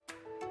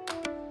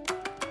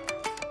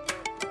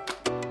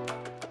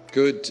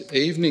Good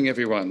evening,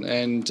 everyone,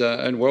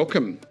 and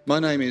welcome.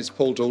 My name is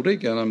Paul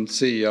Duldig, and I'm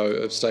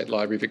CEO of State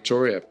Library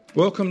Victoria.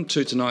 Welcome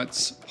to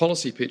tonight's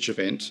policy pitch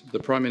event,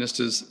 the Prime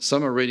Minister's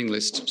Summer Reading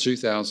List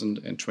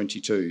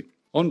 2022.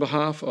 On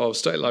behalf of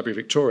State Library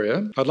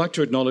Victoria, I'd like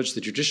to acknowledge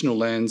the traditional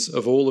lands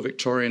of all the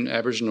Victorian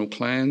Aboriginal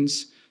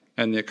clans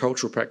and their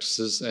cultural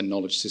practices and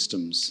knowledge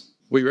systems.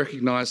 We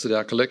recognise that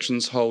our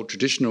collections hold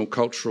traditional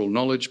cultural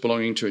knowledge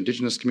belonging to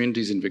Indigenous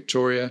communities in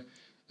Victoria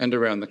and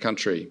around the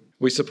country.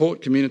 We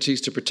support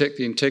communities to protect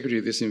the integrity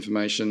of this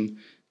information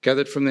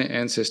gathered from their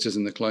ancestors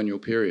in the colonial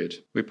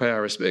period. We pay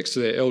our respects to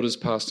their elders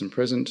past and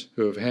present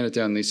who have handed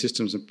down these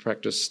systems of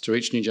practice to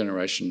each new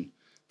generation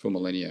for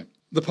millennia.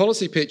 The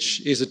policy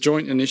pitch is a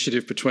joint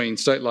initiative between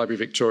State Library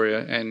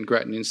Victoria and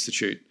Grattan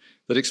Institute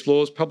that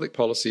explores public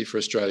policy for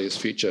Australia's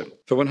future.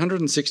 For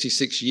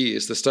 166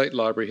 years, the State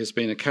Library has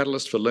been a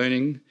catalyst for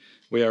learning.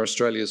 We are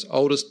Australia's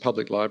oldest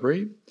public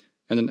library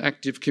and an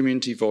active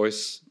community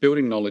voice,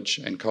 building knowledge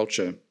and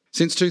culture.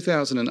 Since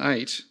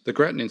 2008, the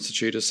Grattan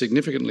Institute has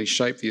significantly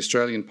shaped the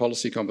Australian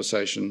policy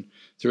conversation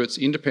through its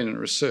independent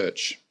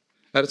research.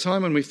 At a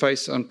time when we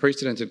face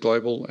unprecedented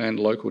global and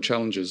local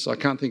challenges, I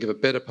can't think of a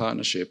better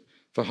partnership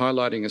for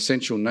highlighting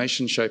essential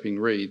nation-shaping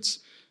reads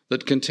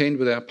that contend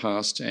with our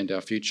past and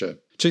our future.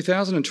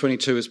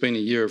 2022 has been a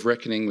year of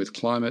reckoning with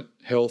climate,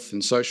 health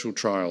and social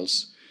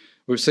trials.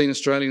 We've seen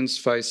Australians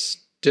face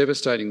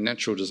devastating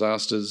natural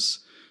disasters,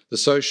 the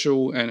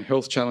social and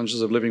health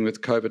challenges of living with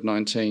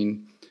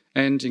COVID-19,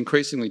 and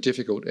increasingly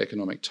difficult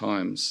economic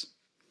times.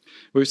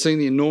 We've seen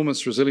the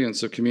enormous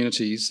resilience of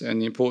communities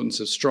and the importance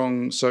of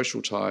strong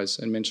social ties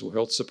and mental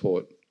health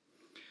support.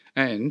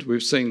 And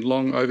we've seen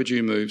long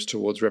overdue moves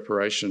towards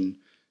reparation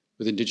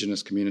with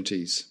Indigenous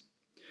communities.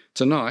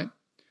 Tonight,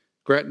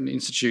 Grattan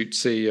Institute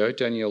CEO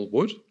Danielle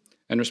Wood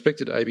and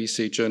respected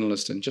ABC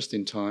journalist and just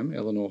in time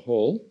Eleanor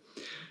Hall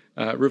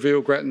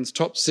reveal Grattan's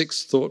top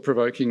 6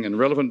 thought-provoking and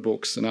relevant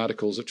books and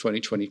articles of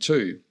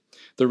 2022,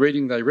 the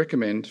reading they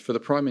recommend for the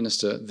Prime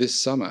Minister this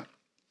summer.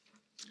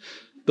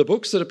 The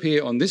books that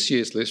appear on this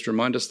year's list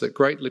remind us that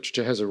great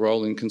literature has a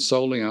role in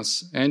consoling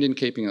us and in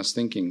keeping us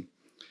thinking,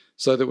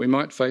 so that we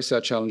might face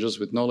our challenges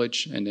with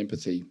knowledge and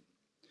empathy.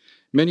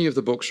 Many of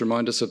the books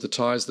remind us of the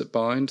ties that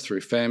bind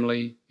through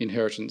family,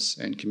 inheritance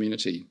and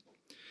community.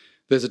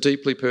 There's a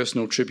deeply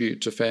personal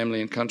tribute to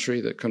family and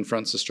country that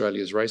confronts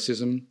Australia's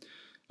racism,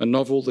 a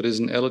novel that is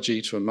an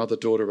elegy to a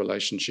mother-daughter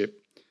relationship,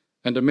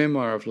 and a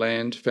memoir of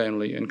land,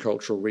 family and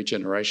cultural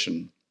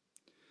regeneration.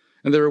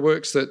 And there are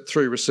works that,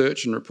 through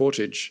research and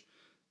reportage,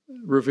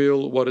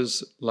 reveal what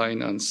has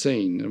lain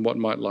unseen and what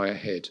might lie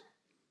ahead.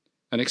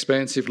 An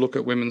expansive look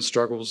at women's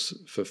struggles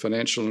for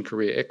financial and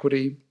career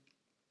equity,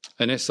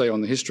 an essay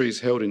on the histories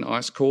held in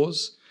ICE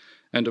cores,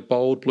 and a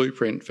bold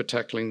blueprint for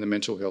tackling the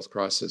mental health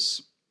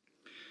crisis.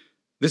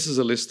 This is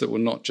a list that will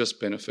not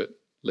just benefit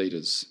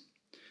leaders.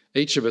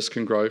 Each of us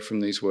can grow from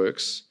these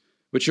works,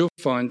 which you'll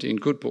find in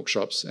good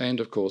bookshops and,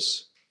 of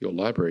course, your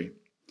library.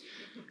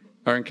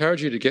 I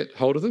encourage you to get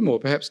hold of them or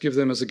perhaps give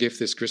them as a gift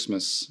this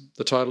Christmas.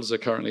 The titles are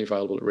currently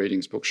available at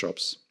Readings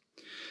bookshops.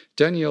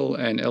 Danielle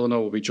and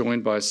Eleanor will be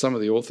joined by some of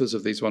the authors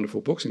of these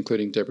wonderful books,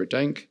 including Deborah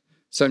Dank,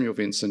 Samuel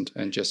Vincent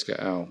and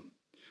Jessica Au,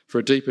 for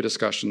a deeper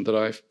discussion that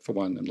I, for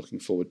one, am looking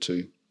forward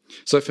to.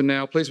 So for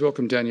now, please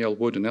welcome Danielle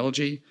Wood and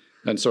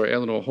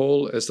Eleanor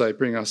Hall as they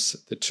bring us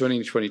the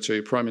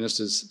 2022 Prime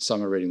Minister's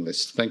Summer Reading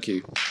List. Thank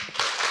you.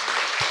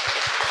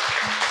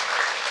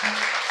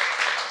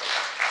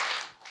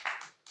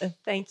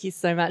 Thank you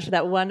so much for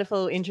that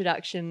wonderful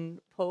introduction,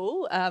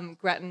 Paul.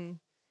 Grattan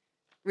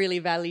really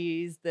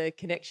values the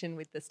connection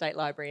with the State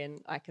Library,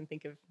 and I can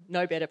think of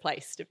no better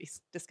place to be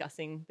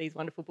discussing these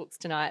wonderful books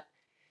tonight.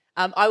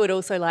 I would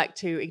also like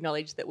to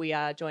acknowledge that we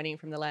are joining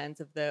from the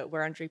lands of the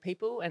Wurundjeri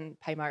people and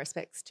pay my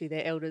respects to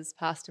their elders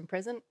past and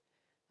present.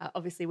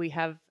 Obviously, we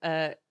have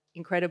an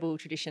incredible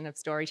tradition of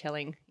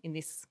storytelling in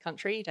this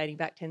country dating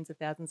back tens of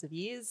thousands of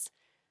years,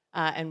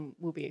 and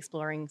we'll be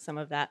exploring some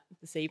of that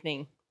this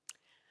evening.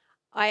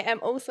 I am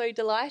also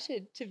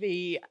delighted to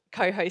be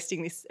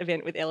co-hosting this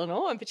event with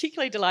Eleanor. I'm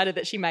particularly delighted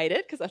that she made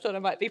it because I thought I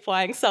might be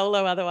flying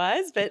solo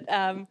otherwise. But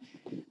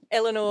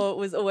Eleanor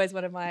was always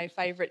one of my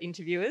favourite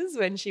interviewers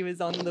when she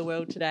was on The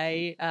World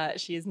Today.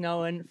 She is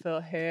known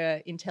for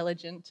her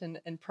intelligent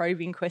and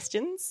probing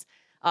questions.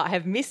 I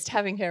have missed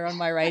having her on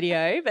my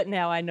radio, but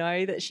now I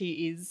know that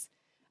she is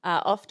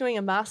off doing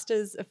a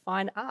Master's of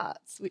Fine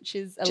Arts, which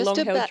is a long-held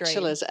dream. Just a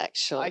bachelor's,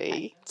 actually.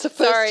 Okay. It's the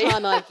first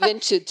time I've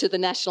ventured to the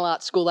National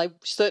Art School. They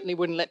certainly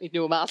wouldn't let me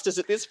do a Master's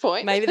at this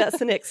point. Maybe that's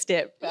the next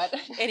step. But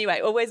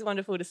anyway, always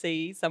wonderful to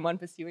see someone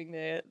pursuing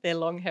their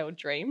long-held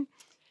dream.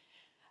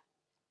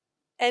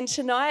 And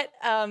tonight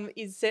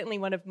is certainly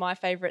one of my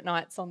favourite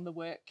nights on the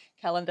work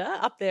calendar,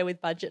 up there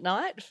with budget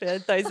night. For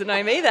those that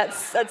know me,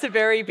 that's a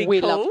very big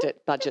We call. loved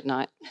it, budget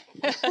night.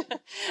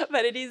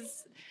 But it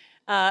is,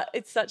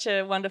 it's such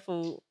a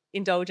wonderful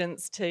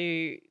indulgence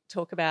to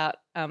talk about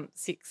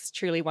 6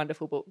 truly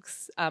wonderful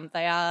books.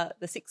 They are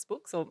the 6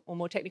 books, or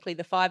more technically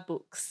the 5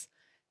 books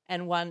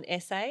and 1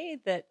 essay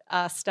that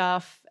our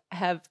staff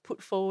have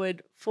put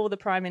forward for the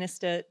Prime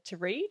Minister to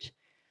read.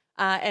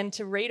 and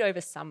to read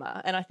over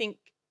summer. And I think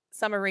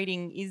summer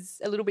reading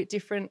is a little bit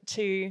different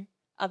to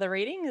other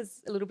reading.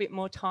 There's a little bit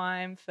more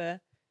time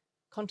for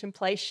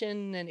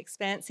contemplation and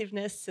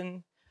expansiveness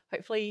and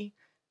hopefully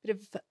a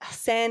bit of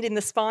sand in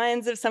the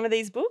spines of some of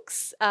these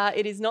books.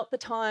 It is not the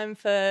time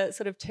for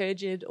sort of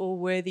turgid or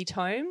worthy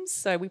tomes,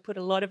 so we put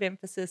a lot of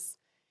emphasis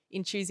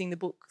in choosing the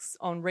books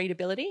on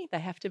readability. They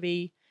have to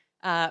be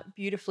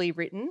beautifully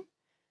written.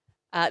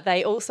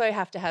 They also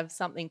have to have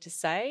something to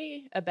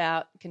say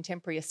about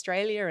contemporary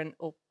Australia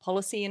or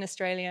policy in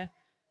Australia.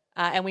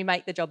 And we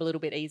make the job a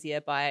little bit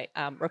easier by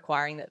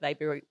requiring that they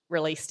be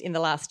released in the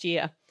last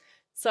year.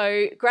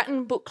 So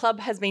Grattan Book Club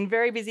has been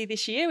very busy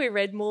this year. We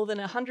read more than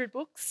 100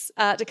 books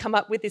to come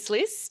up with this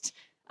list.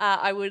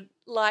 I would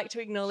like to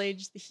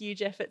acknowledge the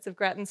huge efforts of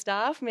Grattan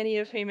staff, many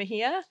of whom are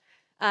here,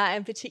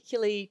 and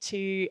particularly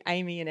to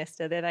Amy and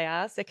Esther, there they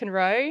are, second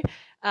row,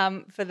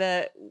 for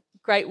the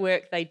great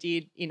work they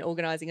did in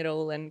organising it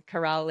all and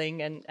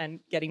corralling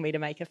and getting me to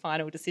make a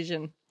final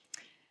decision.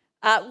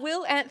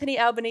 Will Anthony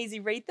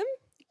Albanese read them?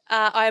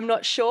 I am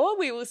not sure.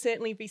 We will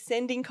certainly be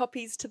sending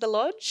copies to the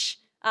lodge.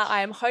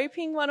 I am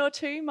hoping one or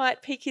two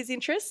might pique his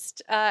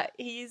interest.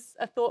 He is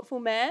a thoughtful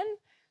man.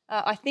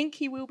 I think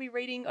he will be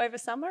reading over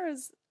summer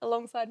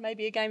alongside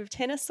maybe a game of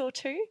tennis or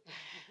two.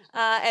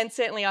 And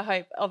certainly I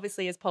hope,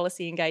 obviously, as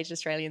policy-engaged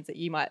Australians, that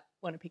you might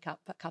want to pick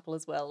up a couple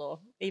as well, or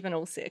even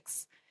all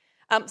 6.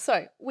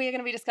 So we're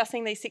going to be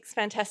discussing these 6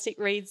 fantastic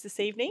reads this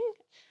evening.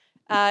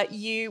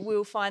 You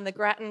will find the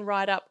Grattan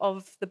write-up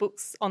of the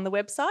books on the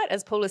website.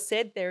 As Paul has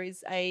said, there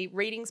is a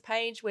readings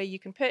page where you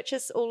can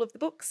purchase all of the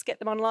books, get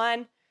them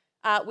online.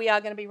 We are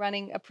going to be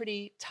running a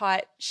pretty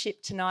tight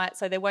ship tonight,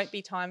 so there won't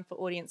be time for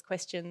audience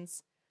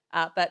questions,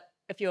 but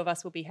a few of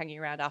us will be hanging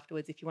around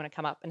afterwards if you want to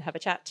come up and have a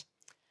chat.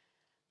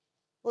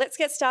 Let's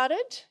get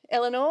started.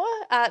 Eleanor,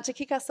 to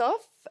kick us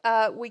off,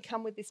 we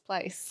come with this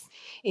place.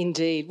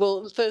 Indeed.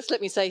 Well, first let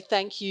me say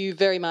thank you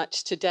very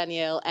much to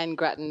Danielle and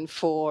Grattan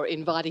for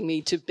inviting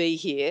me to be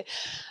here.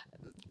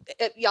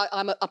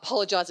 I'm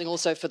apologising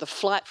also for the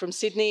flight from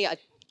Sydney.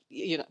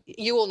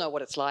 You all know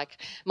what it's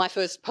like, my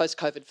first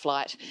post-COVID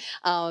flight.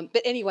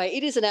 But anyway,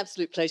 it is an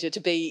absolute pleasure to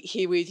be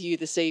here with you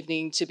this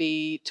evening, to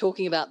be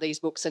talking about these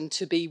books and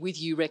to be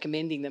with you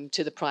recommending them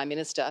to the Prime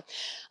Minister.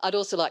 I'd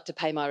also like to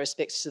pay my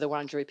respects to the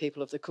Wurundjeri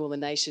people of the Kulin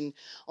Nation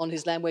on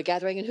whose land we're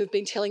gathering and who've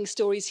been telling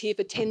stories here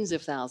for tens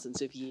of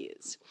thousands of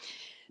years.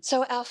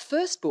 So our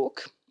first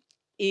book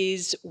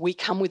is We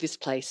Come With This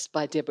Place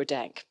by Deborah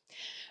Dank,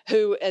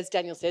 who, as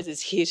Daniel says,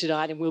 is here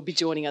tonight and will be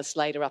joining us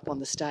later up on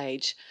the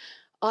stage.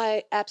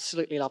 I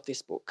absolutely love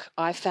this book.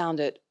 I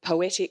found it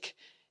poetic,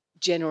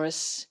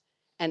 generous,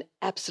 and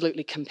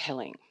absolutely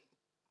compelling.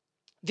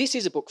 This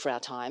is a book for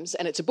our times,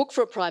 and it's a book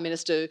for a Prime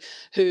Minister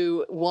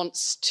who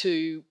wants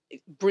to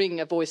bring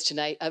a voice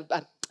to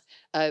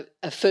a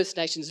First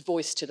Nations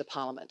voice to the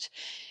Parliament.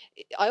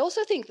 I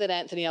also think that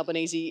Anthony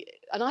Albanese,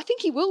 and I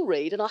think he will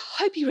read, and I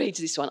hope he reads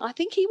this one, I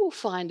think he will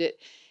find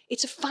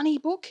it's a funny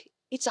book,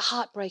 it's a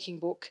heartbreaking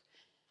book,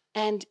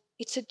 and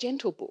it's a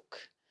gentle book.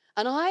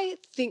 And I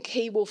think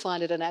he will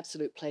find it an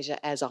absolute pleasure,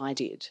 as I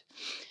did.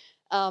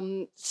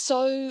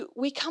 So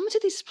We Come to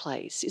This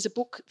Place is a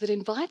book that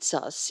invites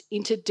us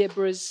into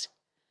Deborah's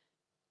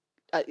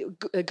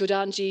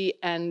Gudangji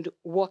and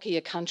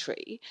Wakkia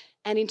country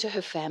and into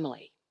her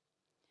family.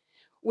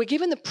 We're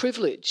given the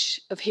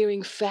privilege of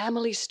hearing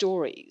family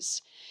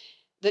stories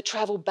that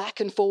travel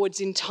back and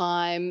forwards in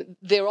time.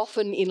 They're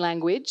often in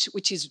language,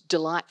 which is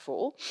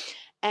delightful,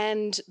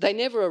 and they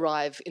never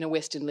arrive in a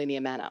Western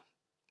linear manner.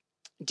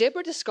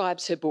 Deborah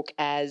describes her book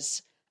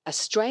as a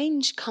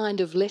strange kind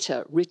of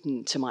letter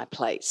written to my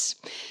place.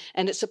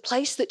 And it's a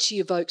place that she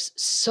evokes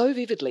so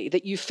vividly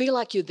that you feel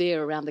like you're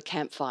there around the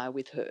campfire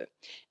with her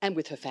and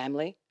with her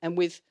family and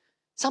with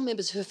some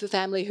members of her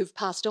family who've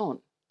passed on.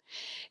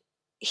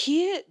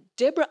 Here,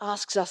 Deborah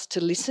asks us to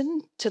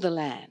listen to the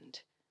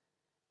land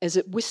as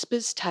it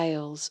whispers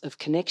tales of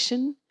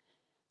connection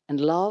and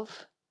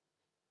love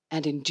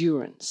and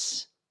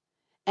endurance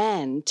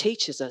and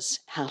teaches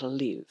us how to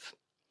live.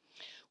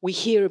 We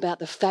hear about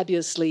the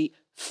fabulously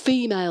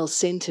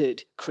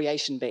female-centred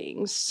creation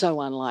beings,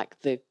 so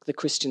unlike the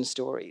Christian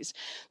stories.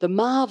 The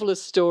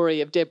marvellous story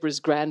of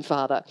Deborah's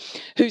grandfather,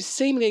 who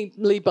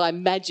seemingly by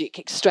magic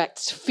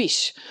extracts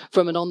fish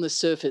from an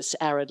on-the-surface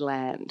arid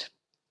land.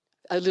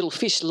 A little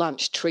fish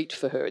lunch treat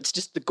for her. It's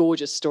just the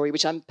gorgeous story,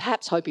 which I'm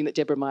perhaps hoping that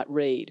Deborah might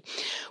read.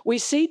 We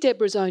see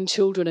Deborah's own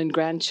children and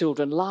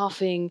grandchildren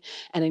laughing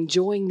and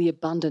enjoying the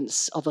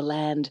abundance of a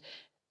land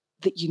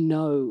that you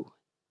know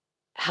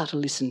how to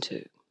listen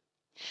to.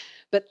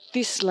 But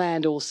this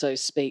land also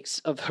speaks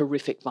of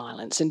horrific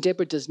violence, and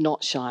Deborah does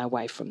not shy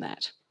away from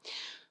that.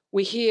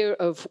 We hear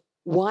of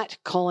white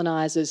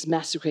colonisers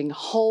massacring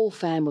whole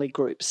family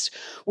groups.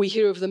 We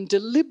hear of them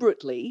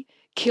deliberately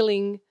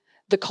killing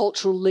the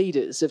cultural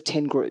leaders of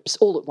 10 groups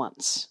all at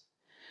once.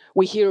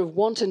 We hear of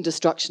wanton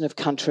destruction of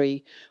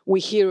country. We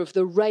hear of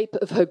the rape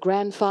of her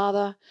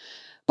grandfather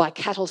by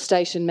cattle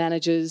station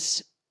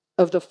managers,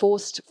 of the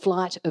forced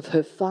flight of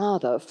her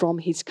father from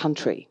his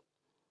country.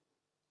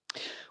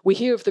 We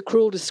hear of the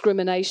cruel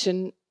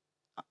discrimination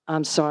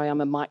I'm sorry,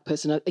 I'm a mic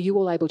person. Are you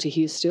all able to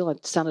hear still?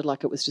 It sounded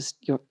like it was just,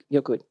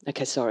 you're good.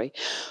 Okay, sorry.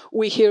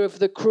 We hear of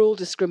the cruel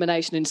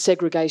discrimination and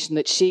segregation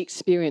that she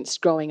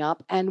experienced growing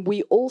up, and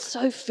we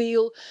also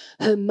feel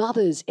her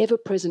mother's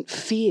ever-present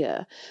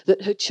fear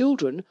that her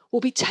children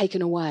will be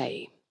taken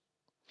away.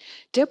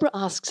 Deborah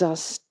asks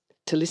us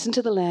to listen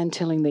to the land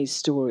telling these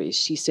stories.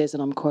 She says,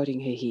 and I'm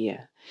quoting her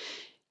here,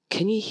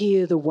 "Can you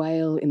hear the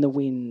wail in the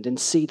wind and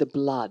see the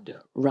blood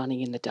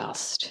running in the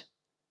dust?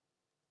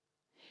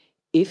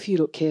 If you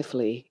look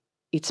carefully,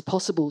 it's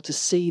possible to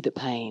see the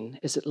pain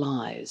as it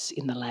lies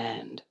in the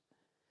land."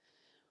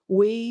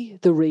 We,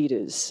 the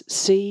readers,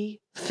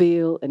 see,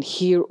 feel and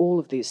hear all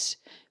of this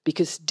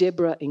because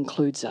Deborah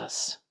includes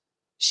us.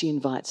 She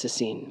invites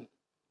us in.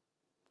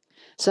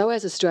 So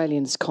as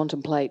Australians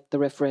contemplate the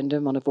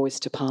referendum on a voice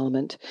to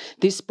Parliament,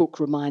 this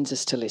book reminds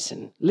us to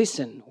listen.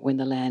 Listen when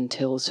the land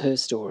tells her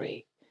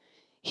story.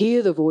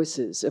 Hear the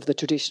voices of the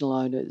traditional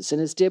owners,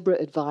 and as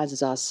Deborah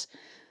advises us,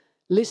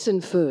 listen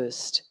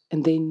first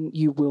and then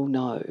you will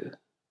know.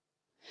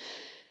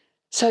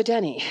 So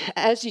Danny,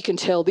 as you can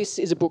tell, this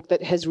is a book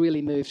that has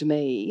really moved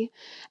me.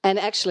 And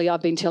actually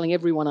I've been telling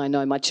everyone I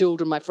know, my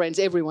children, my friends,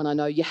 everyone I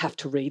know, you have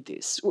to read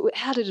this.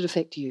 How did it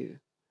affect you?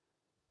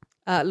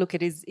 Look,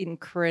 it is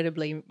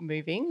incredibly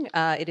moving.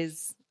 I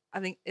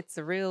think it's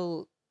a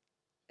real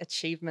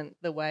achievement,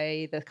 the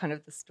way the kind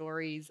of the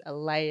stories are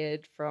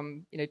layered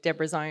from,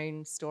 Deborah's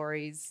own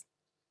stories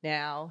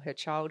now, her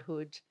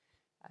childhood,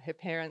 her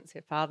parents,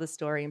 her father's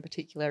story in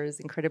particular is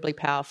incredibly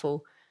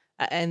powerful.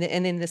 And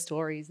then the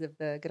stories of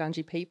the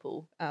Gurindji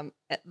people.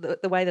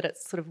 The way that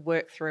it's sort of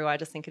worked through, I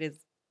just think it is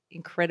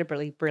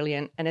incredibly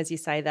brilliant. And as you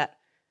say, that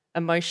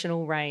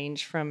emotional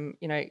range from,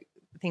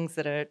 things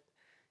that are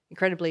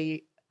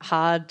incredibly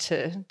hard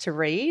to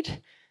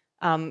read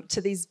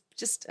to these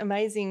just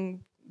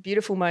amazing,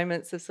 beautiful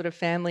moments of sort of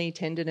family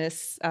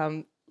tenderness,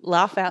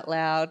 laugh out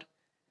loud,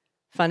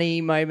 funny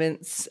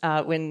moments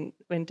when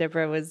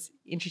Deborah was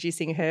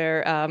introducing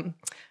her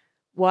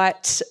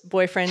white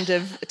boyfriend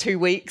of 2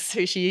 weeks,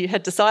 who she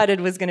had decided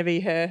was going to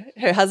be her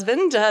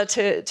husband,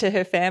 to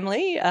her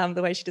family.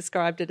 The way she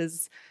described it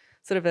as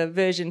sort of a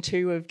version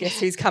 2 of Guess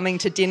Who's Coming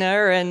to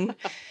Dinner, and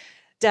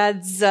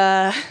Dad's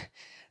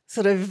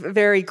sort of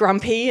very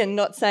grumpy and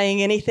not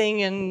saying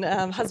anything, and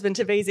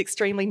husband-to-be is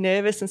extremely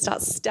nervous and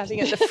starts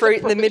stabbing at the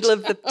fruit in the middle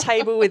of the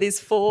table with his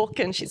fork,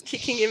 and she's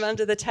kicking him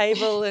under the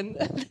table. And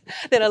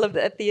then I love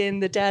that at the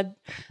end, the dad,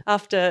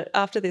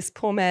 after this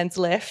poor man's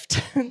left,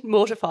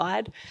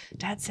 mortified,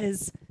 Dad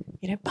says,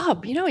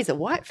 "Bub, he's a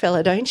white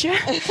fella, don't you?"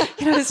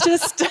 It's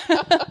just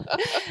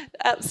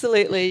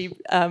absolutely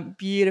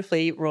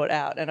beautifully wrought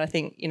out. And I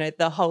think,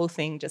 the whole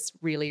thing just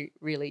really,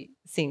 really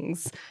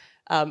sings.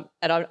 And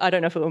I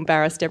don't know if it will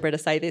embarrass Deborah to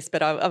say this,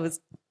 but I was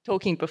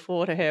talking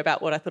before to her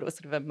about what I thought was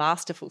sort of a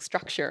masterful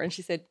structure, and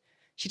she said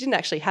she didn't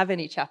actually have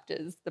any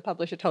chapters. The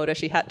publisher told her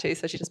she had to,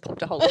 so she just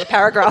popped a whole lot of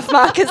paragraph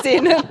markers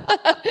in.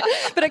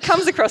 But it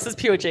comes across as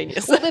pure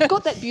genius. Well, they've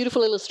got that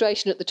beautiful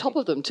illustration at the top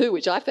of them too,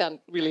 which I found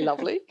really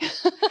lovely.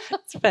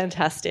 It's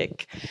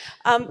fantastic.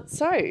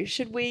 So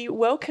should we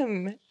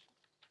welcome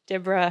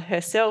Deborah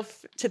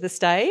herself to the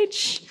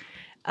stage?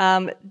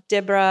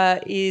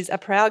 Deborah is a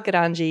proud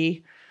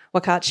Gurindji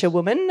Wakacha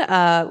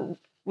woman,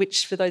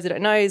 which, for those that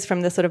don't know, is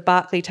from the sort of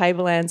Barkly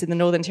tablelands in the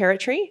Northern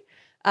Territory.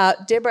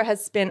 Deborah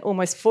has spent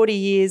almost 40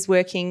 years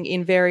working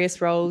in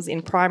various roles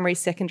in primary,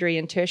 secondary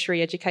and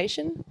tertiary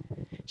education.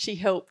 She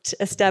helped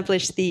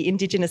establish the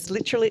Indigenous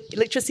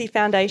Literacy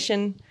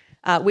Foundation,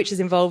 which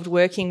is involved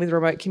working with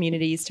remote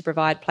communities to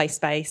provide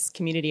place-based,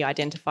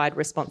 community-identified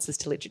responses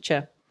to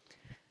literature.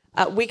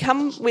 We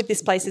Come With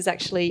This Place is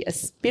actually a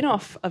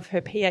spin-off of her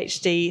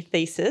PhD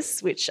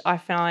thesis, which I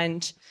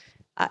find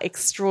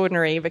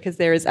extraordinary, because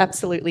there is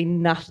absolutely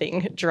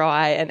nothing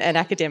dry and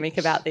academic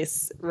about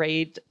this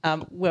read.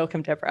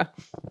 Welcome, Deborah.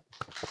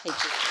 Thank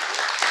you.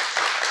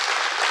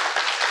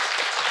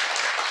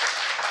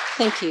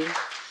 Thank you.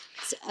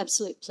 It's an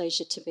absolute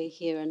pleasure to be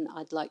here, and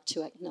I'd like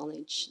to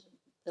acknowledge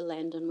the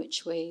land on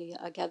which we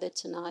are gathered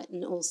tonight,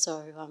 and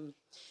also,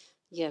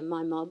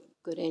 my mob,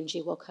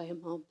 Gurindji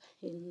Wakacha mob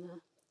in the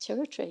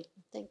Territory.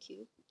 Thank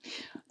you.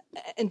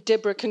 And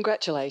Deborah,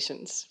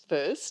 congratulations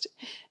first.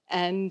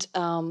 And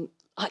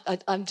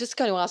I'm just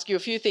going to ask you a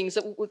few things.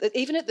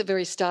 Even at the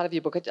very start of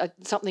your book,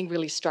 something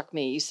really struck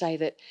me. You say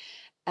that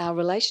our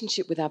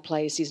relationship with our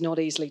place is not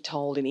easily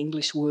told in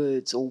English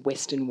words or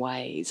Western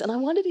ways. And I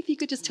wondered if you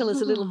could just tell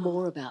us a little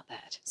more about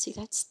that. See,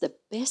 that's the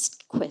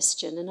best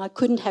question, and I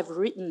couldn't have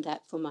written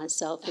that for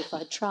myself if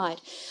I tried.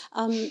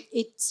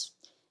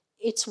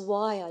 It's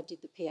why I did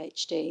the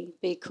PhD,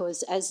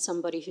 because as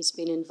somebody who's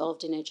been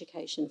involved in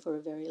education for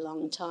a very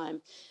long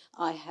time,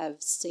 I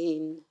have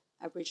seen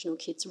Aboriginal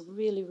kids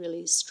really,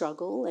 really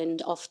struggle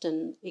and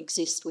often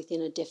exist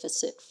within a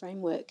deficit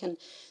framework. And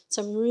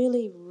so I'm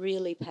really,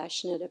 really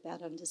passionate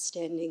about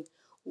understanding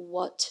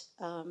what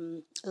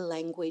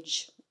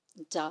language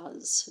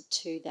does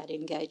to that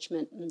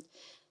engagement. And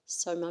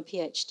so my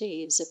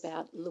PhD is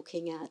about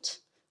looking at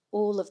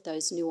all of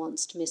those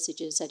nuanced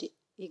messages that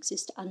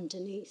exist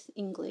underneath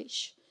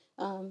English.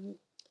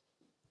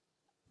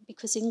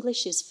 because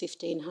English is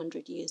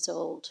 1,500 years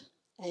old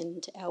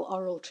and our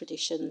oral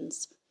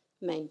traditions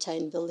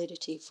maintain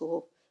validity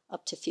for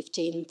up to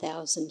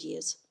 15,000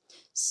 years.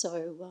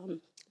 So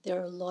there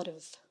are a lot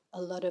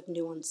of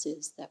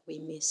nuances that we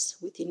miss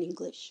within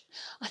English.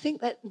 I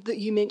think that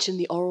you mentioned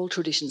the oral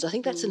traditions. I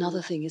think that's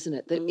another thing, isn't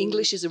it? That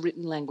English is a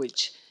written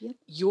language. Yep.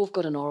 You've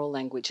got an oral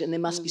language, and there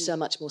must be so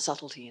much more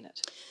subtlety in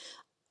it.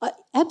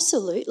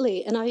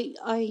 Absolutely. And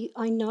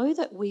I know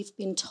that we've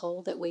been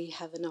told that we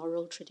have an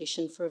oral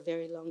tradition for a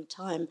very long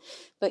time.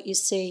 But you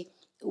see,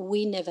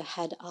 we never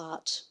had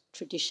art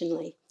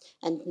traditionally.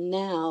 And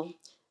now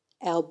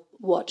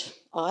what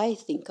I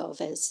think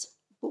of as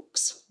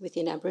books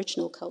within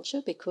Aboriginal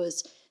culture,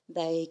 because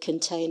they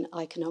contain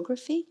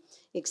iconography,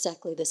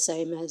 exactly the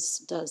same as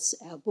does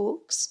our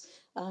books.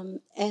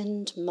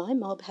 And my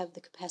mob have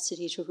the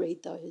capacity to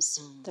read those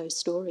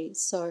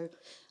stories. So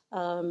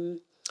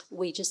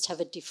we just have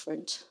a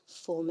different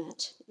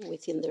format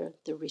within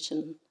the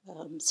written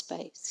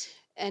space.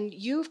 And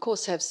you, of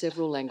course, have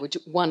several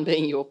languages, one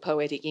being your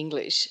poetic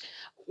English.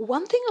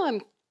 One thing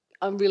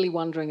I'm really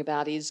wondering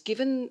about is,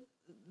 given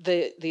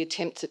the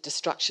attempts at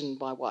destruction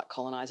by white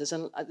colonisers,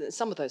 and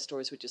some of those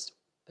stories were just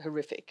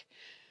horrific,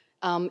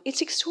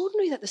 it's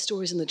extraordinary that the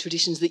stories and the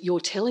traditions that you're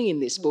telling in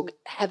this book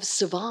have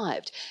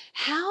survived.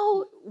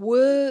 How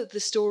were the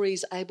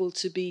stories able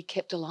to be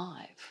kept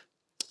alive?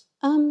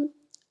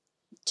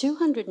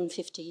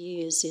 250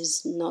 years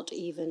is not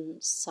even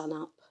sun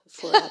up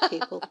for our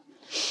people.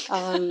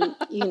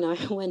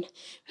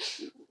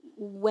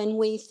 When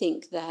we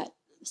think that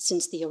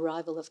since the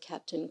arrival of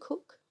Captain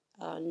Cook,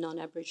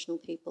 non-Aboriginal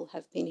people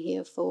have been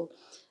here for,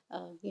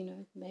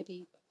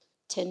 maybe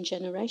 10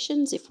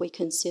 generations, if we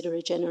consider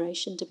a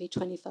generation to be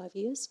 25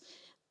 years.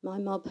 My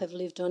mob have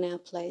lived on our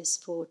place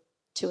for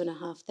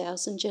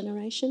 2,500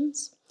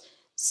 generations.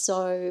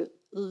 So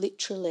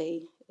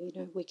literally,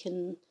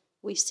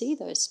 we see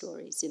those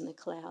stories in the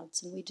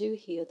clouds, and we do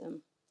hear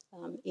them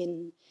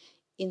in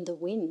the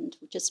wind,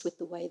 just with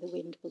the way the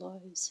wind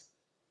blows.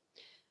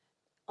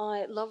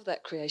 I love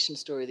that creation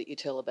story that you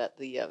tell about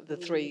the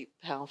three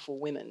powerful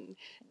women.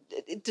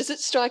 Does it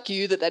strike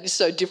you that is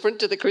so different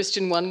to the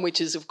Christian one, which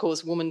is, of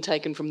course, woman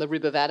taken from the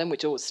rib of Adam,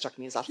 which always struck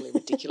me as utterly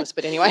ridiculous,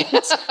 but anyway.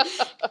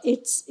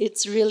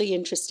 It's really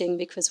interesting,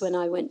 because when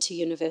I went to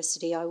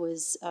university, I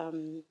was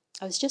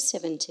just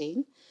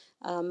 17.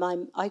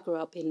 I grew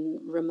up in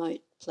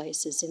remote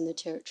places in the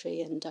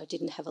Territory, and I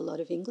didn't have a lot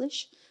of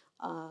English.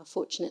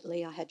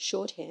 Fortunately, I had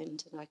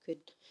shorthand, and I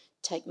could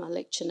take my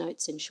lecture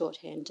notes in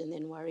shorthand and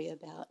then worry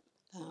about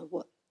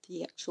what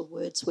the actual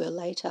words were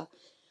later.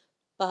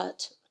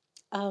 But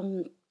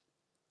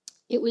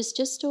it was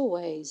just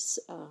always,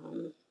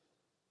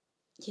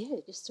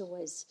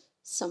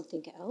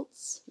 something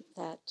else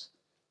that,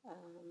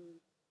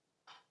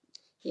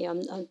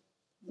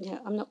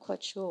 I'm not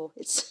quite sure.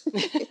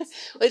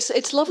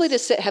 It's lovely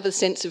to have a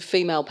sense of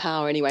female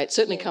power anyway. It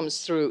certainly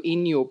comes through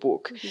in your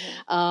book.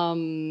 Yeah.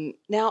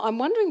 Now, I'm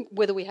wondering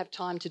whether we have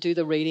time to do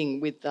the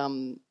reading with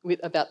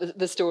about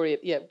the story.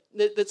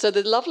 So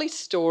the lovely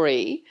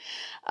story.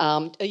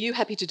 Are you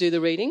happy to do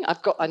the reading?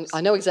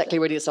 I know exactly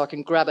where it is, so I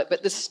can grab it.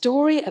 But the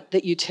story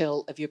that you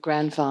tell of your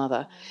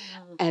grandfather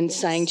and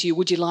saying to you,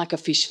 "Would you like a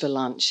fish for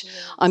lunch?" Yes.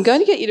 I'm going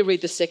to get you to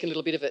read the second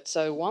little bit of it.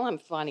 So while I'm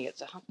finding it,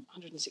 it's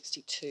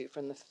 162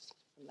 from that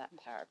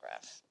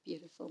paragraph.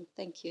 Beautiful,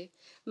 thank you.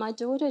 My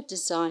daughter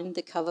designed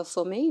the cover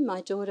for me.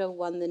 My daughter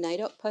won the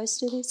NAIDOC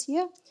poster this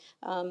year,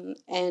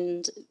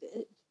 and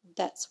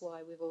that's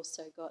why we've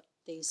also got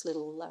these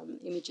little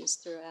images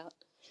throughout.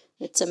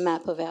 It's a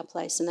map of our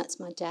place, and that's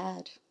my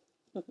dad.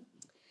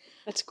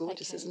 That's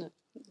gorgeous, isn't it?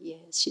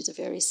 Yes, she's a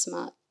very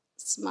smart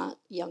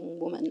young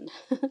woman.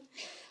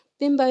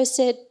 Bimbo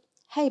said,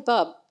 "Hey,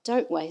 Bub,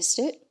 don't waste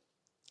it."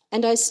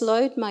 And I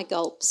slowed my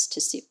gulps to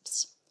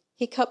sips.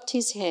 He cupped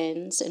his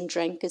hands and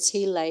drank as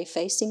he lay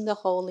facing the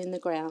hole in the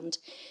ground,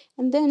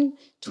 and then,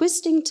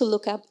 twisting to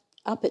look up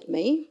at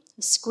me,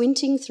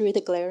 squinting through the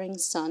glaring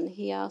sun,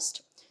 he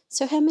asked,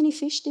 "So how many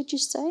fish did you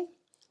say?"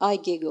 I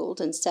giggled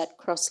and sat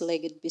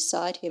cross-legged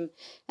beside him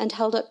and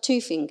held up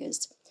 2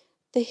 fingers.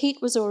 The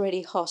heat was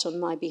already hot on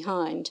my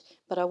behind,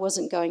 but I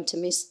wasn't going to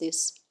miss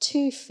this.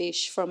 2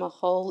 fish from a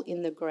hole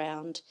in the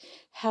ground.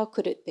 How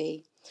could it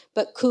be?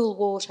 But cool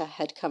water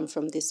had come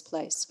from this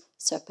place,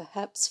 so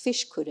perhaps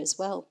fish could as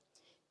well.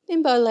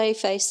 Bimbo lay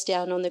face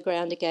down on the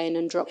ground again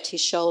and dropped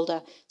his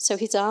shoulder, so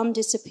his arm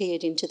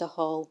disappeared into the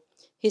hole.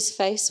 His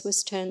face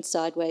was turned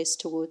sideways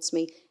towards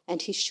me,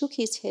 and he shook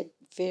his head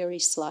very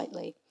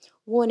slightly,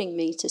 warning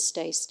me to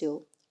stay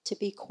still, to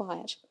be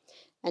quiet.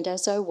 And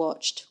as I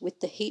watched, with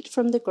the heat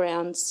from the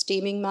ground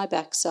steaming my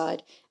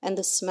backside and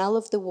the smell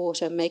of the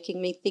water making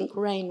me think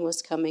rain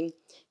was coming,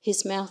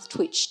 his mouth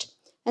twitched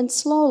and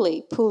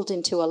slowly pulled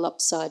into a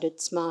lopsided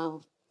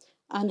smile.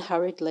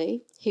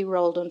 Unhurriedly, he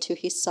rolled onto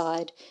his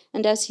side,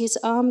 and as his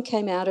arm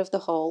came out of the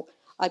hole,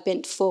 I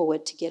bent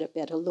forward to get a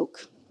better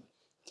look.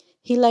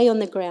 He lay on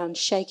the ground,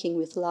 shaking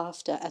with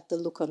laughter at the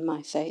look on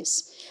my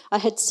face. I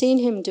had seen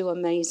him do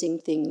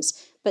amazing things,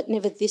 but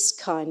never this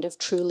kind of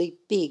truly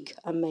big,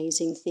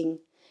 amazing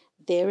thing.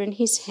 There in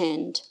his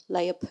hand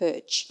lay a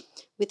perch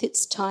with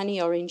its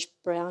tiny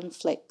orange-brown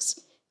flecks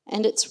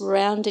and its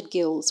rounded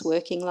gills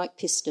working like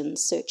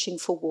pistons searching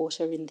for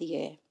water in the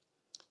air.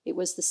 It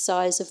was the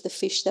size of the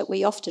fish that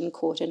we often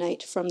caught and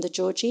ate from the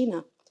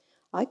Georgina.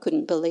 I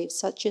couldn't believe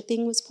such a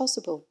thing was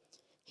possible.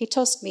 He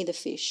tossed me the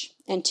fish,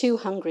 and too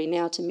hungry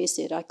now to miss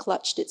it, I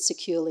clutched it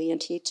securely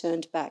and he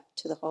turned back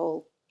to the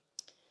hole.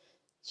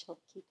 Shall I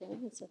keep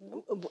going? Is that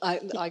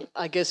enough?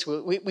 I guess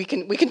we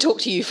can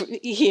talk to you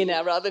here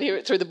now rather than hear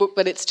it through the book,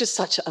 but it's just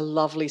such a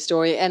lovely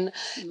story. And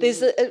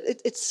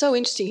it's so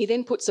interesting. He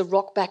then puts the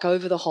rock back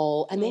over the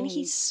hole and then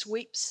he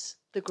sweeps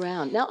the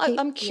ground. Now,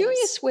 I'm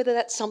curious whether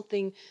that's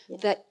something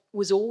that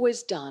was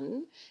always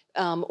done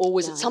or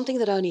was it something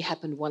that only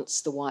happened once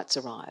the whites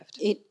arrived?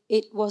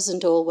 It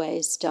wasn't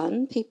always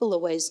done. People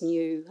always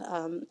knew.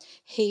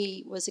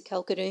 He was a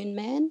Kalkadoon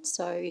man,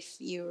 so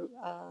if you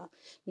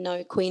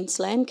know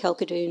Queensland,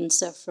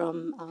 Kalkadoons are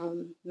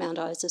from Mount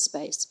Isa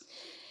Space.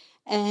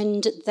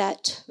 And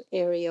that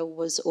area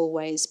was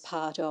always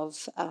part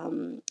of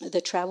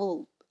the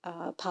travel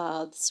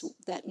paths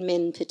that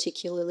men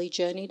particularly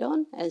journeyed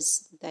on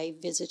as they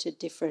visited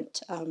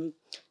different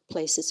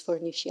places for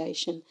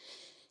initiation.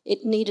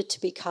 It needed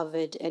to be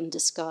covered and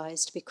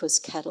disguised because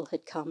cattle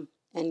had come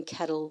and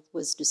cattle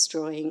was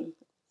destroying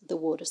the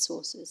water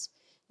sources.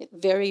 A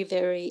very,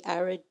 very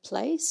arid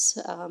place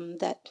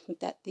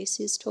that this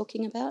is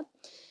talking about.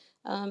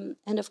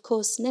 And of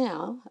course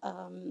now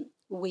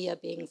we are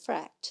being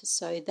fracked,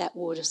 so that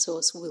water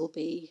source will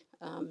be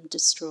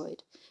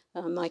destroyed.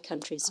 My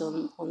country's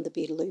on the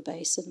Beetaloo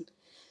Basin.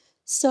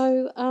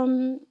 So,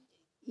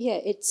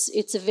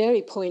 it's a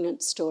very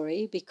poignant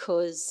story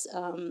because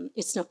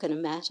it's not going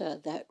to matter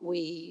that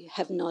we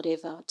have not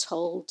ever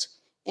told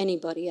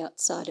anybody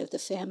outside of the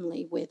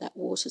family where that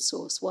water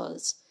source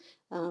was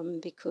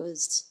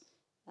because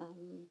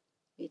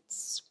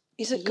it's...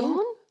 Is it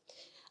gone?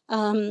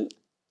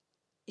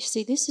 You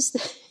see, this is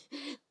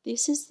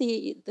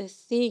the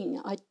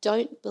thing. I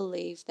don't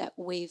believe that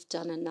we've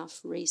done enough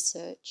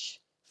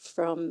research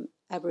from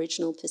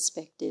Aboriginal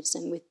perspectives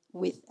and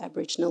with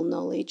Aboriginal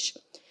knowledge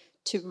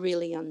to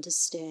really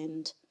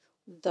understand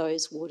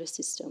those water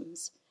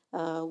systems.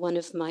 One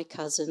of my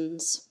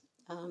cousins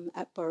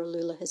at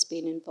Borroloola has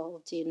been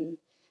involved in,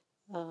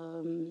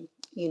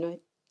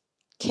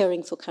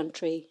 caring for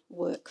country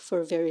work for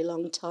a very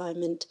long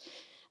time, and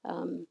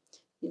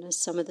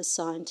some of the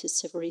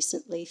scientists have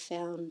recently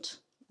found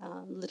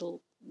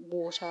little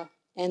water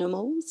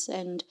animals,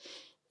 and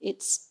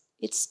it's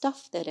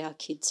stuff that our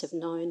kids have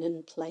known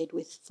and played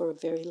with for a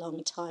very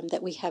long time,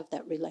 that we have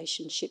that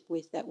relationship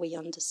with, that we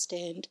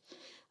understand.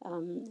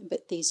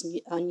 But these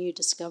are new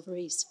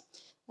discoveries.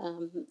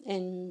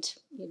 And,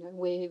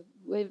 we're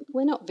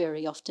not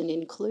very often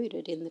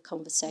included in the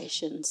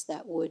conversations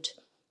that would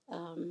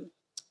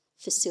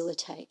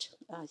facilitate,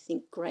 I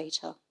think,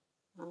 greater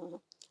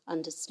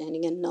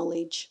understanding and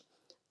knowledge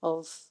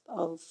of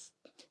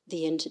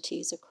the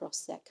entities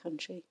across that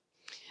country.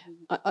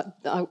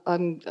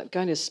 I'm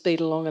going to speed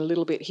along a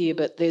little bit here,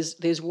 but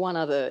there's one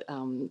other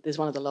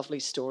lovely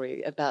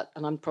story about,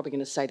 and I'm probably going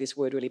to say this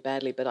word really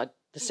badly, but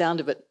the sound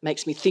of it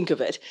makes me think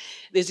of it.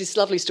 There's this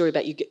lovely story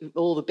about you get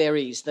all the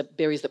berries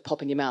that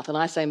pop in your mouth, and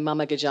I say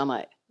mama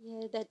gajama.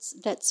 Yeah,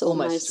 that's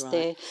almost right.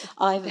 there.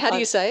 How do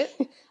you say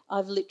it?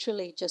 I've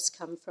literally just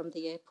come from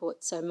the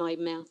airport, so my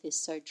mouth is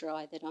so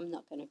dry that I'm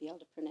not going to be able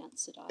to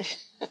pronounce it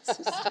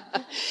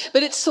either.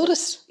 But it's sort of,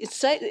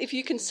 if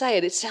you can say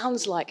it, it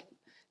sounds like.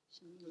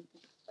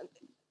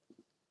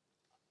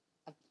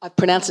 I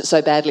pronounce it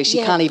so badly she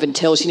can't even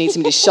tell. She needs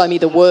me to show me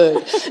the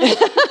word.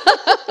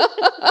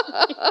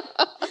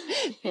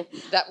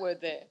 That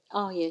word there.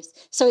 Oh, yes.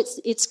 So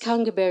it's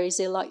kanga berries.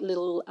 They're like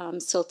little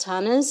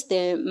sultanas.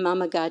 They're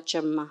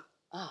mamagajama.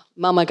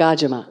 Mama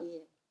Gajama.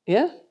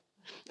 Yeah?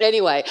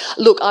 Anyway,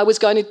 look, I was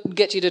going to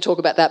get you to talk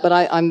about that, but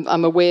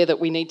I'm aware that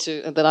we need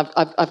to, that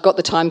I've got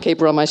the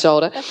timekeeper on my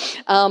shoulder.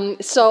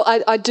 So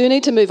I do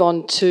need to move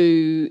on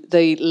to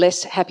the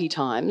less happy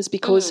times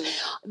because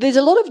there's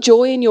a lot of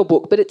joy in your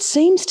book, but it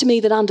seems to me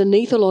that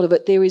underneath a lot of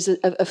it there is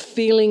a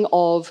feeling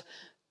of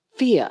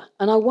fear,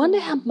 and I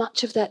wonder how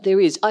much of that there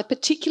is. I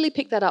particularly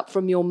picked that up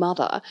from your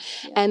mother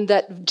and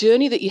that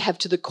journey that you have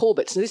to the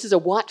Corbetts. Now, this is a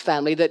white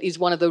family that is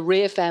one of the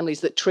rare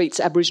families that treats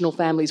Aboriginal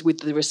families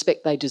with the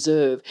respect they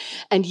deserve,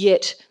 and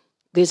yet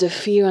there's a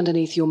fear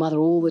underneath your mother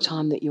all the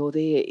time that you're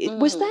there.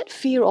 Was that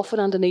fear often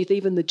underneath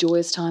even the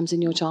joyous times in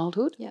your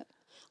childhood? Yeah,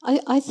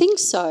 I think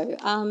so.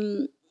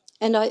 And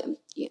I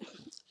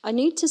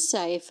need to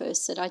say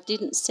first that I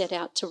didn't set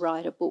out to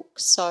write a book,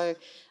 so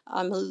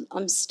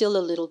I'm still a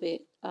little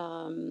bit.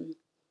 I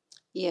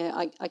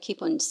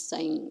keep on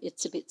saying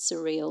it's a bit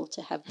surreal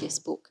to have this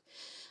book.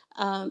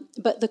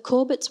 But the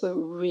Corbetts were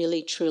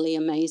really, truly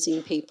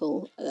amazing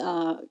people.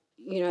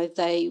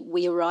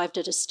 We arrived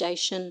at a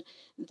station.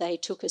 They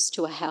took us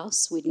to a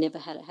house. We'd never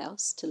had a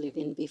house to live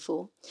in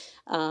before.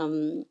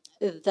 Mr.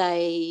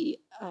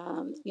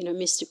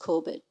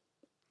 Corbett,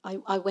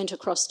 I went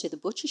across to the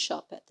butcher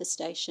shop at the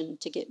station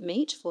to get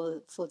meat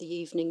for the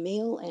evening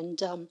meal,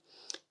 and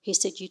he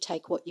said, "You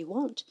take what you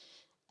want."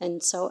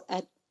 And so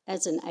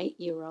as an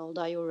 8-year-old,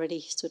 I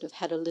already sort of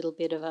had a little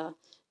bit of a,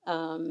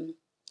 I'm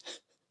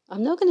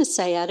not going to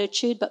say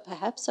attitude, but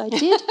perhaps I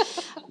did.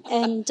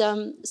 And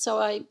so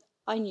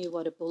I knew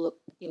what a bullock,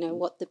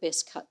 what the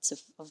best cuts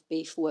of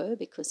beef were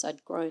because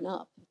I'd grown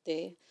up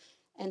there.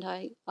 And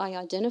I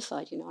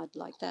identified, I'd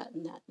like that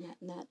and that and that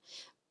and that.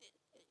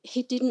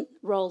 He didn't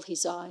roll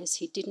his eyes.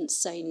 He didn't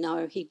say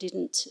no. He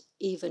didn't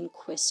even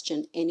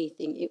question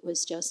anything. It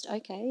was just,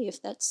 okay,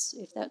 if that's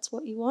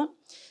what you want.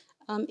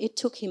 It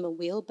took him a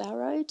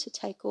wheelbarrow to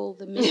take all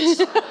the meat.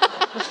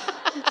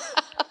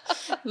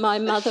 My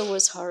mother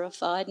was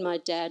horrified. My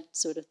dad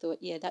sort of thought,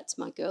 yeah, that's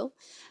my girl.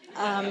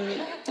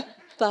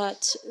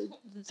 But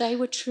they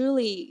were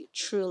truly,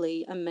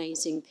 truly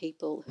amazing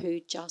people who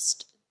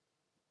just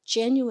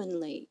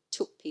genuinely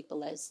took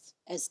people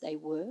as they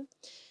were.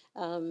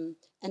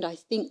 And I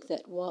think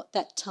that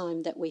that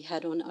time that we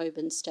had on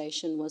Oban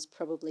Station was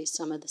probably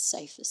some of the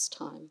safest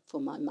time for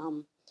my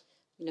mum.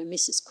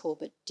 Mrs.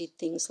 Corbett did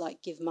things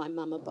like give my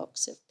mum a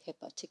box of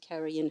pepper to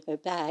carry in her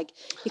bag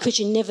because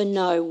you never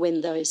know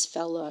when those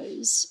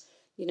fellows,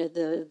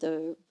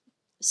 the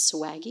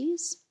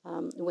swaggies,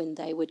 when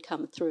they would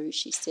come through,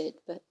 she said.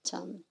 But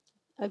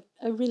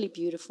a really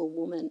beautiful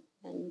woman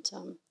and,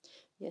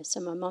 so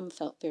my mum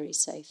felt very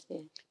safe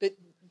there. But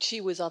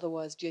she was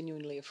otherwise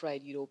genuinely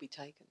afraid you'd all be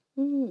taken.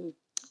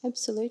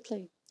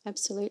 Absolutely.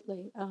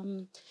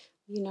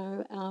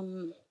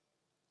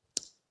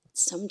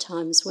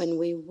 Sometimes when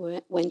we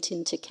went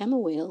into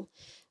Camberwell,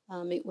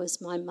 it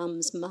was my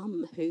mum's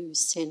mum who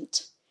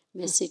sent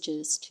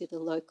messages to the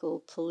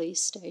local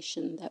police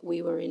station that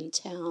we were in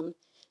town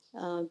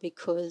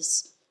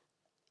because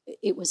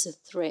it was a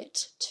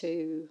threat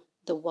to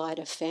the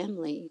wider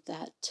family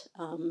that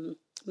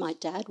my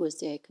dad was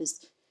there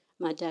because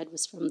my dad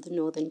was from the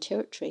Northern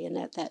Territory and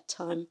at that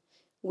time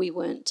we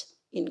weren't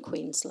in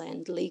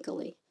Queensland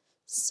legally.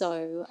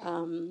 So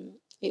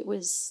it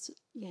was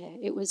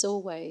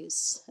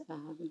always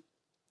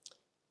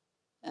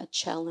a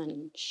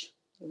challenge.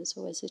 It was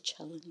always a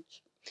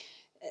challenge.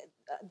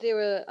 There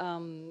are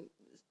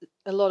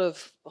a lot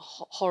of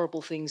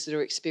horrible things that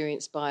are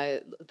experienced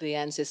by the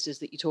ancestors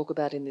that you talk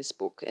about in this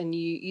book. And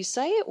you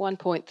say at one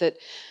point that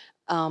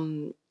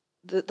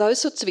those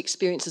sorts of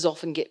experiences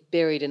often get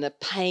buried in a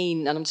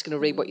pain, and I'm just going to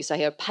read what you say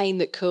here, a pain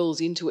that curls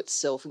into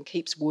itself and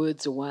keeps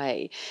words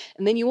away.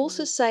 And then you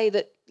also say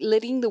that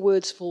letting the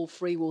words fall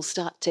free will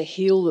start to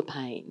heal the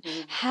pain.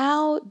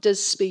 How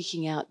does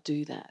speaking out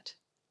do that?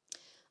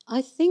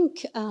 I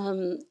think,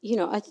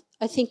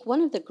 I think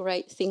one of the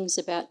great things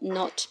about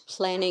not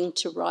planning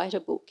to write a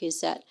book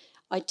is that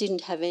I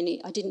didn't have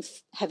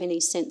any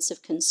sense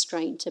of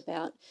constraint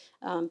about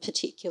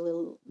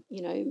particular,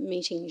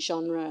 meeting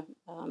genre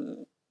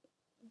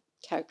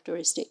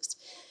characteristics.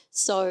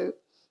 So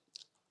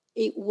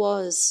it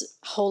was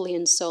wholly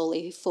and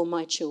solely for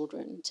my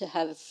children to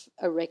have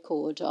a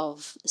record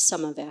of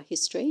some of our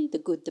history, the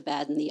good, the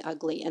bad and the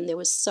ugly. And there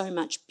was so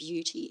much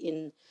beauty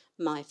in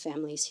my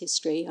family's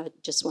history. I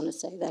just want to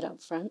say that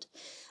up front.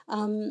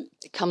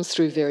 It comes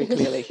through very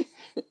clearly.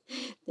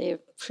 They're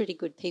pretty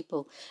good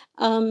people.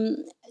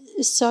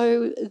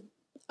 So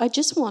I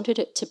just wanted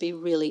it to be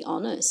really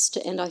honest,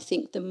 and I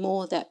think the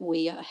more that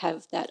we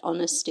have that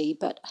honesty,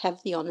 but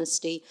have the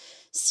honesty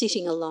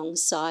sitting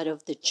alongside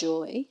of the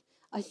joy,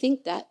 I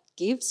think that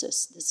gives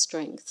us the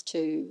strength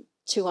to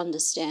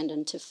understand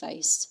and to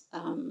face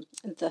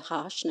the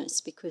harshness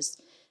because,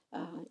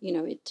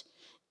 it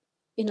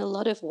in a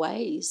lot of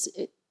ways,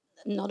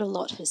 not a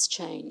lot has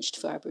changed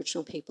for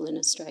Aboriginal people in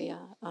Australia.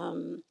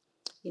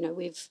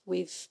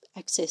 We've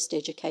accessed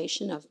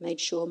education. I've made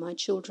sure my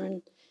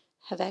children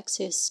have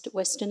accessed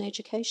Western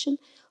education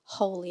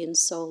wholly and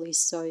solely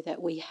so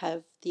that we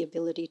have the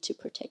ability to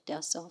protect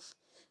ourselves.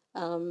 We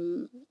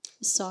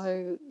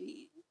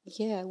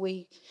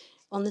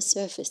on the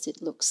surface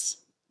it looks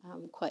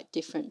quite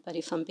different, but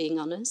if I'm being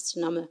honest,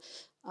 and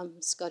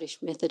I'm Scottish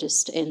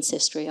Methodist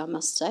ancestry, I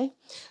must say,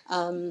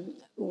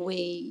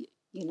 we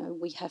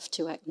have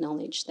to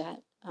acknowledge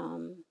that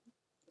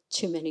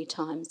too many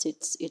times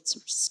it's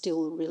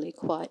still really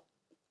quite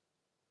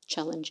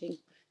challenging.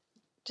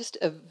 Just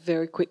a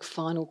very quick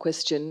final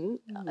question.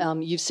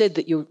 You've said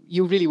that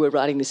you really were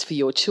writing this for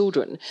your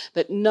children,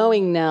 but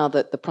knowing now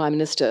that the Prime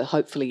Minister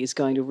hopefully is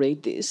going to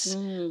read this,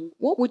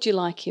 what would you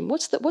like him?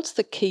 What's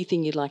the key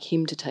thing you'd like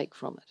him to take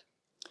from it?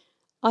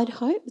 I'd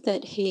hope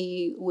that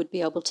he would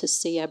be able to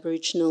see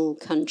Aboriginal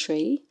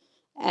country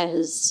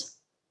as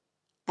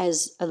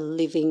a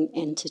living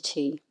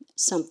entity,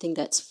 something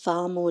that's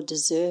far more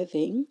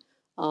deserving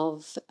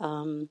of,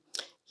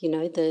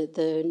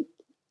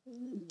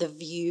 the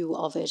view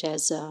of it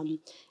as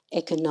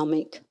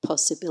economic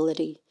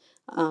possibility.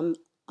 I'm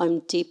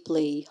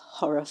deeply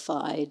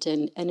horrified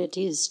and it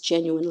is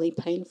genuinely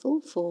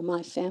painful for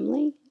my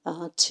family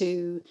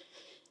to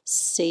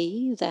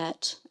see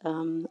that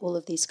all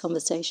of these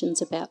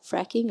conversations about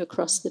fracking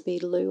across the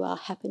Beetaloo are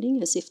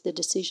happening as if the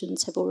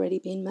decisions have already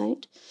been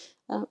made.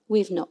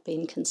 We've not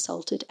been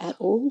consulted at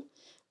all.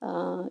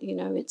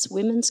 It's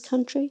women's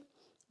country.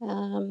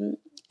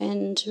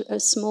 and a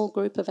small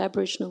group of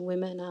Aboriginal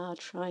women are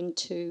trying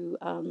to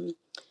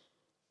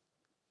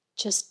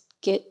just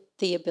get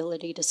the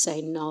ability to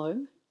say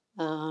no,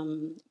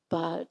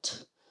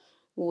 but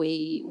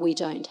we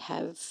don't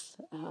have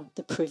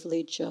the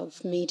privilege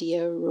of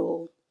media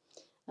or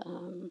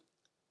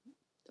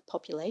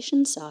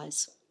population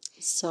size.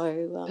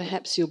 So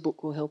perhaps your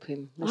book will help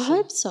him. I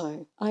hope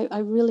so. I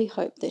really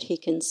hope that he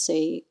can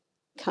see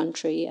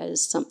country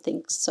as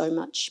something so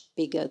much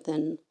bigger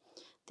than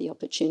the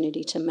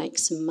opportunity to make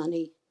some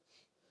money.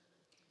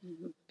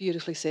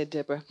 Beautifully said,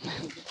 Deborah.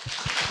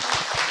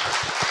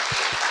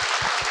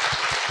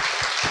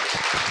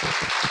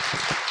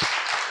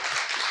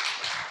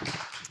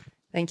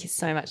 Thank you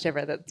so much,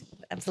 Deborah. That's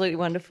absolutely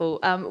wonderful.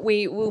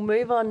 We will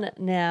move on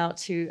now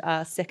to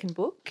our second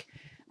book,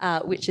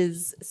 which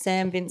is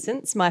Sam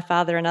Vincent's My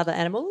Father and Other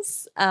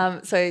Animals.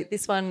 So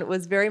this one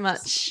was very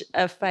much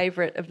a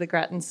favourite of the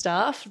Grattan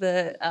staff.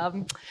 The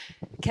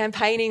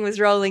campaigning was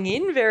rolling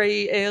in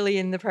very early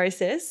in the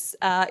process.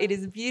 It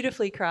is a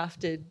beautifully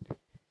crafted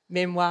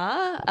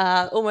memoir,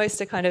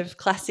 almost a kind of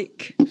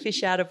classic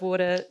fish out of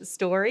water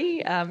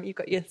story. You've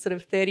got your sort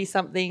of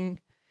 30-something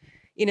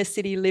inner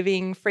city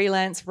living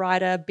freelance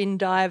writer, bin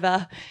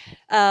diver,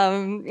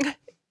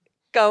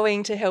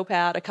 going to help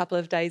out a couple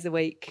of days a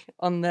week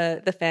on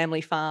the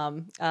family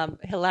farm.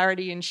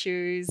 Hilarity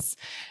ensues,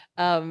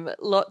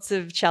 lots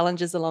of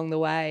challenges along the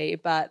way,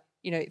 but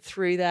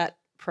through that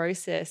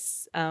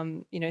process,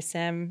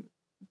 Sam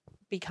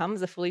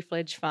becomes a fully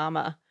fledged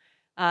farmer,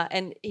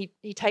 and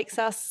he takes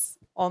us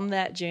on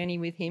that journey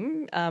with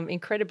him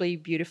incredibly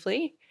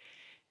beautifully.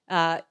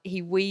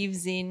 He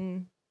weaves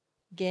in,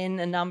 again,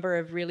 a number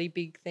of really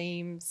big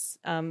themes,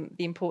 the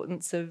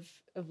importance of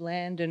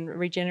land and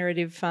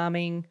regenerative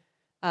farming,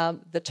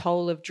 the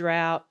toll of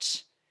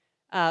drought,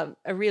 a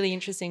really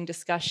interesting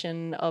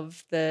discussion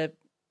of the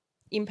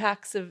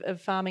impacts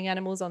of farming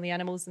animals on the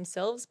animals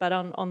themselves, but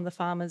on the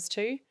farmers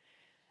too,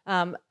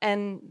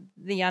 and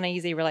the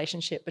uneasy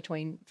relationship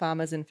between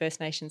farmers and First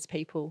Nations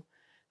people.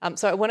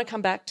 So I want to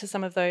come back to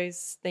some of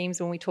those themes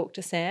when we talk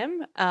to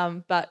Sam,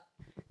 but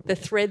the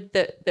thread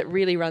that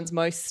really runs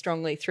most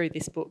strongly through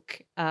this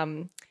book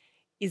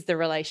is the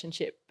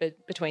relationship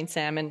between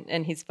Sam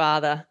and his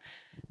father.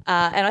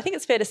 And I think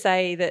it's fair to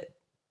say that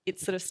it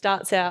sort of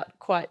starts out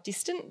quite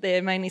distant.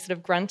 They're mainly sort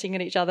of grunting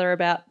at each other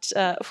about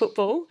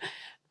football,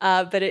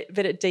 but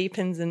it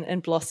deepens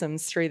and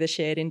blossoms through the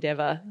shared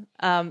endeavour.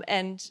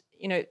 And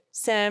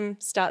Sam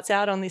starts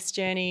out on this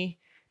journey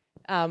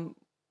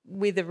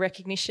with a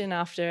recognition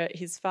after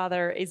his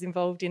father is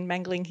involved in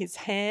mangling his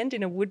hand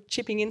in a wood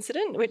chipping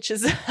incident, which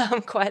is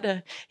quite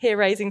a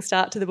hair-raising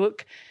start to the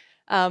book,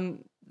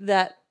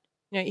 that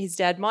his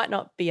dad might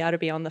not be able to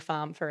be on the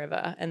farm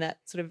forever, and that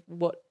sort of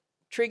what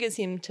triggers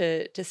him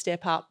to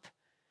step up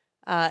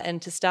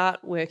and to start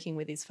working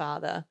with his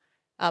father,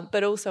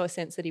 but also a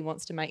sense that he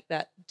wants to make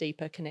that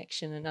deeper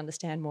connection and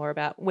understand more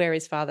about where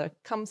his father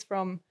comes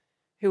from,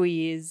 who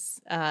he is,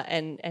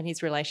 and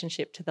his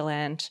relationship to the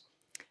land.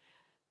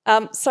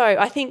 So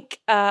I think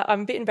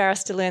I'm a bit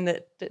embarrassed to learn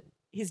that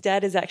his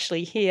dad is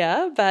actually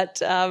here,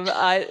 but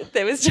I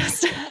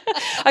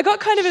got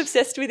kind of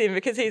obsessed with him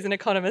because he's an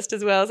economist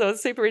as well, so I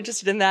was super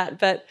interested in that.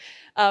 But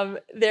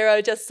there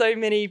are just so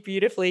many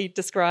beautifully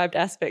described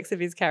aspects of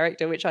his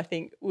character which I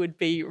think would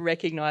be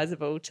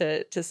recognisable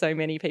to so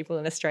many people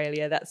in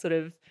Australia. That sort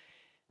of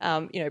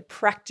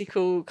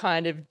practical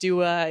kind of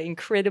doer,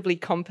 incredibly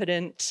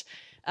competent,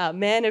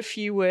 man of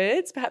few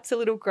words, perhaps a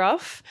little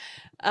gruff,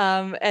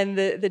 and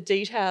the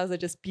details are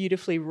just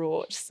beautifully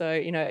wrought.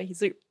 So,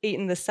 he's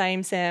eaten the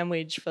same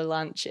sandwich for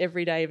lunch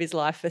every day of his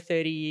life for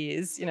 30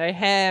 years,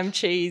 ham,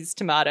 cheese,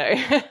 tomato.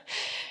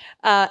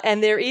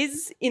 And there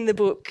is in the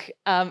book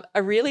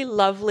a really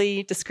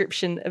lovely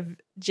description of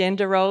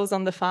gender roles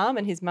on the farm,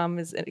 and his mum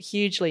is a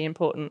hugely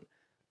important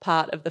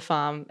part of the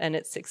farm and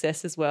its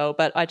success as well.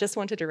 But I just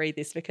wanted to read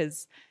this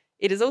because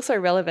it is also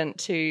relevant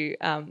to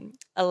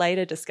a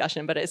later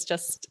discussion, but it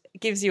just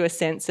gives you a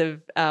sense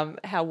of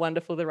how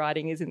wonderful the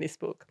writing is in this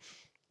book.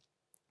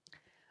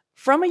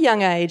 From a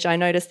young age, I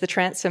noticed the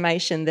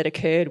transformation that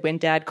occurred when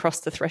Dad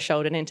crossed the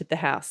threshold and entered the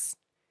house.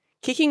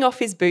 Kicking off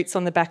his boots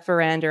on the back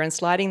veranda and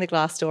sliding the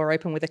glass door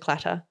open with a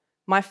clatter,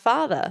 my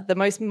father, the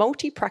most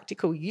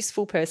multi-practical,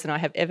 useful person I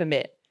have ever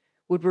met,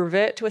 would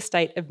revert to a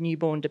state of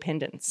newborn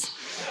dependence.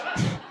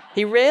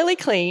 He rarely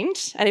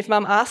cleaned, and if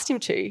Mum asked him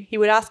to, he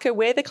would ask her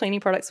where the cleaning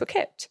products were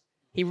kept.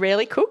 He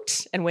rarely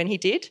cooked, and when he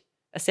did,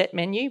 a set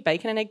menu,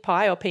 bacon and egg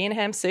pie or pea and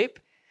ham soup,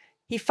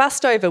 he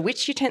fussed over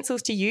which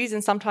utensils to use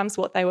and sometimes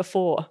what they were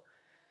for.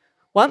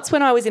 Once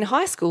when I was in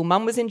high school,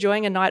 Mum was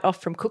enjoying a night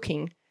off from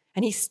cooking,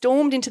 and he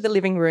stormed into the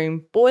living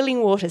room,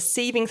 boiling water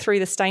seeping through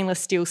the stainless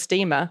steel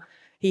steamer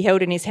he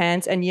held in his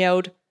hands, and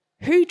yelled,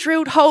 "Who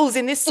drilled holes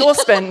in this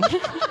saucepan?"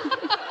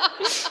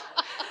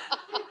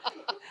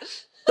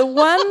 The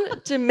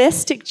one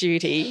domestic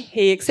duty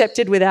he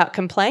accepted without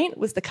complaint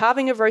was the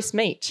carving of roast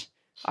meat.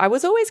 I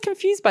was always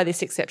confused by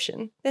this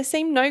exception. There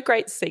seemed no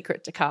great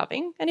secret to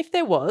carving, and if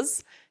there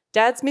was,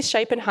 Dad's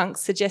misshapen hunk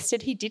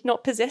suggested he did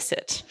not possess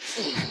it.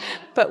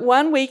 But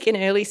one week in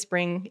early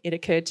spring, it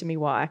occurred to me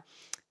why.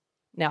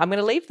 Now, I'm going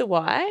to leave the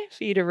why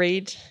for you to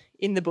read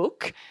in the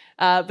book,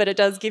 but it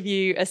does give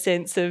you a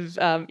sense of,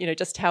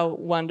 just how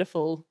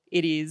wonderful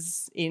it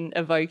is in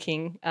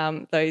evoking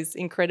those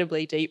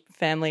incredibly deep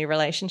family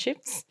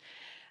relationships.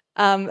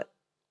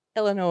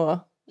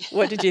 Eleanor,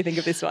 what did you think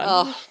of this one?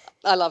 Oh,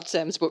 I loved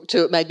Sam's book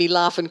too. It made me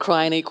laugh and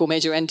cry in equal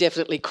measure and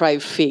definitely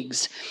crave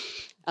figs.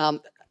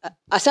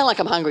 I sound like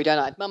I'm hungry, don't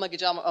I? Mama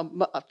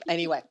Gajama.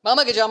 Anyway,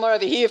 Mama Gajama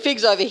over here,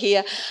 figs over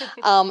here.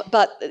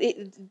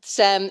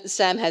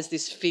 Sam has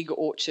this fig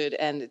orchard,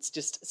 and it's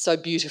just so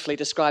beautifully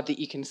described that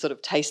you can sort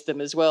of taste them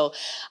as well.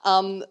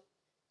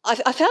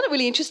 I found it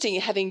really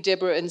interesting having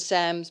Deborah and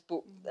Sam's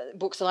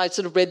books, and I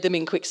sort of read them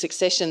in quick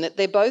succession. That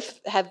they both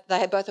have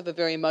a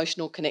very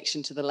emotional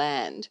connection to the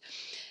land,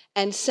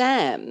 and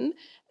Sam,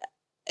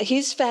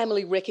 his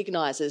family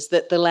recognises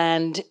that the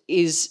land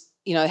is,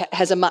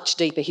 has a much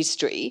deeper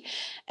history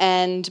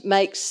and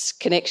makes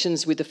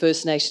connections with the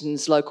First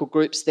Nations local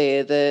groups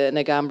there, the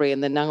Ngambri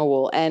and the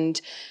Ngunnawal.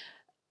 And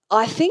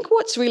I think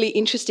what's really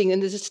interesting,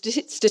 and there's a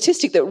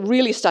statistic that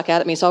really stuck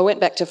out at me, so I went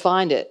back to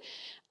find it,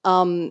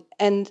 and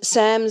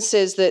Sam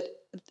says that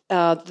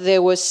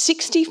there were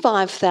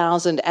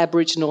 65,000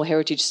 Aboriginal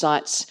heritage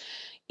sites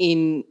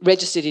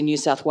registered in New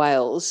South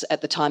Wales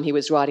at the time he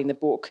was writing the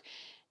book,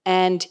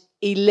 and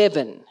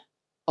 11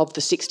 of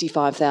the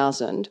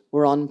 65,000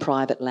 were on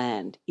private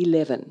land.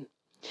 11.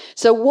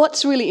 So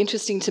what's really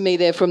interesting to me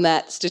there from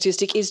that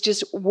statistic is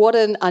just what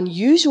an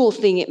unusual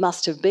thing it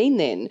must have been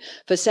then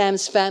for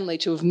Sam's family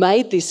to have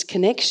made this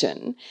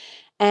connection.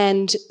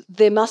 And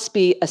there must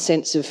be a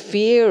sense of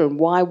fear and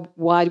why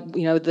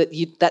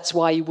that's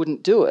why you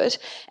wouldn't do it.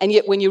 And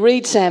yet when you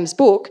read Sam's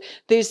book,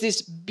 there's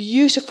this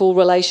beautiful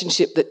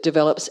relationship that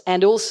develops,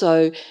 and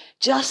also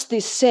just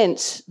this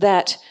sense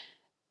that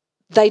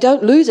they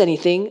don't lose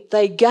anything,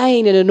 they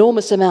gain an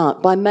enormous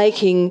amount by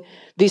making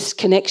this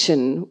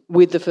connection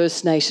with the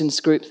First Nations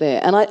group there.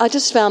 And I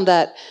just found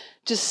that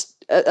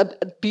just a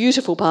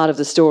beautiful part of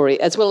the story,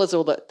 as well as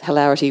all the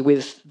hilarity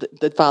with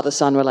the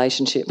father-son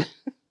relationship.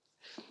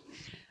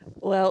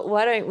 Well,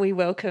 why don't we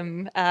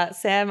welcome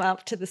Sam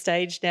up to the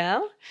stage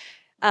now.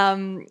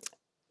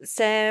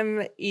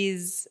 Sam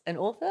is an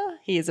author.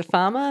 He is a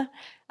farmer.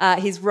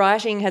 His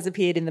writing has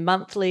appeared in The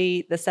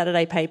Monthly, The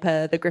Saturday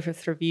Paper, The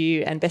Griffith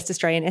Review and Best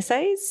Australian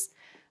Essays.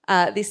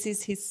 This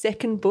is his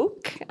second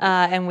book,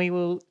 and we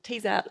will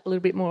tease out a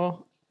little bit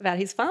more about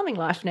his farming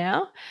life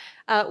now.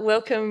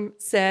 Welcome,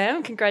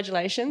 Sam.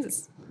 Congratulations.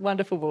 It's a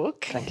wonderful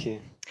book. Thank you.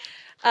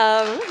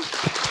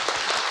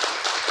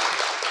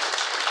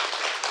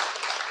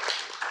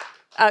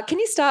 Can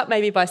you start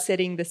maybe by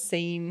setting the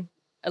scene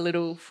a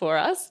little for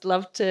us?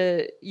 Love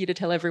you to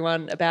tell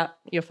everyone about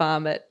your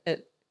farm at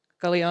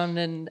Gullion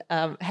and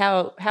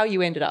how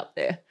you ended up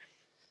there.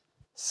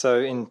 So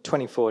in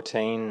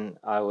 2014,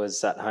 I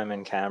was at home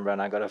in Canberra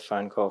and I got a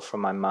phone call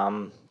from my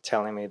mum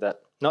telling me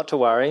that not to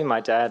worry, my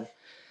dad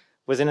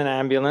was in an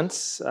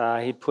ambulance.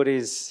 He'd put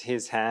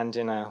his hand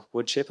in a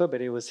wood chipper,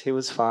 but he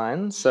was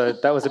fine. So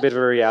that was a bit of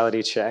a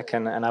reality check,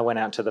 and I went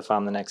out to the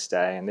farm the next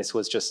day, and this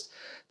was just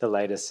the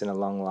latest in a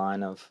long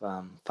line of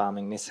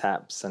farming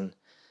mishaps, and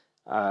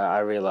I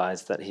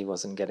realised that he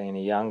wasn't getting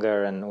any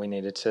younger and we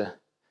needed to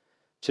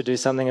do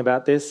something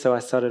about this, so I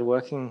started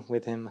working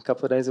with him a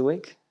couple of days a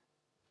week.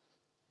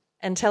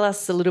 And tell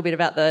us a little bit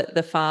about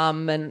the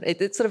farm, and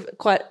it's sort of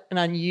quite an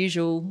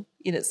unusual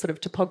in its sort of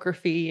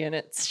topography and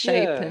its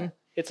shape. Yeah.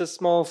 It's a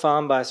small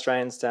farm by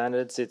Australian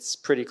standards. It's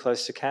pretty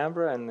close to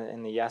Canberra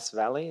in the Yass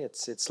Valley.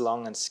 It's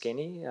long and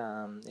skinny.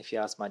 If you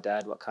ask my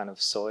dad what kind of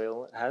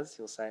soil it has,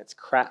 he'll say it's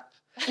crap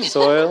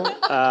soil.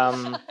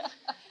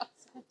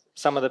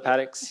 Some of the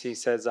paddocks, he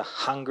says, are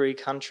hungry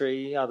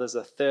country. Others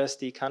are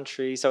thirsty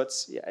country. So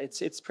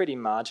it's pretty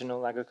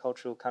marginal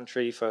agricultural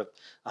country. For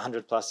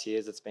 100 plus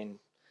years, it's been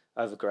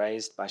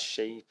overgrazed by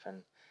sheep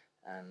and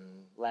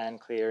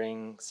land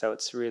clearing. So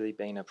it's really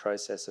been a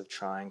process of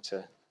trying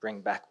to bring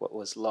back what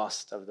was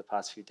lost over the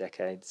past few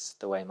decades,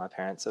 the way my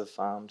parents have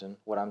farmed and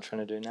what I'm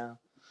trying to do now.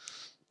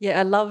 Yeah,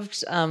 I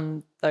loved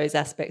those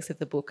aspects of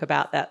the book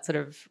about that sort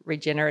of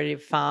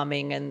regenerative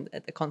farming and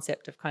the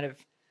concept of kind of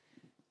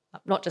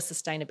not just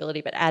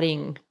sustainability, but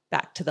adding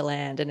back to the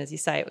land. And as you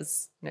say, it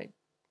was,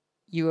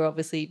 you were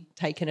obviously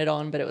taking it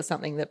on, but it was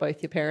something that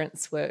both your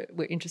parents were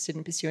interested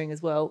in pursuing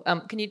as well.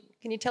 Can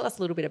you tell us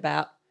a little bit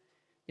about,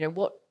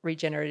 what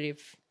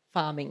regenerative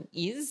farming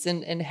is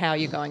and how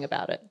you're going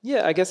about it?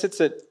 Yeah, I guess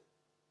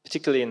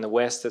particularly in the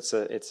West, it's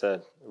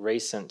a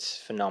recent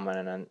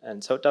phenomenon,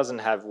 and so it doesn't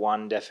have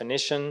one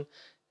definition.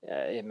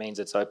 It means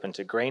it's open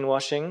to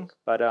greenwashing,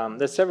 but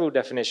there's several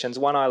definitions.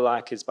 One I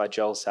like is by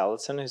Joel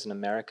Salatin, who's an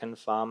American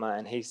farmer,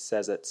 and he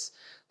says it's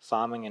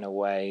farming in a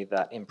way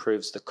that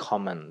improves the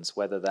commons,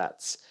 whether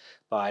that's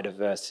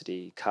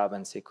biodiversity,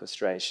 carbon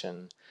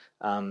sequestration,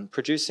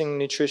 producing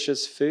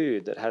nutritious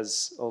food that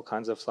has all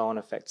kinds of flow-on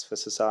effects for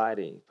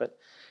society. But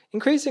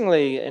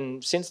increasingly,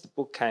 and since the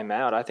book came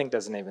out, I think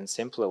there's an even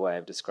simpler way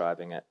of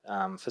describing it.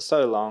 For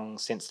so long,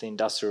 since the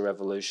Industrial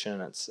Revolution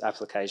and its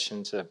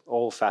application to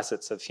all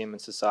facets of human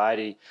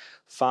society,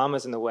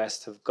 farmers in the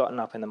West have gotten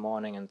up in the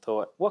morning and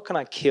thought, what can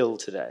I kill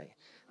today?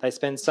 They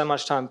spend so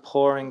much time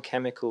pouring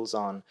chemicals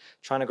on,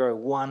 trying to grow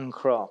one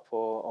crop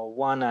or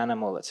one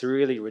animal. It's a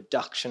really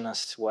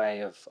reductionist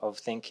way of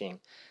thinking.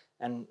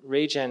 And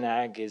Regen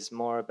Ag is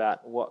more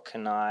about what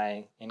can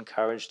I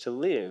encourage to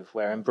live.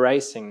 We're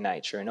embracing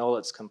nature in all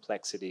its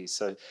complexities.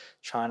 So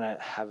trying to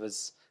have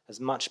as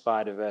much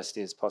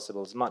biodiversity as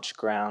possible, as much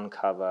ground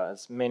cover,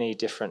 as many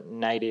different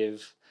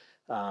native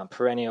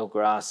perennial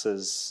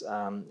grasses,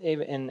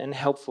 and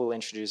helpful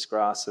introduced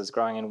grasses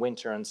growing in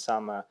winter and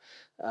summer.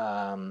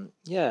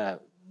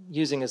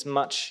 Using as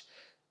much,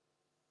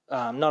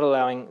 not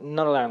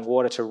allowing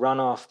water to run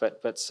off,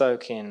 but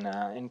soak in,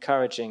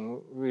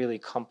 encouraging really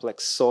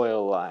complex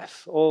soil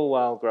life, all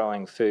while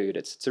growing food.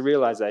 It's a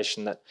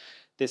realization that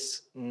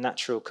this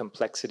natural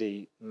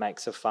complexity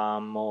makes a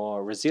farm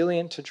more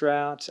resilient to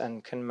drought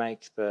and can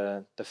make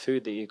the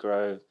food that you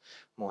grow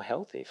more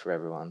healthy for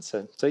everyone.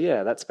 So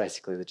yeah, that's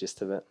basically the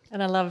gist of it.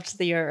 And I loved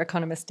your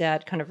economist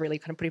dad kind of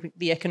putting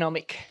the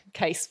economic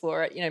case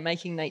for it,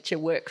 making nature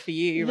work for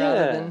you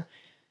rather than...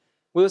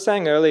 We were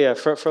saying earlier,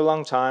 for a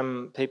long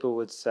time, people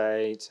would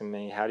say to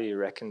me, how do you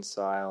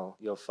reconcile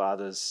your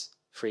father's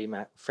free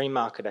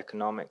market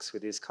economics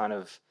with his kind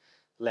of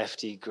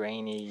lefty,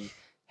 greeny,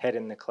 head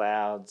in the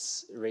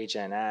clouds,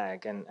 regen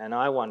ag? And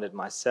I wondered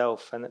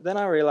myself, and then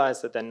I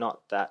realised that they're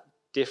not that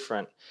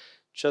different.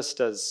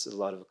 Just as a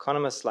lot of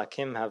economists like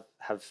him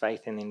have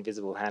faith in the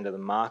invisible hand of the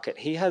market,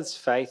 he has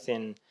faith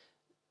in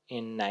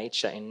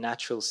nature, in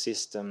natural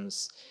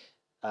systems,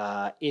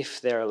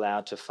 if they're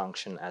allowed to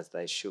function as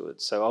they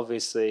should. So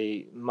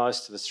obviously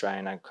most of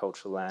Australian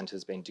agricultural land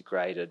has been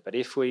degraded, but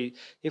if we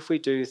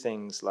do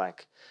things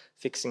like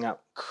fixing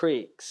up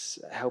creeks,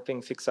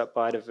 helping fix up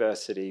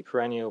biodiversity,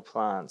 perennial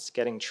plants,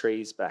 getting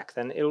trees back,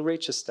 then it'll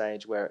reach a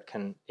stage where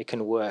it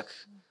can work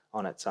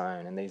on its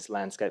own, and these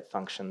landscape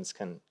functions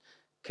can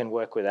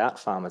work without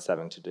farmers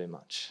having to do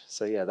much.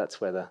 So yeah,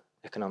 that's where the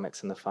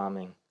economics and the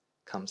farming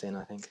comes in,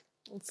 I think.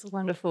 It's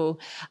wonderful.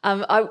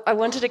 I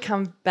wanted to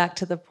come back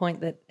to the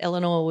point that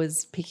Eleanor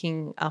was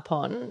picking up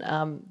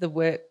on, the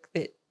work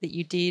that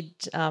you did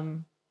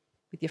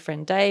with your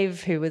friend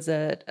Dave, who was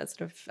a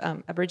sort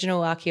of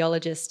Aboriginal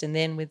archaeologist, and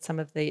then with some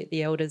of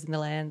the elders in the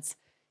lands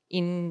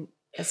in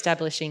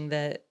establishing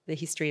the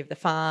history of the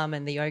farm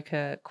and the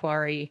Ochre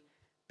Quarry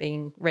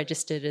being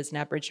registered as an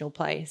Aboriginal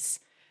place.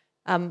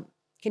 Can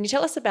you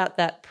tell us about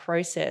that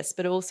process,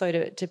 but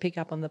also to pick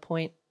up on the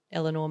point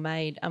Eleanor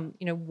made,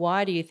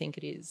 why do you think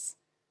it is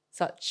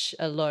such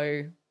a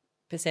low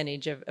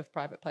percentage of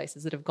private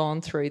places that have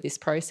gone through this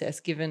process,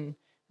 given,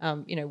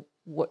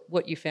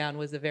 what you found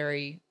was a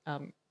very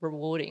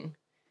rewarding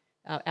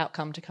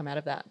outcome to come out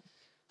of that?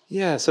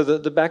 Yeah, so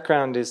the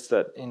background is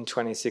that in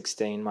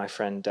 2016, my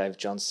friend Dave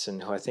Johnston,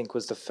 who I think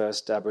was the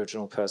first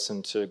Aboriginal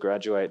person to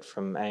graduate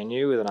from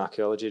ANU with an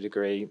archaeology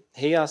degree,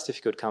 he asked if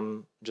he could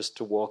come just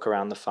to walk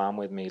around the farm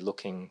with me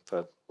looking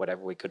for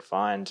whatever we could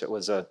find. It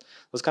was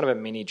kind of a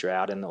mini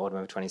drought in the autumn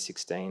of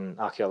 2016.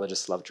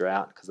 Archaeologists love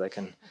drought because they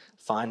can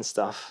find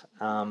stuff.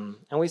 And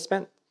we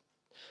spent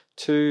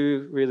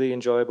 2 really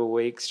enjoyable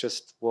weeks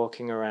just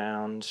walking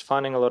around,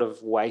 finding a lot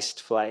of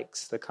waste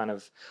flakes, the kind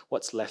of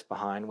what's left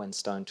behind when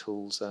stone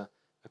tools are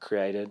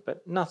created,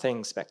 but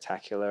nothing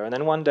spectacular. And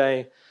then one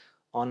day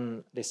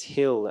on this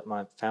hill that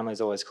my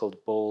family's always called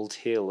Bald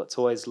Hill, it's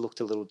always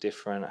looked a little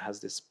different. It has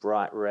this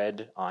bright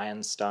red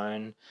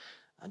ironstone.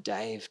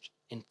 Dave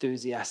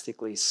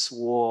enthusiastically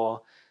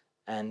swore,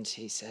 and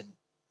he said,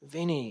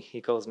 Vinny,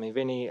 he calls me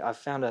Vinny, I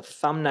found a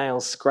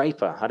thumbnail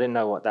scraper. I didn't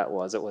know what that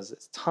was. It was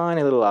a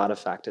tiny little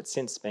artifact. It's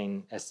since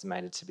been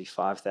estimated to be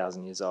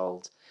 5,000 years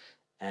old.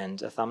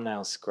 And a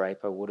thumbnail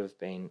scraper would have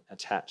been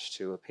attached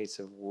to a piece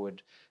of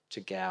wood to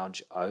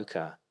gouge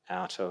ochre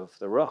out of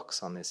the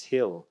rocks on this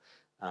hill.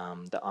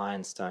 The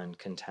ironstone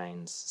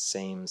contains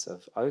seams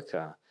of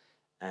ochre.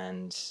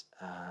 And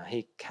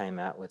he came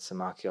out with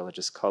some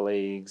archaeologist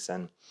colleagues,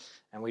 and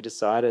we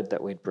decided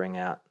that we'd bring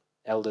out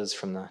elders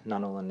from the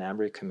Ngunnawal and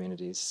Ngambri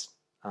communities,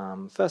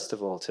 first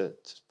of all, for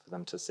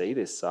them to see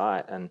this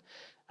site, and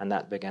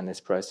that began this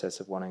process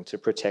of wanting to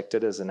protect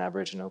it as an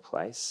Aboriginal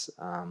place,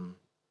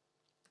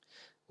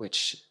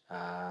 which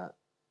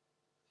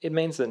it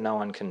means that no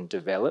one can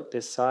develop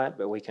this site,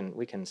 but we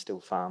can still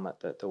farm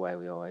it the way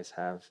we always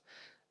have.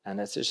 And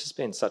it's just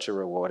been such a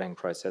rewarding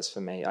process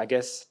for me. I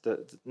guess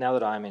now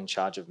that I'm in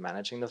charge of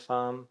managing the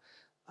farm,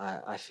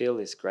 I feel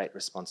this great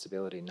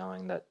responsibility,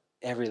 knowing that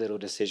every little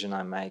decision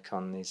I make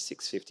on these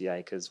 650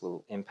 acres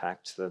will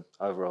impact the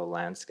overall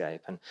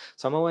landscape. And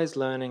so I'm always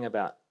learning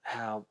about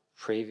how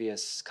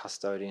previous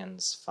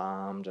custodians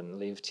farmed and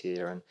lived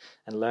here,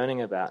 and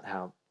learning about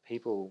how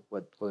people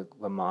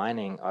were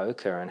mining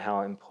ochre and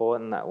how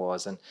important that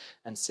was,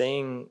 and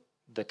seeing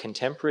the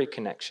contemporary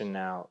connection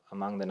now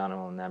among the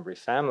Ngunnawal and Ngambri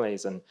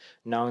families, and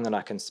knowing that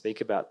I can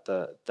speak about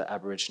the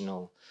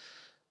Aboriginal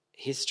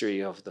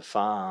history of the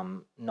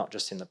farm, not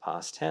just in the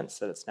past tense,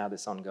 that it's now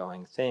this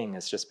ongoing thing,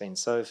 has just been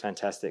so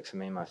fantastic for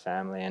me and my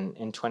family. And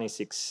in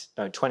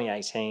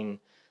 2018,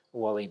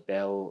 Wally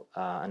Bell, a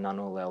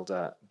Ngunnawal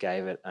elder,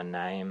 gave it a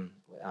name,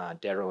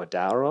 Derrowa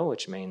Dowra,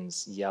 which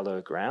means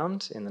yellow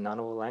ground in the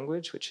Ngunnawal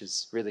language, which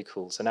is really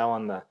cool. So now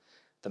on the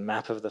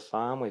map of the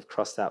farm, we've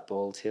crossed out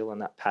Bald Hill,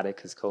 and that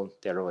paddock is called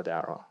Derrowa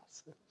Dowra.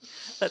 So.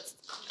 That's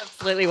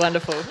absolutely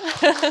wonderful.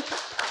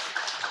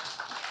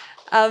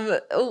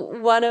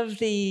 One of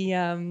the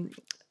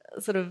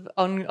sort of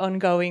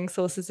ongoing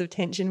sources of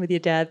tension with your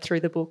dad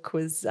through the book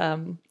was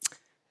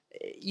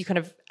you kind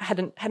of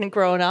hadn't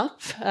grown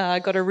up,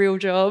 got a real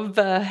job,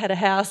 had a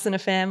house and a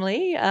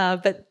family,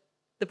 but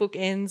the book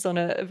ends on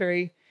a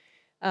very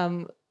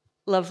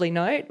lovely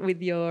note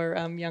with your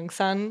young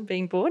son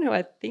being born, who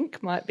I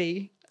think might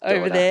be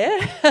over there.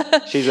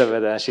 She's over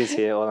there. She's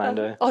here,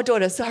 Orlando.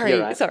 Daughter. Sorry,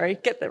 right. sorry.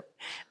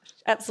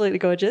 Absolutely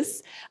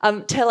gorgeous.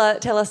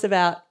 Tell us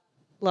about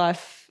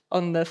life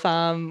on the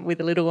farm with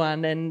a little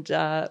one, and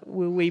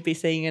will we be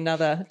seeing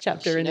another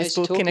chapter in this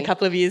book in a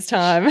couple of years'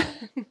 time?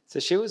 So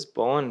she was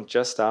born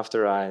just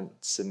after I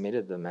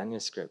submitted the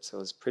manuscript, so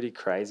it was pretty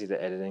crazy,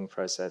 the editing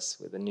process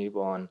with a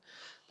newborn.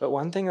 But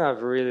one thing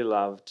I've really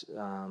loved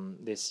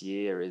this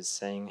year is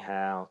seeing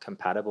how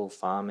compatible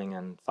farming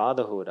and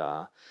fatherhood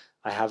are.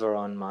 I have her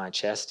on my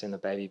chest in the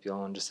baby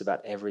Bjorn just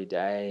about every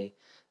day,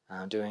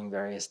 doing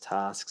various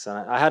tasks. And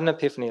I had an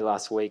epiphany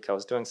last week. I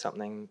was doing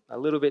something a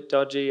little bit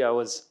dodgy. I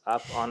was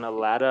up on a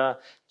ladder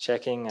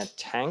checking a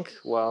tank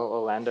while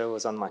Orlando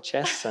was on my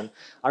chest, and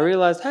I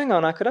realised, hang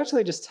on, I could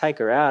actually just take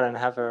her out and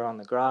have her on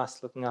the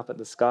grass looking up at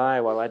the sky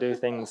while I do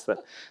things that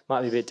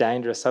might be a bit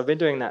dangerous. So I've been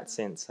doing that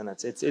since, and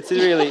it's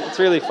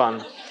really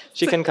fun.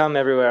 She can come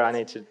everywhere I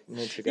need to go.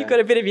 You've got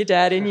a bit of your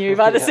dad in you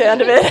by the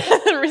sound of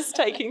it,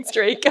 risk-taking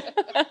streak.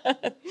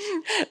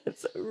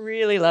 It's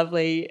really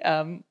lovely.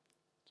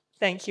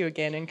 Thank you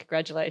again, and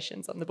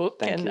congratulations on the book.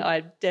 Thank you.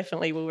 I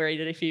definitely will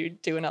read it if you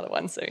do another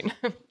one soon.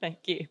 Thank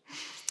you.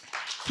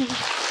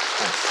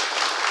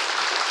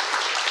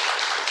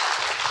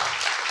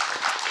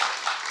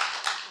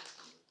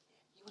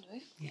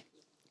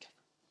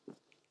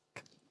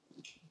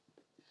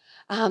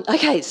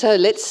 Okay, so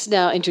let's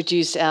now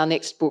introduce our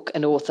next book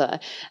and author.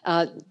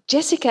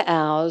 Jessica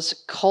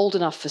Auer's Cold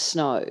Enough for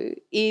Snow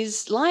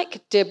is,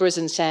 like Deborah's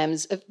and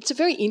Sam's, it's a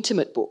very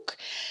intimate book.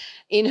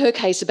 In her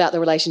case, about the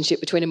relationship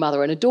between a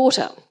mother and a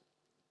daughter.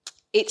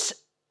 It's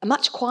a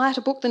much quieter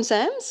book than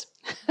Sam's.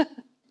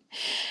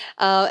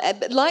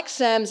 But like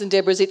Sam's and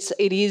Deborah's,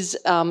 it is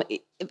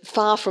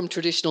far from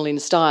traditional in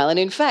style. And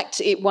in fact,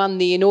 it won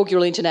the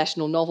inaugural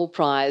International Novel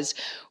Prize,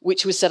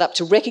 which was set up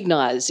to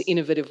recognise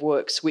innovative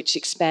works which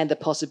expand the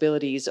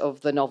possibilities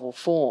of the novel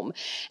form.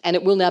 And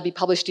it will now be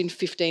published in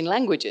 15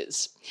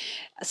 languages.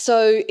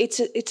 So it's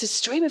a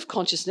stream of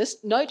consciousness,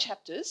 no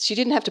chapters. She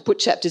didn't have to put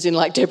chapters in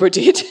like Deborah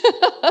did.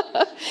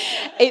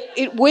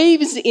 It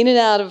weaves in and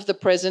out of the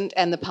present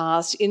and the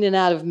past, in and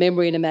out of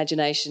memory and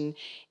imagination,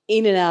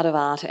 in and out of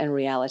art and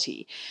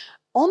reality.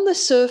 On the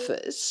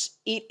surface,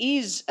 it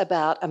is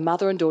about a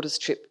mother and daughter's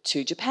trip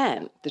to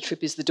Japan. The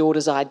trip is the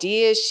daughter's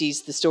idea.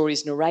 She's the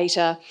story's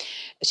narrator.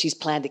 She's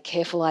planned a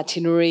careful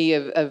itinerary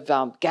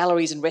of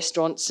galleries and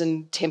restaurants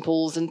and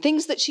temples and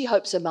things that she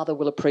hopes her mother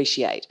will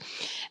appreciate.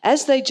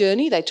 As they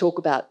journey, they talk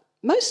about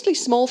mostly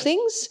small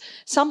things.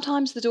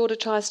 Sometimes the daughter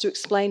tries to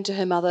explain to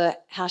her mother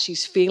how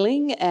she's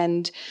feeling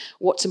and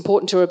what's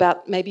important to her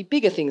about maybe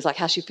bigger things, like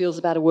how she feels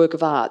about a work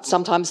of art.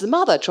 Sometimes the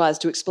mother tries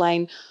to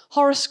explain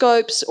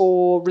horoscopes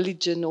or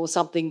religion or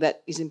something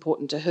that is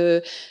important to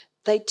her.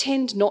 They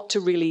tend not to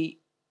really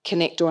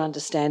connect or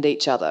understand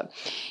each other.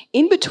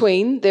 In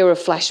between, there are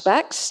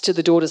flashbacks to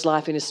the daughter's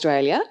life in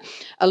Australia,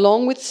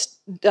 along with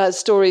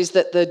stories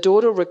that the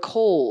daughter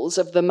recalls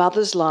of the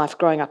mother's life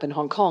growing up in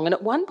Hong Kong. And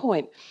at one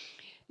point,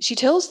 she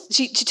tells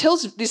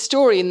this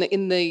story in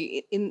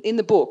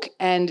the book,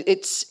 and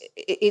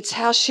it's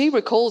how she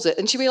recalls it,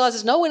 and she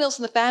realises no one else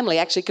in the family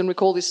actually can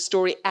recall this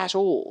story at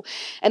all.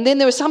 And then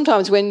there are some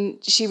times when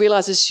she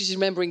realises she's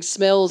remembering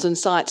smells and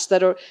sights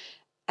that are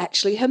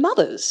actually her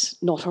mother's,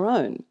 not her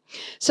own.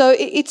 So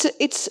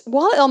it's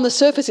while on the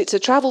surface it's a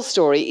travel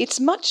story, it's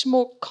much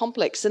more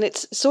complex, and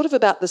it's sort of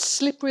about the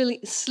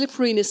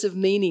slipperiness of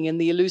meaning and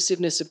the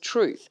elusiveness of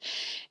truth.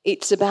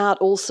 It's about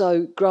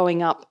also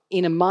growing up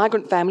in a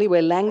migrant family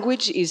where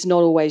language is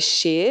not always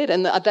shared,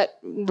 and that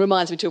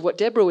reminds me too of what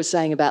Deborah was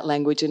saying about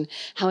language and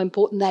how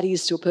important that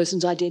is to a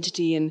person's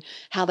identity and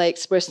how they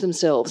express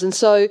themselves. And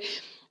so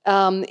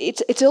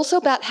it's also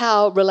about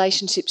how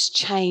relationships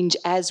change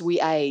as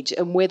we age,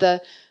 and whether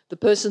the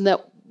person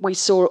that we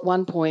saw at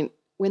one point,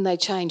 when they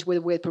change,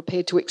 whether we're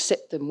prepared to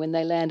accept them when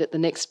they land at the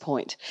next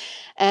point.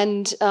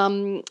 And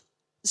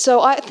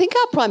so I think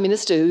our Prime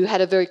Minister, who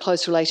had a very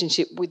close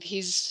relationship with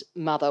his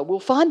mother, will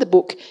find the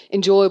book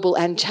enjoyable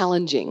and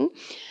challenging.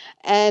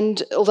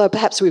 And although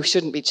perhaps we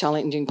shouldn't be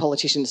challenging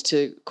politicians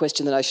to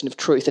question the notion of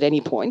truth at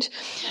any point,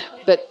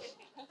 but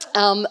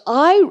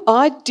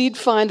I did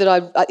find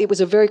that it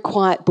was a very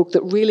quiet book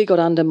that really got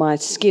under my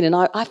skin, and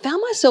I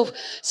found myself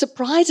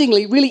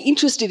surprisingly really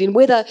interested in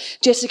whether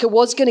Jessica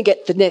was going to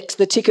get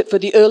the ticket for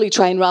the early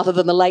train rather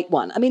than the late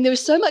one. I mean, there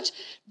is so much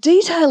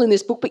detail in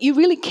this book, but you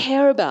really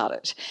care about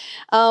it.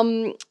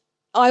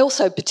 I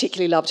also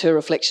particularly loved her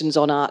reflections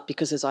on art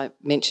because, as I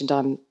mentioned,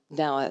 I'm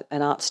now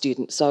an art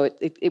student, so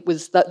it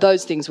was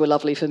those things were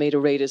lovely for me to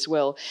read as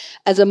well.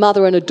 As a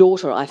mother and a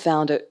daughter, I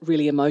found it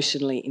really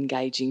emotionally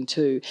engaging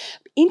too.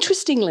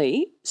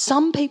 Interestingly,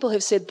 some people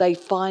have said they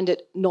find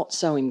it not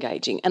so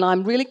engaging, and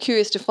I'm really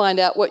curious to find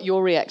out what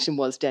your reaction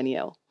was,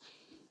 Danielle.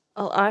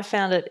 Well, I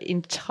found it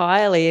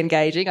entirely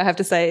engaging. I have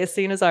to say, as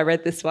soon as I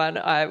read this one,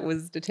 I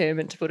was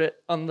determined to put it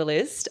on the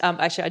list.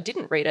 Actually, I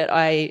didn't read it.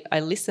 I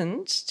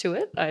listened to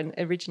it. I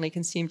originally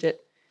consumed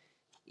it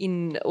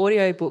in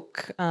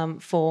audiobook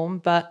form,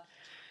 but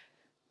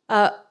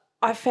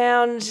I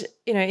found,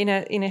 in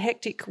a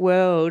hectic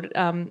world,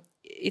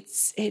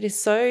 it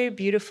is so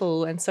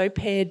beautiful and so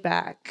pared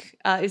back.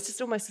 It's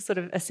just almost a sort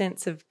of a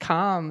sense of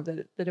calm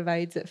that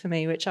evades it for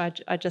me, which I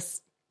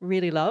just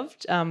really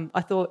loved.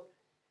 I thought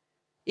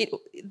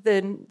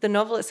the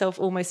novel itself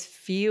almost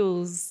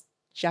feels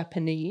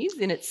Japanese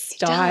in its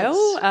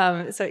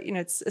style. So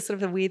it's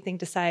sort of a weird thing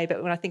to say,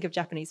 but when I think of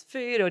Japanese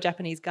food or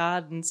Japanese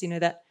gardens,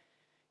 that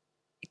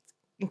it's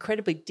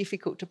incredibly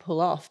difficult to pull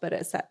off, but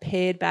it's that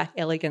pared back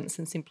elegance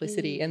and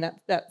simplicity, and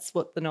that's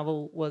what the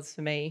novel was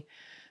for me.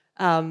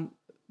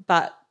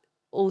 But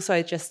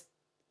also just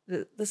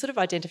the sort of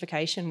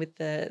identification with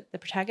the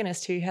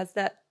protagonist, who has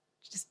that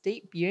just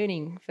deep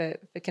yearning for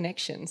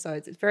connection. So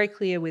it's very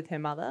clear with her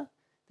mother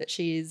that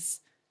she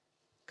is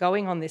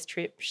going on this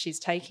trip. She's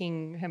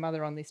taking her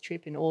mother on this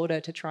trip in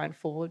order to try and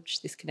forge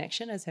this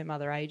connection as her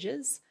mother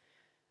ages.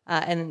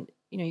 And,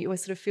 you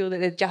always sort of feel that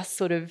they're just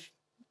sort of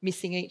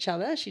missing each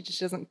other. She just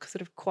doesn't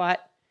sort of quite,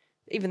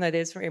 even though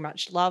there's very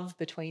much love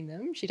between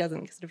them, she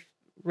doesn't sort of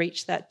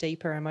reach that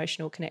deeper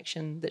emotional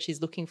connection that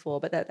she's looking for.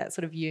 But that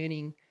sort of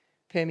yearning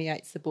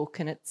permeates the book,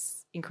 and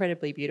it's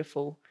incredibly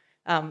beautiful.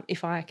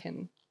 If I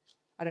can,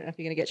 I don't know if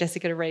you're going to get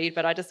Jessica to read,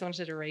 but I just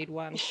wanted to read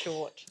one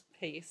short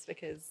piece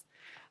because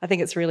I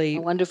think it's really... I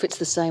wonder if it's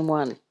the same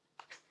one.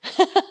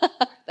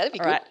 That'd be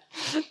all good. Right.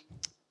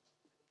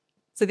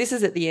 So this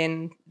is at the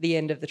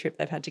end of the trip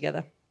they've had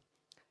together.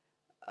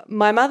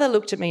 My mother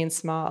looked at me and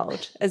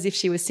smiled, as if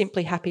she was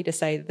simply happy to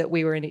say that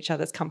we were in each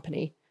other's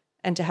company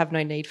and to have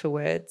no need for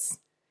words.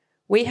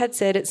 We had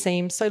said, it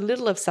seemed, so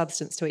little of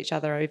substance to each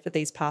other over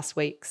these past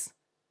weeks.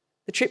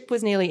 The trip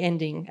was nearly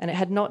ending, and it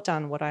had not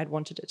done what I had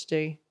wanted it to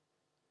do.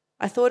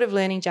 I thought of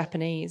learning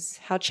Japanese,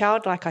 how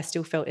childlike I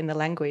still felt in the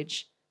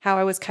language, how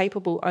I was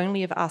capable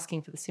only of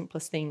asking for the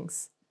simplest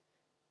things.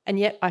 And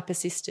yet I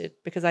persisted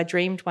because I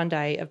dreamed one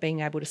day of being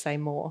able to say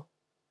more.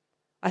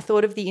 I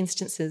thought of the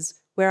instances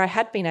where I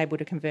had been able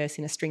to converse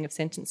in a string of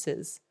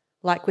sentences,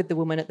 like with the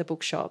woman at the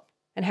bookshop,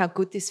 and how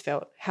good this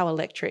felt, how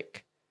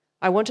electric.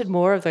 I wanted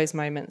more of those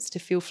moments, to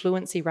feel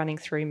fluency running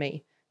through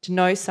me, to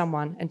know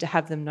someone and to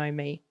have them know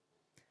me.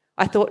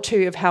 I thought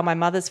too of how my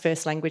mother's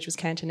first language was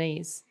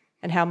Cantonese,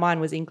 and how mine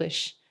was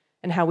English,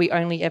 and how we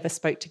only ever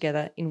spoke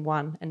together in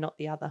one and not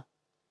the other.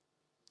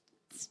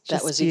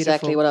 That was beautiful.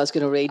 exactly what I was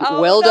going to read.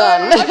 Oh, well no,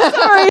 done. I'm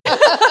sorry.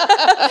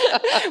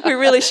 We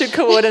really should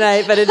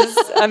coordinate, but it is,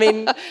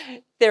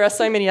 there are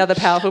so many other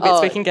powerful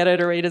bits we can get her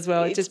to read as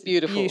well. It's just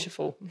beautiful.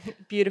 Beautiful,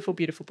 beautiful,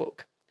 beautiful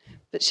book.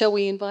 But shall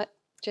we invite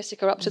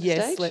Jessica up to the stage?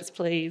 Yes, let's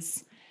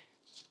please.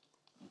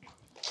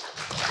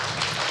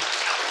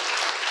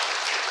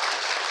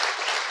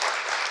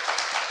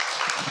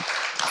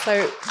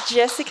 So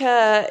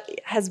Jessica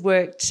has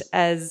worked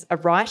as a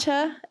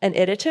writer, an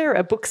editor,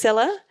 a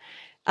bookseller.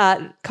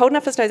 Cold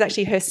Enough for Snow is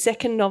actually her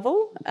second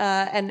novel,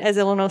 and as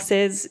Eleanor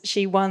says,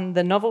 she won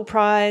the Novel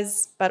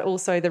Prize, but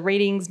also the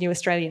Readings New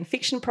Australian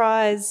Fiction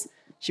Prize.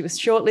 She was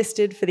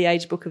shortlisted for the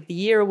Age Book of the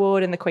Year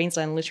Award and the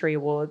Queensland Literary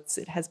Awards.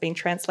 It has been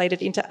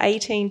translated into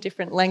 18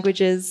 different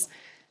languages.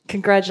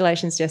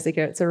 Congratulations,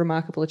 Jessica. It's a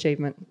remarkable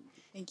achievement.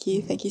 Thank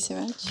you. Thank you so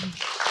much.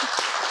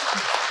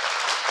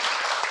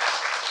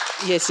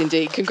 Yes,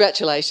 indeed.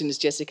 Congratulations,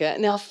 Jessica.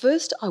 Now,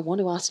 first, I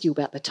want to ask you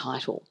about the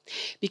title,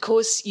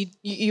 because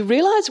you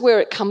realise where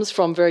it comes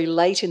from very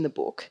late in the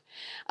book.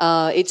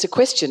 It's a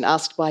question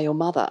asked by your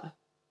mother.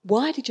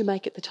 Why did you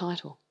make it the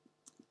title?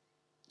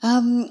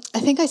 I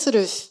think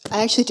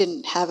I actually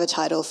didn't have a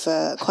title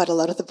for quite a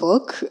lot of the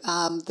book.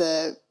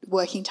 The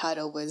working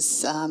title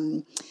was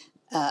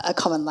A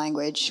Common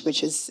Language,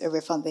 which is a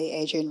riff on the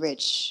Adrian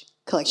Rich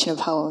collection of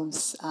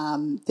poems,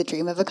 The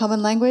Dream of a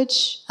Common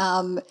Language.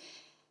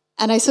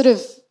 And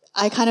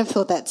I kind of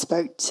thought that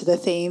spoke to the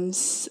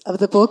themes of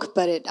the book,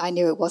 but I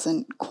knew it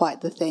wasn't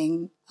quite the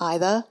thing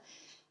either.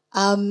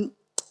 I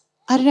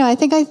don't know. I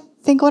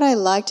think what I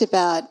liked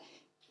about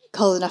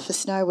Cold Enough for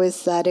Snow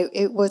was that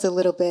it was a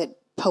little bit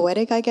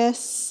poetic, I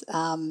guess.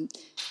 I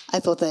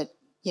thought that,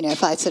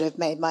 if I sort of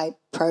made my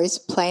prose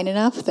plain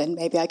enough, then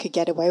maybe I could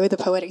get away with a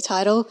poetic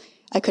title.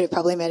 I could have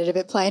probably made it a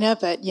bit plainer,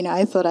 but,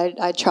 I thought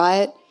I'd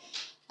try it.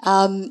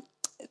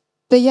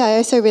 But yeah, I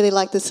also really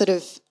like the sort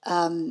of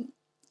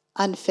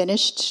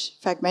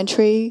unfinished,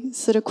 fragmentary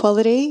sort of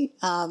quality.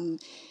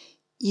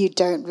 You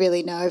don't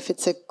really know if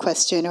it's a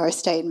question or a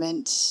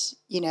statement,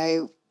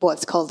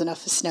 what's cold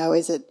enough for snow.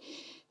 Is it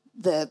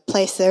the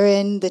place they're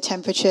in, the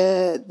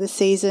temperature, the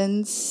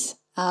seasons?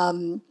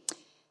 And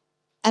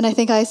I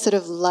think I sort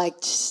of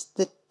liked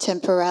the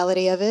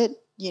temporality of it.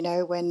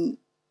 When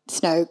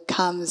snow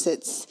comes,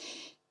 it's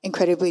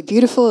incredibly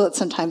beautiful. It's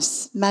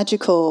sometimes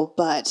magical,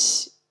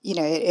 but,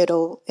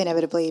 it'll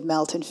inevitably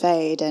melt and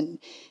fade. And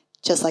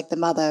just like the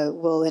mother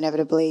will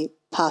inevitably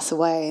pass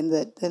away, and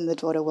the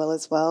daughter will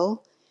as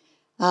well.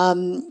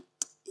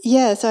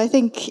 So I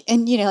think,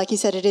 and, like you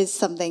said,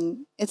 it's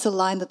a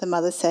line that the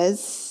mother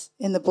says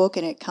in the book,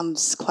 and it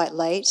comes quite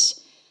late.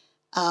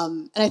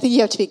 And I think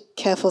you have to be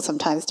careful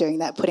sometimes doing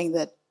that, putting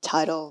the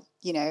title,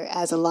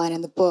 as a line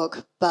in the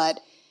book.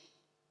 But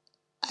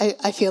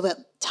I feel that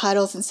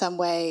titles in some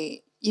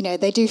way,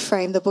 they do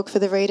frame the book for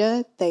the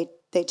reader. They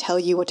tell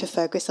you what to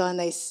focus on.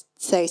 They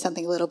say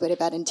something a little bit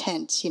about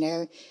intent,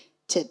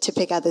 to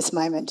pick out this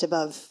moment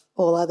above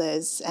all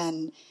others.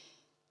 And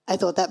I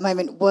thought that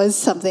moment was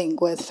something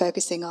worth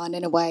focusing on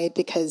in a way,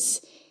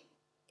 because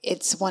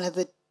it's one of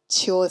the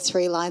 2 or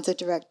 3 lines of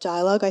direct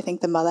dialogue I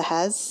think the mother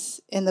has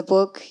in the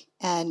book,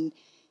 and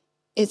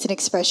it's an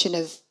expression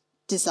of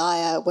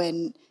desire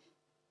when,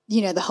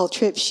 the whole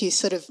trip she's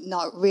sort of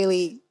not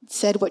really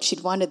said what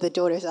she'd wanted. The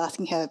daughter's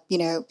asking her,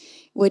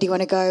 where do you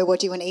want to go? What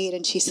do you want to eat?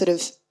 And she sort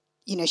of,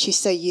 she's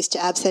so used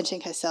to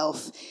absenting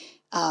herself,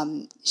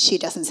 she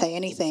doesn't say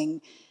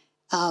anything.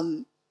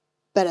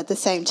 But at the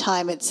same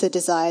time, it's a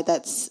desire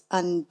that's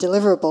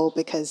undeliverable,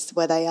 because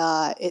where they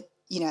are,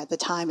 at the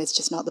time, it's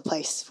just not the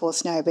place for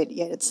snow, but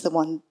yet it's the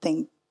one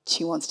thing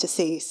she wants to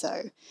see.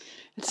 So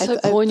it's so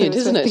poignant,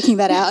 isn't it? Picking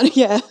that out,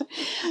 yeah.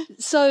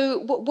 So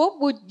what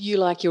would you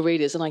like your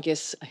readers, and I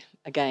guess,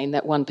 again,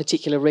 that one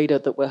particular reader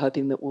that we're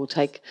hoping that will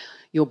take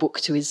your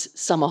book to his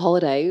summer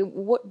holiday,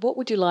 what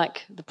would you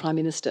like the Prime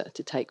Minister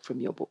to take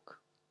from your book?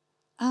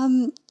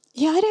 I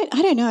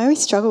don't know. I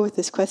always struggle with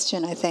this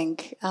question, I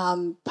think,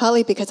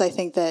 partly because I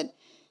think that,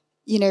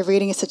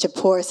 reading is such a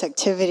porous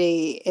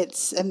activity.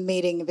 It's a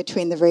meeting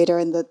between the reader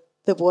and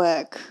the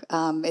work.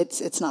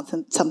 It's not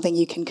something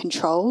you can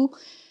control.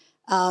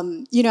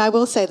 I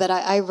will say that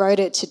I wrote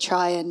it to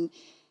try and,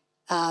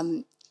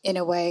 in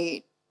a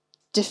way,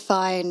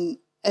 define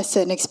a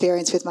certain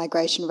experience with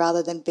migration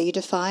rather than be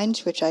defined,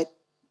 which I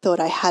thought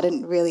I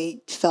hadn't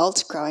really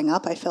felt growing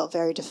up. I felt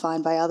very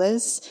defined by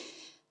others.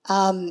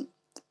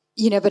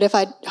 But if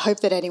I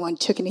hope that anyone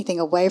took anything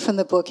away from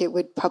the book, it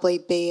would probably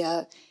be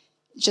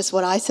just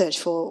what I search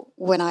for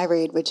when I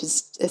read, which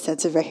is a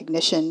sense of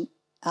recognition.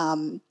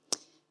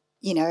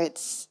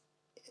 It's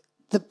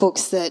the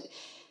books that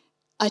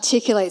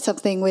articulate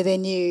something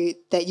within you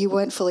that you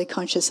weren't fully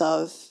conscious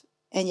of,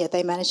 and yet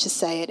they manage to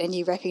say it, and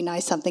you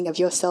recognise something of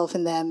yourself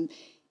in them,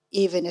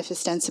 even if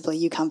ostensibly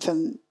you come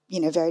from,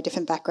 very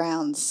different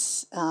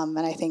backgrounds. And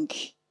I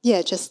think,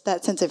 just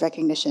that sense of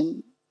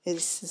recognition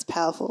is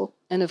powerful.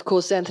 And of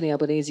course, Anthony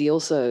Albanese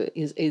also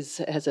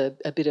has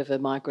a bit of a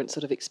migrant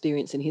sort of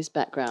experience in his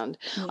background.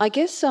 Mm. I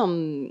guess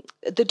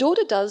the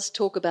daughter does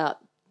talk about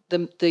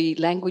the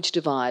language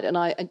divide, and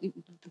I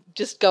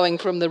just going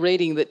from the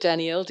reading that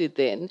Danielle did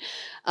then.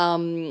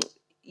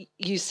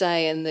 You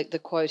say, and the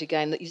quote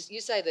again, that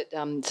you say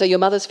that, so your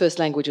mother's first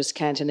language was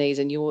Cantonese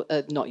and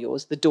not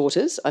yours, the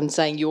daughter's. I'm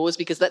saying yours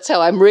because that's how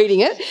I'm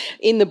reading it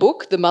in the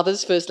book. The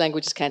mother's first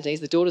language is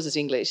Cantonese, the daughter's is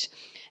English,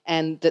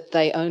 and that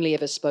they only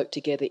ever spoke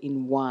together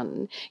in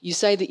one. You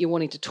say that you're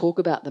wanting to talk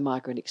about the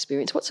migrant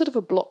experience. What sort of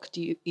a block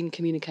in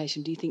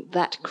communication do you think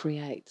that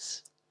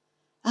creates?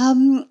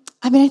 I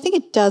think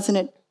it does and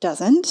it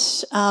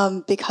doesn't,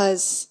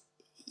 because,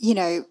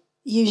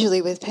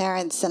 usually with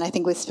parents, and I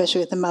think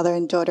especially with the mother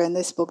and daughter in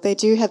this book, they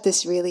do have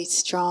this really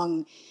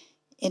strong,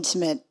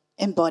 intimate,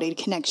 embodied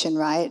connection,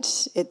 right?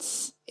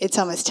 It's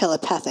almost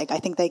telepathic. I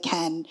think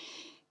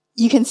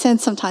you can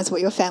sense sometimes what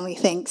your family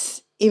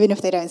thinks, even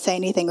if they don't say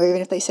anything, or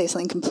even if they say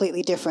something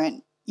completely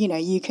different.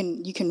 You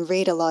can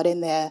read a lot in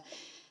there.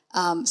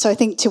 So I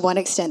think to one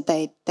extent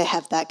they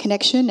have that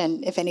connection,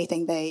 and if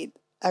anything, they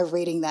are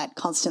reading that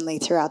constantly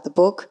throughout the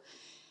book.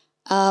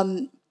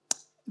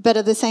 But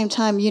at the same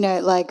time,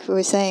 like we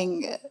were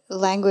saying,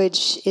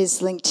 language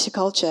is linked to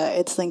culture.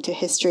 It's linked to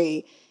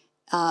history.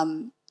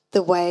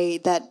 The way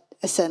that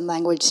a certain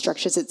language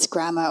structures its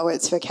grammar or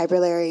its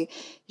vocabulary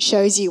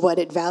shows you what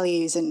it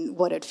values and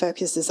what it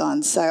focuses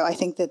on. So I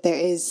think that there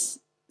is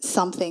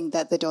something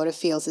that the daughter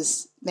feels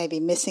is maybe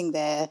missing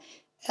there,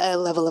 a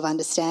level of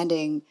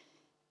understanding,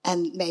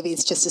 and maybe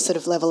it's just a sort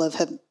of level of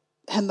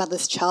her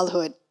mother's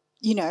childhood,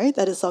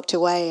 that is locked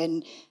away.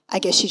 And I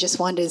guess she just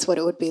wonders what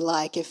it would be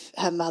like if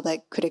her mother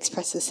could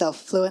express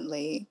herself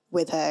fluently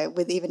with her,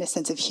 with even a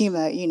sense of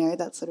humour,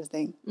 that sort of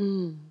thing.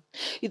 Mm.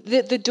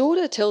 The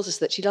daughter tells us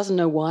that she doesn't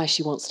know why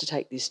she wants to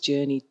take this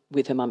journey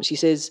with her mum. She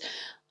says,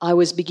 I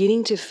was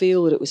beginning to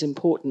feel that it was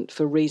important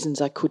for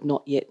reasons I could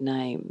not yet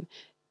name.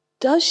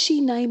 Does she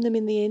name them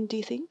in the end, do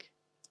you think?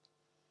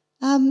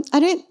 I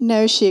don't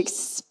know she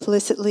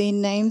explicitly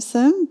names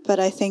them, but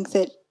I think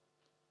that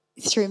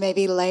through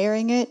maybe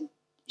layering it,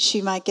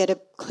 she might get a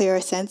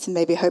clearer sense, and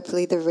maybe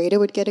hopefully the reader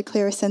would get a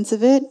clearer sense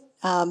of it.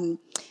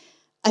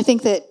 I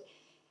think that,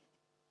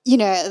 you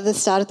know, at the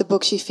start of the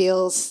book, she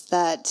feels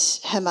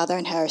that her mother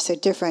and her are so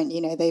different.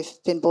 You know, they've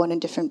been born in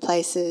different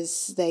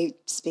places, they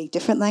speak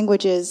different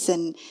languages,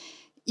 and,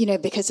 you know,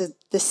 because of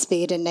the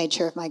speed and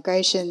nature of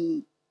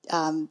migration,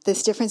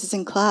 there's differences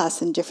in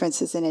class and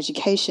differences in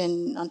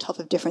education on top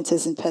of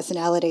differences in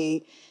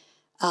personality.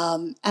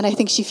 And I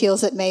think she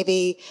feels that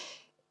maybe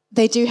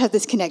they do have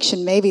this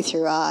connection, maybe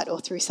through art or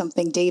through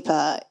something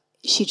deeper.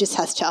 She just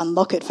has to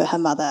unlock it for her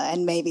mother,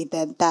 and maybe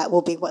then that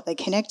will be what they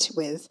connect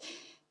with.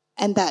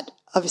 And that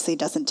obviously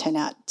doesn't turn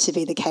out to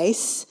be the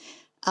case.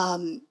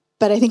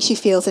 But I think she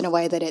feels in a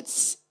way that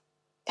it's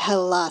her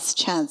last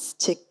chance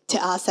to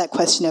ask that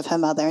question of her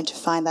mother and to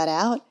find that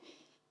out.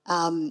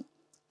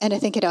 And I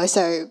think it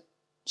also,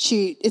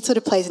 it sort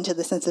of plays into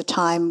the sense of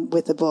time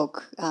with the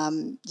book.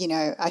 You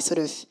know, I sort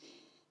of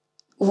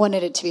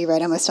wanted it to be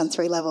read almost on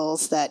 3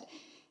 levels, that,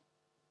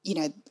 you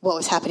know, what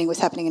was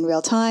happening in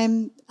real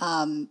time.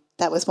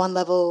 That was one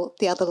level.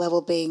 The other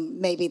level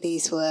being maybe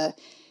these were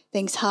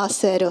things Haas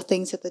said or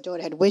things that the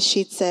daughter had wished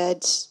she'd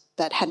said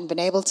that hadn't been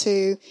able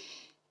to.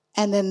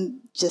 And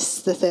then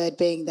just the third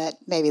being that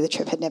maybe the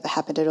trip had never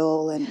happened at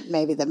all, and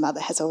maybe the mother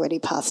has already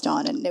passed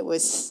on and it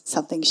was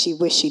something she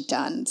wished she'd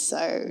done.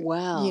 So,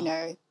 wow. You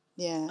know,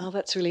 yeah. Oh,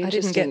 that's really I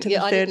interesting. didn't get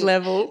to the third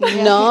level.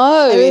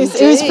 No,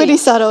 it was pretty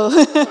subtle.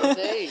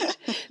 Indeed.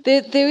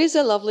 There is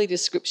a lovely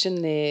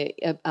description there.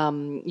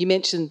 You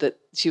mentioned that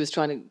she was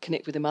trying to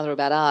connect with her mother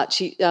about art.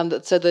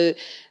 So the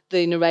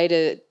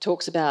narrator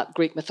talks about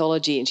Greek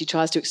mythology, and she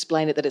tries to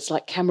explain it that it's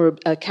like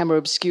a camera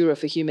obscura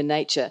for human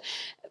nature.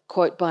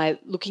 Quote, by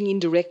looking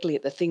indirectly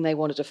at the thing they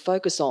wanted to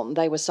focus on,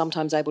 they were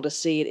sometimes able to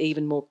see it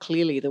even more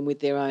clearly than with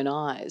their own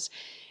eyes.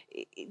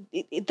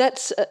 Is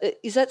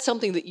that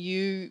something that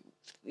you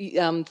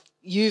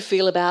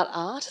feel about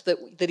art,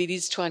 that it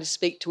is trying to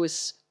speak to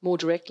us more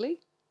directly?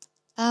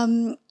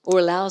 Or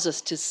allows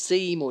us to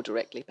see more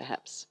directly,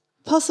 perhaps?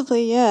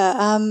 Possibly, yeah.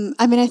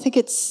 I mean, I think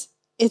it's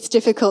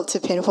difficult to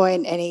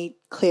pinpoint any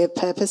clear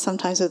purpose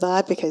sometimes with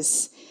art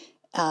because,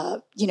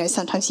 you know,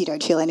 sometimes you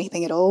don't feel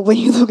anything at all when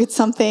you look at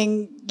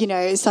something, you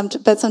know,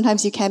 but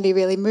sometimes you can be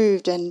really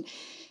moved, and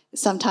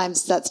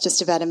sometimes that's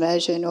just about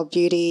immersion or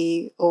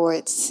beauty, or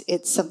it's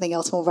something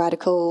else more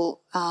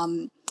radical.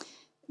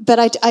 But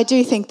I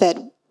do think that,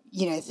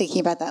 you know, thinking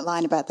about that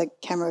line about the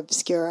camera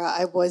obscura,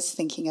 I was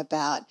thinking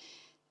about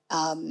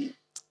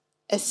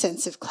a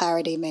sense of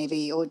clarity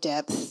maybe, or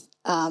depth.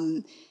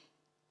 And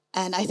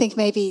I think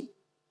maybe,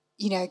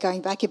 you know,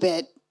 going back a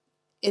bit,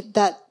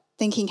 that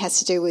thinking has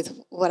to do with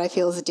what I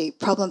feel is a deep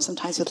problem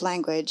sometimes with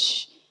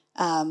language.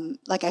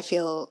 Like I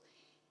feel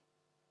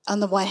on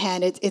the one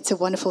hand, it's a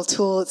wonderful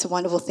tool, it's a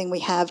wonderful thing we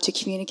have to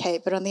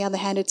communicate, but on the other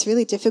hand, it's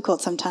really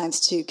difficult sometimes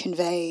to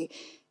convey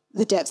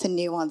the depth and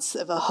nuance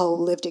of a whole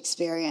lived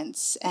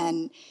experience.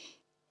 And,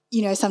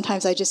 you know,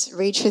 sometimes I just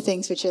reach for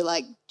things which are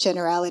like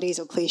generalities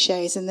or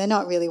cliches, and they're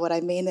not really what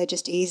I mean. They're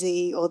just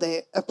easy, or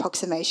they're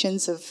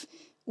approximations of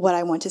what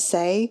I want to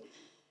say.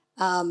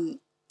 And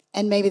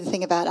maybe the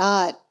thing about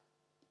art,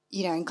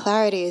 you know, in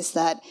clarity, is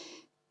that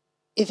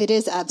if it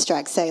is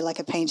abstract, say like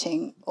a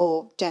painting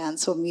or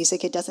dance or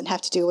music, it doesn't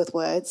have to do with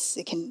words.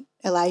 It can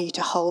allow you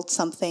to hold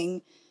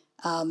something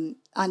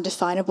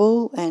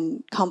undefinable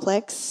and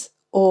complex.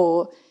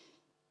 Or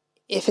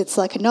if it's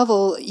like a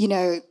novel, you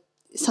know,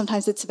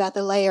 sometimes it's about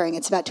the layering.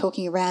 It's about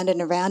talking around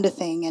and around a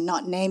thing and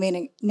not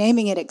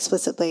naming it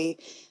explicitly,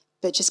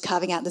 but just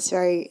carving out this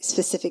very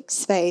specific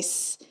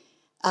space.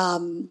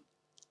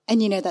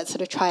 And, you know, that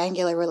sort of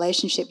triangular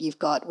relationship you've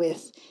got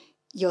with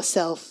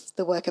yourself,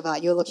 the work of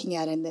art you're looking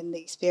at, and then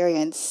the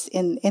experience.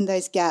 In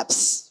those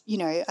gaps, you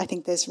know, I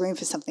think there's room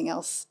for something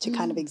else to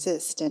kind of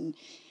exist. And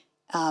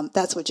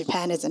that's what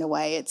Japan is in a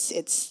way.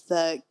 It's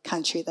the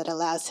country that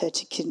allows her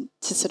to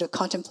sort of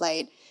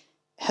contemplate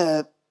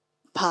her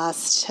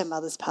past, her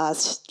mother's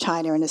past,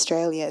 China and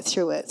Australia,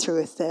 through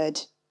a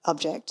third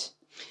object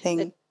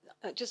thing.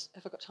 Just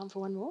have I got time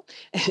for one more?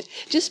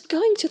 Just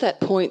going to that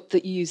point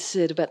that you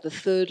said about the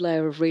third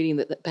layer of reading,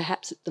 that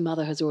perhaps the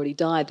mother has already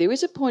died. There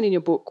is a point in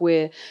your book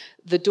where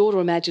the daughter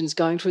imagines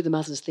going through the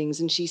mother's things,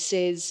 and she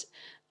says,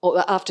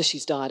 or after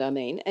she's died, I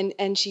mean,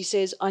 and she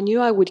says, I knew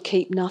I would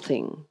keep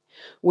nothing,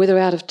 whether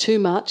out of too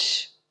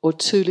much or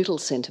too little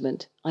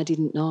sentiment, I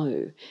didn't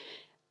know.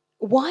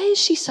 Why is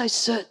she so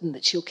certain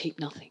that she'll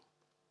keep nothing?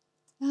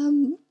 I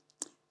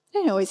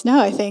don't always know.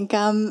 I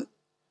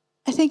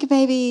think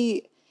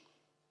maybe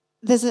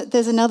there's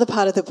another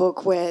part of the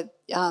book where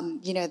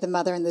you know, the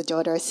mother and the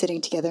daughter are sitting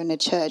together in a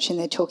church, and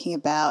they're talking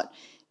about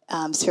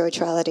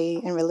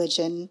spirituality and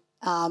religion,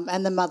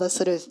 and the mother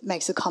sort of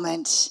makes a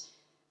comment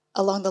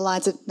along the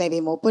lines of maybe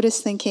more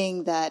Buddhist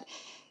thinking, that,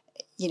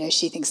 you know,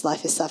 she thinks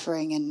life is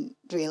suffering and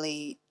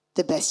really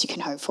the best you can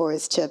hope for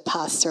is to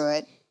pass through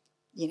it.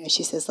 You know,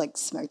 she says, like,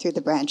 smoke through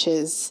the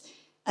branches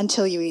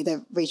until you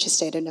either reach a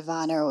state of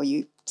nirvana or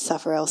you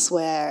suffer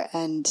elsewhere.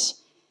 And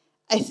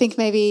I think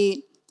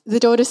maybe the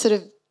daughter sort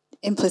of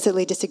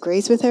implicitly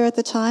disagrees with her at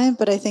the time,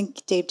 but I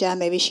think deep down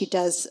maybe she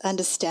does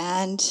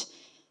understand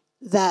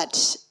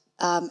that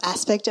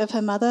aspect of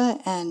her mother.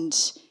 And,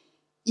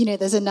 you know,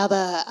 there's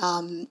another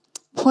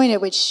point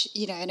at which,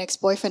 you know, an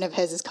ex-boyfriend of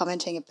hers is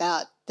commenting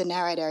about the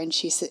narrator, and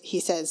he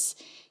says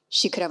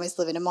she could almost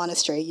live in a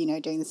monastery, you know,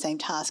 doing the same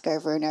task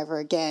over and over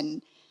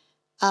again.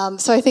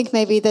 So I think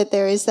maybe that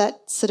there is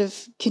that sort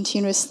of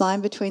continuous line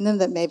between them,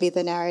 that maybe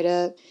the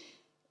narrator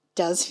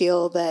does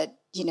feel that,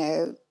 you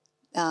know,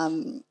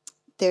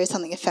 there is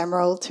something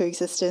ephemeral to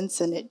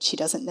existence, and she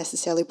doesn't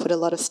necessarily put a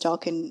lot of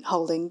stock in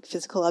holding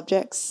physical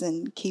objects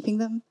and keeping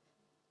them.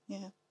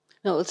 Yeah.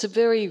 No, it's a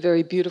very,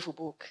 very beautiful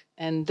book,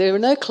 and there are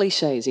no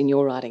cliches in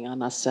your writing, I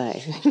must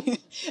say.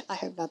 I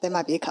hope not. There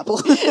might be a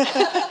couple.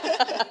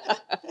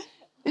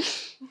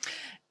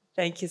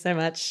 Thank you so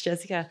much,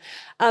 Jessica.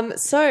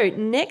 So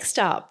next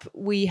up,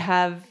 we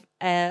have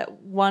a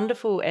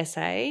wonderful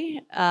essay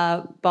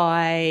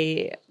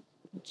by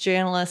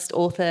journalist,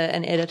 author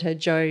and editor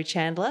Jo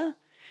Chandler.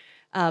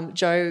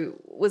 Jo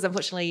was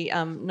unfortunately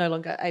no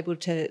longer able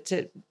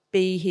to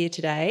be here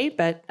today,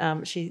 but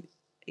she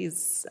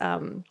is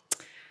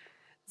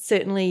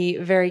certainly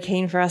very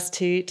keen for us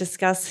to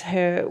discuss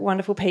her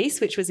wonderful piece,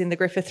 which was in the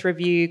Griffith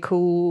Review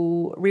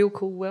Real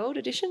Cool World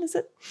edition, is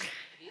it?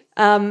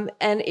 And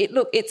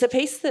it's a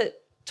piece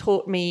that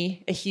taught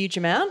me a huge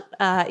amount.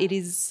 It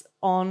is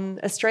on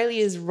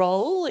Australia's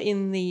role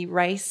in the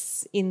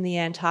race in the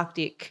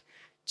Antarctic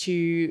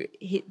to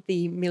hit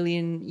the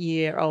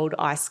million-year-old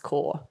ice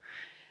core.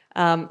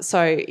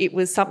 So it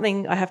was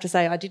something, I have to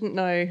say, I didn't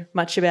know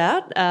much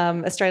about.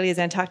 Australia's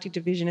Antarctic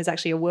Division is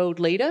actually a world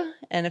leader,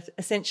 and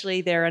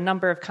essentially there are a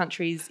number of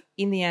countries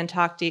in the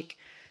Antarctic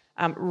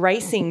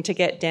racing to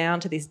get down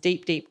to this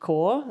deep, deep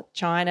core: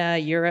 China,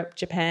 Europe,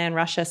 Japan,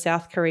 Russia,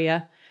 South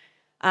Korea.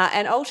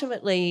 And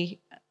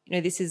ultimately, you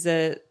know, this is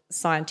a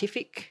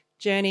scientific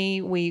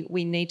journey.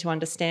 We need to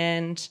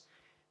understand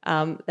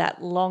that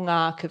long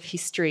arc of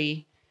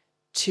history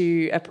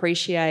to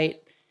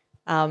appreciate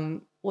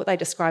what they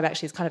describe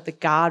actually as kind of the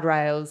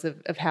guardrails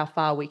of how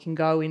far we can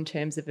go in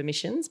terms of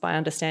emissions. By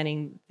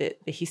understanding the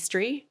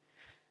history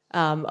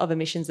of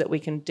emissions, that we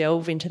can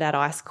delve into that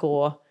ice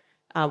core.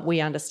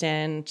 We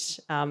understand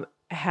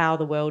how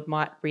the world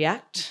might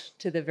react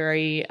to the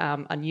very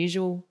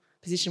unusual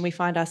position we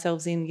find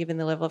ourselves in, given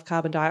the level of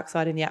carbon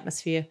dioxide in the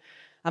atmosphere.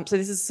 So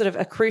this is sort of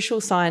a crucial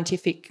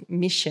scientific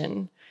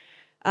mission,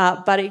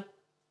 but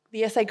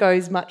the essay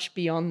goes much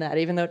beyond that.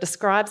 Even though it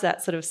describes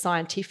that sort of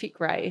scientific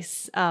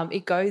race,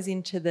 it goes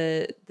into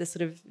the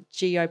sort of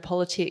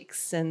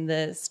geopolitics and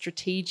the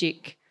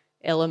strategic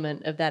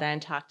element of that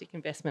Antarctic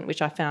investment,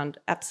 which I found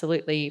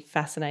absolutely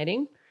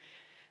fascinating.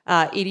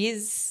 It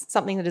is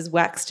something that has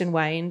waxed and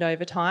waned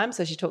over time.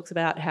 So she talks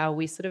about how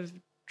we sort of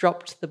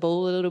dropped the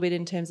ball a little bit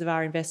in terms of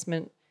our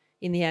investment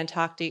in the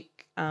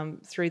Antarctic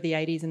through the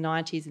 80s and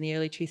 90s and the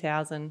early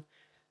 2000s.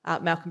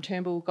 Malcolm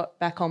Turnbull got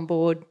back on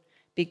board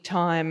big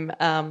time,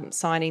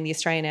 signing the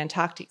Australian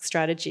Antarctic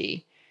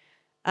Strategy.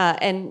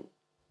 And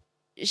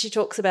she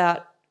talks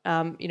about,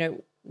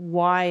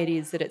 why it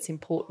is that it's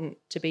important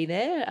to be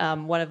there.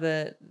 One of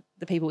the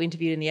people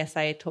interviewed in the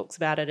essay talks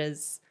about it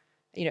as,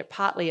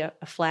 partly a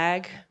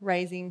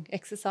flag-raising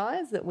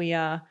exercise, that we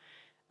are,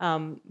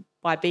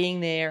 by being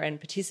there and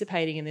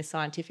participating in this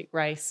scientific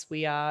race,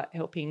 we are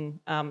helping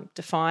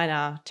define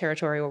our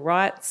territorial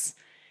rights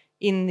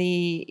in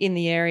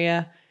the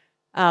area.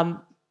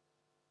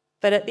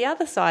 But at the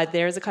other side,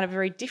 there is a kind of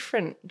very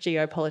different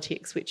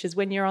geopolitics, which is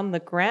when you're on the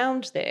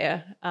ground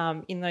there,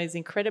 in those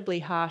incredibly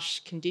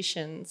harsh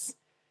conditions,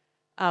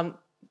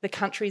 the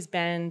countries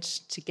band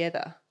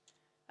together.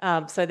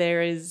 So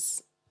there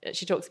is,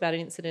 she talks about an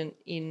incident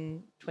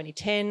in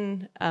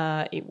 2010.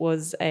 It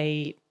was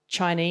a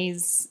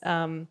Chinese,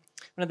 one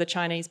of the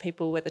Chinese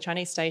people at the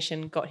Chinese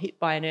station got hit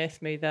by an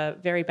earth mover,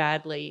 very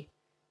badly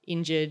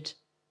injured.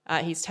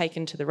 He's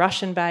taken to the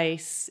Russian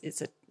base.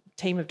 It's a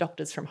team of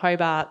doctors from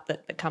Hobart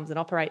that comes and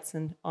operates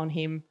on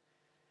him.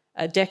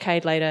 A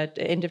decade later,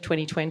 end of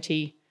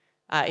 2020,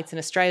 it's an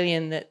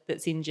Australian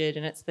that's injured,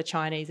 and it's the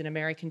Chinese and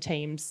American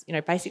teams,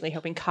 basically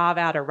helping carve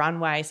out a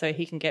runway so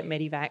he can get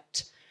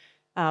medevaced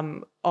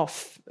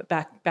off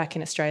back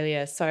in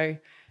Australia. So,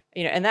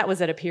 and that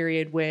was at a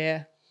period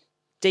where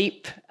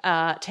deep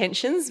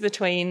tensions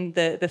between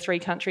the three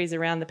countries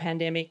around the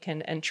pandemic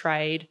and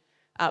trade,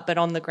 but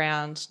on the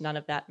ground, none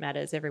of that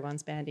matters.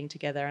 Everyone's banding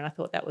together, and I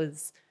thought that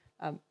was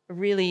a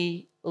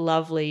really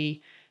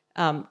lovely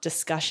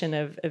discussion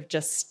of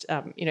just,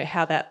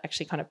 how that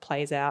actually kind of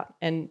plays out.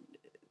 And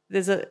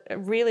there's a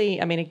really,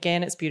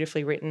 again, it's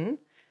beautifully written,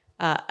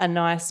 a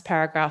nice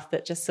paragraph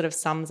that just sort of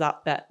sums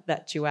up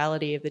that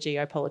duality of the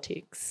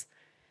geopolitics.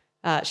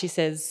 She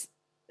says,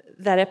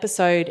 that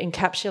episode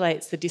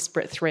encapsulates the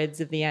disparate threads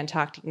of the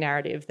Antarctic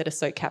narrative that are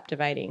so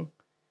captivating.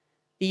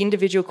 The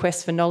individual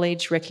quest for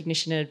knowledge,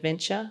 recognition and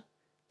adventure,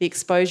 the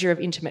exposure of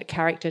intimate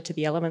character to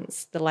the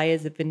elements, the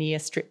layers of veneer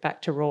stripped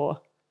back to raw,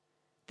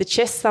 the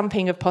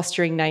chest-thumping of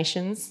posturing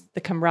nations,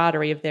 the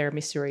camaraderie of their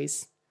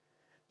emissaries.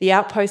 The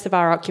outposts of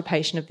our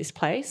occupation of this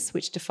place,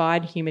 which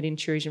defied human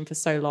intrusion for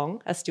so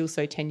long, are still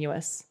so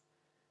tenuous.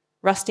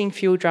 Rusting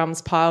fuel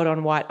drums piled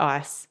on white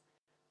ice,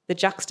 the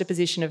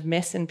juxtaposition of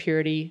mess and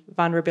purity,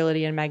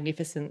 vulnerability and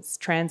magnificence,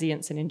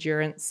 transience and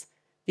endurance.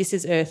 This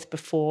is Earth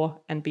before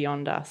and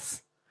beyond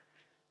us.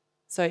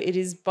 So it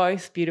is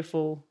both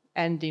beautiful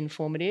and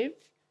informative.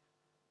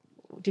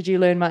 Did you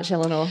learn much,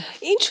 Eleanor?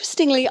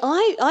 Interestingly,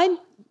 I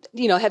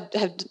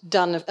have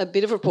done a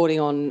bit of reporting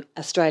on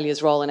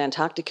Australia's role in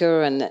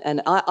Antarctica,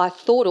 and I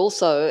thought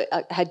also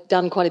I had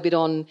done quite a bit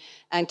on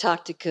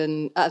Antarctic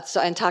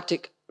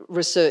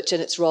research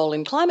and its role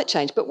in climate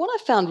change. But what I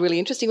found really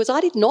interesting was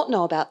I did not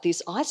know about this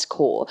ice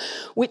core,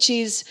 which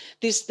is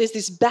there's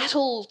this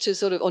battle to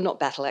sort of, or not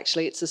battle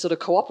actually, it's a sort of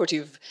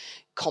cooperative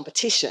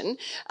competition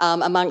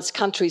amongst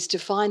countries to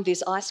find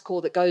this ice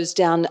core that goes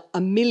down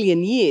 1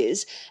 million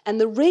years. And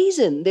the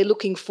reason they're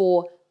looking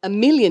for 1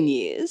 million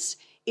years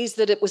is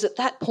that it was at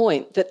that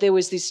point that there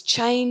was this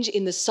change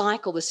in the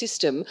cycle, the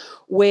system,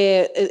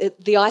 where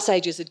the ice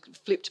ages had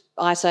flipped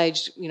ice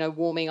age,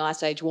 warming,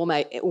 ice age,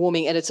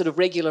 warming at a sort of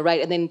regular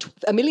rate. And then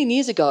 1 million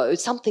years ago,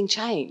 something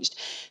changed.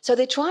 So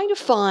they're trying to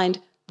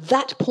find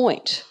that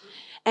point.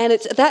 And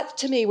that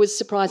to me was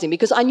surprising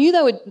because I knew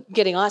they were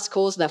getting ice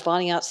cores and they're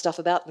finding out stuff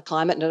about the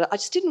climate, and I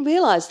just didn't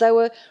realise they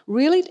were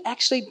really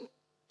actually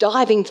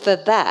diving for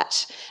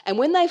that. And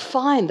when they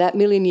find that 1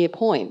 million year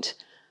point,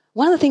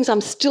 one of the things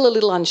I'm still a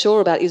little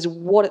unsure about is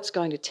what it's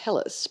going to tell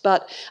us,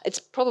 but it's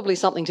probably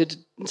something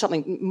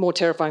more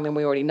terrifying than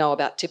we already know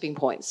about tipping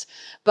points.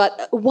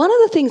 But one of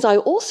the things I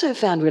also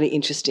found really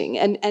interesting,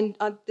 and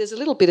there's a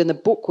little bit in the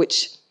book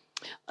which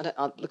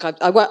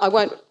I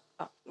won't.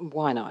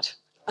 Why not?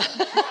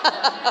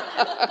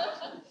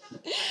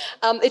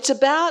 It's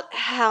about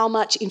how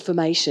much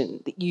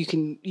information that you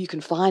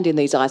can find in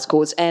these ice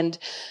cores, and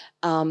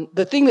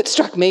the thing that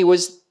struck me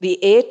was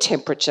the air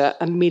temperature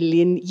 1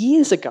 million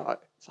years ago.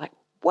 It's like,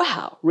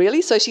 wow,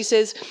 really? So she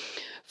says,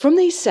 from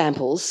these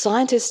samples,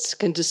 scientists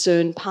can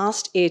discern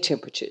past air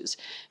temperatures,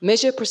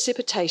 measure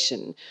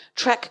precipitation,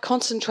 track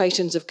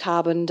concentrations of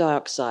carbon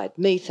dioxide,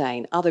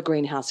 methane, other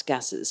greenhouse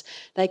gases.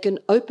 They can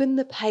open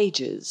the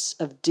pages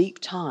of deep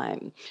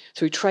time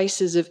through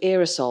traces of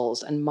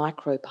aerosols and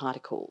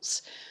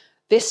microparticles.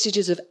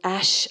 Vestiges of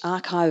ash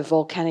archive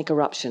volcanic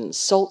eruptions.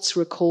 Salts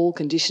recall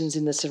conditions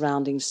in the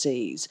surrounding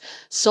seas.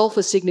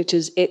 Sulphur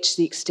signatures etch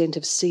the extent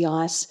of sea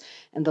ice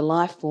and the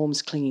life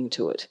forms clinging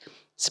to it.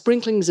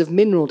 Sprinklings of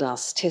mineral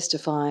dust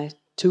testify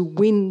to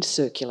wind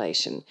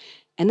circulation.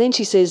 And then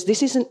she says,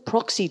 this isn't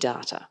proxy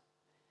data.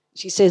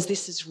 She says,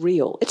 this is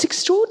real. It's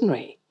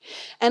extraordinary.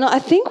 And I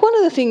think one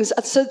of the things,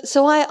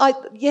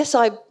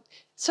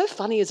 so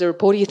funny as a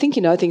reporter, you think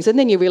you know things and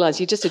then you realise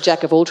you're just a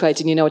jack of all trades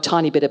and you know a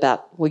tiny bit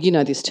about, well, you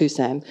know this too,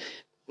 Sam,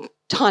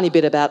 tiny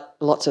bit about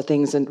lots of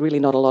things and really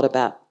not a lot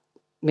about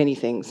many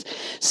things.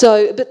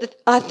 So,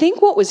 I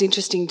think what was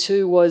interesting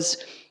too was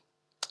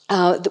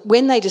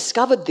when they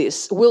discovered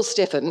this, Will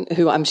Steffen,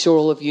 who I'm sure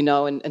all of you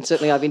know and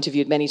certainly I've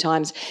interviewed many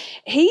times,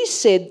 he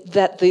said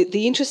that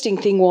the interesting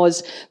thing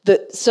was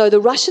that, so the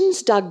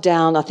Russians dug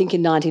down, I think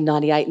in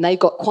 1998, and they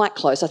got quite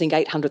close, I think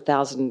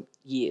 800,000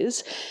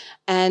 years,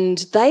 and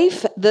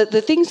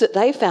the things that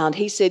they found,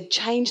 he said,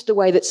 changed the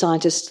way that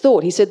scientists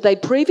thought. He said they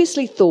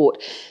previously thought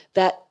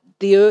that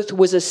the Earth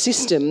was a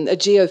system, a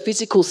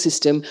geophysical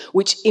system,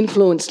 which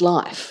influenced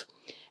life.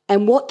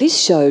 And what this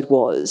showed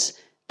was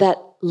that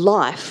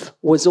life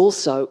was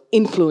also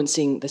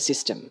influencing the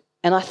system.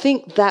 And I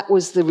think that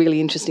was the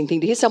really interesting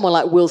thing. To hear someone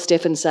like Will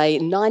Steffen say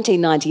in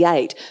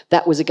 1998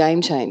 that was a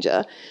game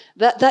changer,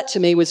 that to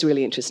me was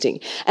really interesting.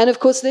 And of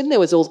course then there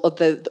was all of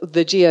the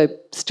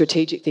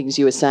geostrategic things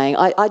you were saying.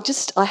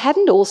 I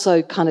hadn't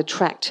also kind of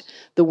tracked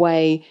the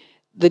way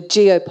the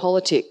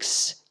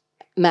geopolitics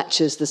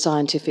matches the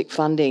scientific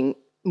funding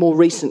more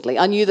recently.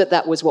 I knew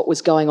that was what was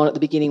going on at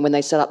the beginning when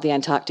they set up the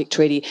Antarctic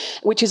Treaty,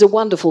 which is a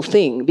wonderful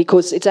thing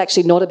because it's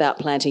actually not about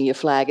planting your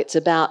flag. It's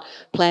about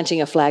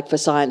planting a flag for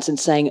science and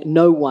saying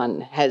no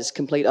one has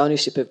complete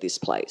ownership of this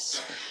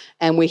place.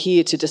 And we're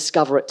here to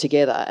discover it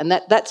together. And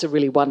that's a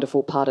really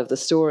wonderful part of the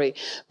story.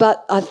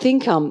 But I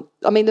think,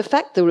 the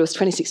fact that it was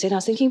 2016, I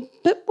was thinking,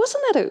 but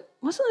wasn't that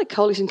a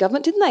coalition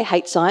government? Didn't they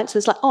hate science?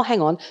 And it's like, oh,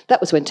 hang on,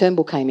 that was when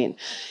Turnbull came in.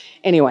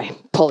 Anyway,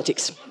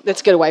 politics.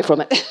 Let's get away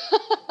from it.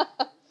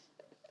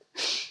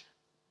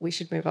 We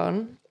should move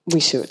on. We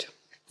should.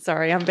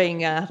 Sorry, I'm being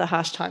the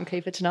harsh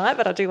timekeeper tonight,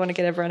 but I do want to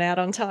get everyone out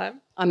on time.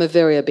 I'm a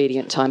very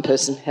obedient time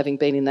person, having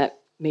been in that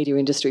media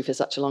industry for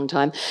such a long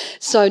time.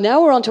 So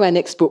now we're on to our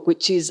next book,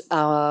 which is this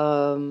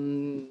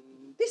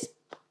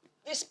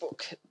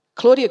book,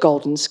 Claudia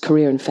Goldin's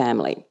Career and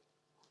Family.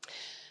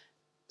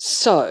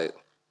 So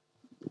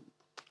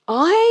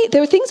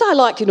there are things I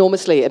liked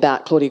enormously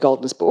about Claudia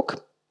Goldin's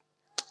book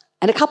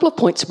and a couple of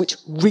points which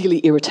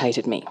really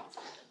irritated me.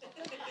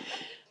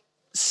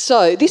 So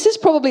So this is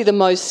probably the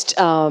most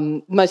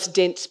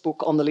dense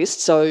book on the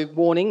list, so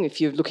warning if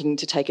you're looking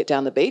to take it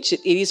down the beach. It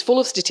is full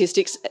of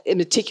statistics and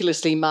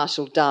meticulously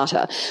marshalled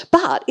data,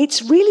 but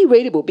it's really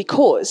readable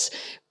because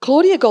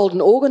Claudia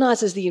Goldin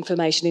organises the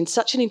information in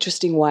such an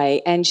interesting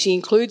way, and she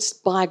includes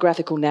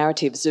biographical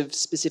narratives of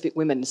specific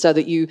women so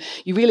that you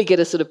really get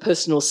a sort of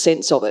personal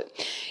sense of it.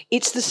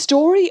 It's the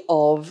story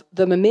of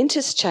the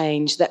momentous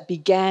change that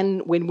began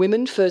when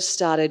women first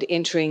started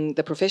entering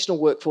the professional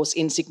workforce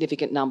in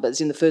significant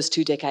numbers in the first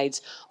 2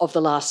 decades of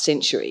the last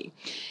century,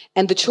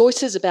 and the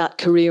choices about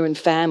career and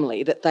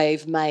family that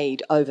they've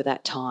made over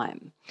that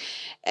time.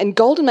 And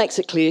Goldin makes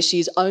it clear she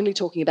is only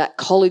talking about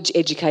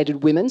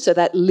college-educated women, so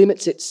that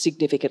limits it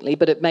significantly,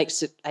 but it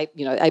makes it,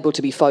 able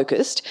to be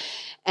focused.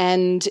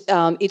 And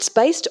it's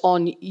based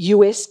on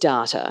US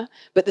data,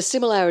 but the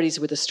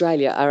similarities with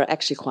Australia are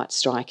actually quite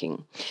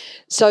striking.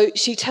 So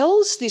she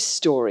tells this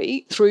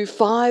story through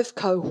 5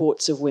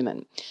 cohorts of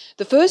women.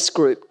 The first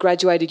group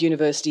graduated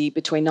university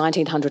between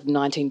 1900 and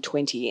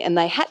 1920, and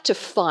they had to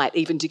fight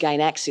even to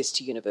gain access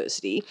to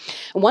university.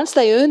 And once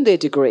they earned their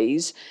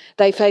degrees,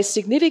 they faced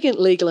significant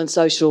legal and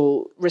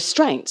social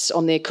restraints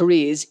on their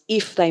careers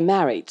if they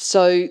married.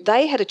 So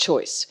they had a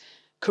choice,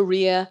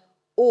 career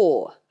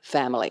or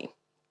family.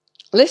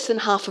 Less than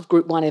half of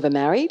Group 1 ever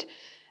married,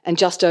 and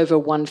just over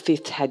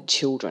 1/5 had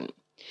children.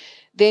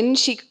 Then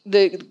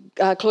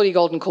Claudia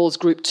Goldin calls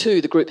Group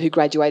 2, the group who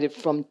graduated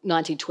from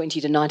 1920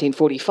 to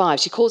 1945.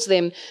 She calls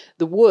them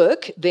the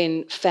work,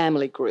 then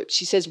family group.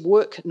 She says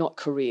work, not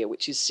career,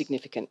 which is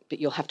significant, but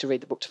you'll have to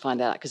read the book to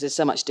find out because there's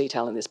so much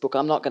detail in this book.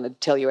 I'm not going to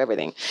tell you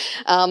everything.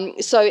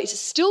 So it's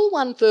still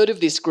 1/3 of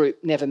this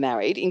group never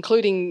married,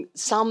 including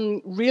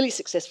some really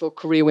successful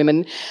career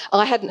women.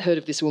 I hadn't heard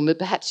of this woman, but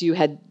perhaps you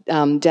had,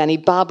 Danny,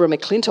 Barbara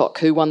McClintock,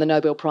 who won the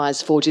Nobel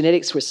Prize for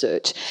genetics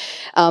research.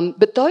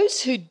 But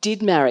those who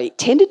did marry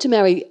tended to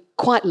marry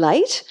quite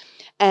late,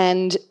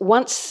 and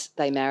once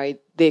they married,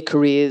 their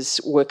careers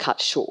were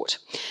cut short.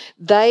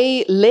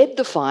 They led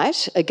the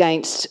fight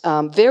against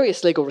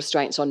various legal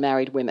restraints on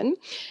married women.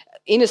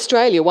 In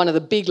Australia, one of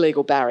the big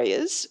legal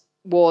barriers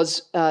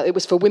was it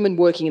was for women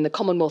working in the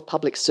Commonwealth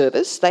Public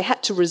Service. They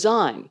had to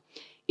resign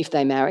if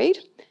they married.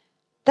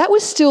 That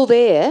was still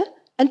there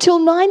until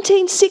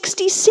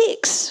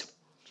 1966.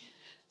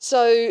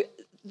 So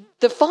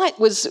the fight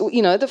was,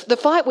 the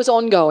fight was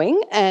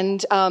ongoing,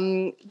 and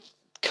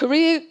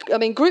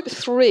Group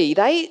 3,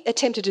 they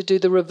attempted to do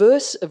the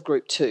reverse of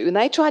Group 2, and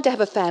they tried to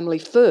have a family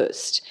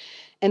first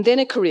and then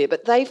a career,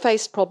 but they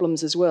faced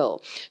problems as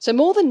well. So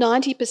more than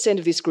 90%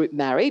 of this group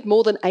married,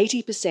 more than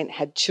 80%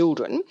 had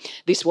children.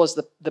 This was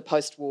the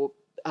post-war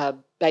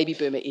baby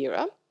boomer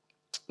era.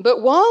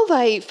 But while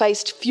they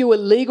faced fewer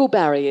legal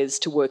barriers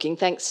to working,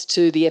 thanks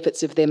to the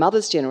efforts of their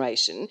mother's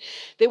generation,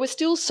 there were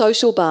still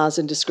social bars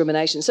and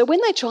discrimination. So when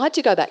they tried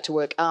to go back to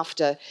work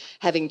after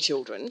having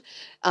children,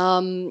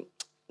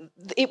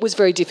 it was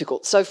very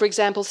difficult. So, for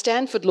example,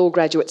 Stanford Law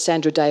graduate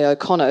Sandra Day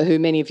O'Connor, who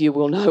many of you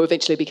will know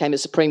eventually became a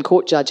Supreme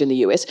Court judge in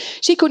the US,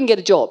 she couldn't get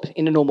a job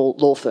in a normal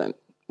law firm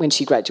when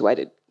she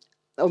graduated,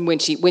 when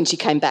she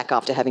came back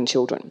after having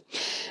children.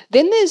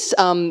 Then there's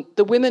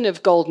the women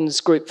of Goldin's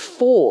Group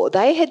 4.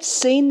 They had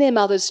seen their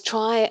mothers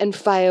try and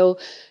fail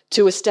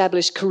to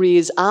establish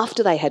careers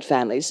after they had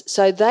families,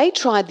 so they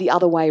tried the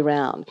other way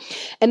round.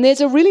 And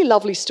there's a really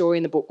lovely story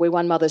in the book where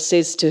one mother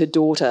says to her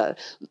daughter,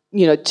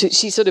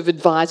 she sort of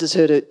advises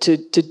her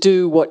to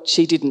do what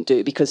she didn't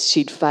do because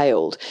she'd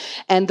failed.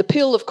 And the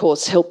pill, of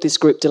course, helped this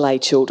group delay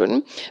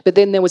children, but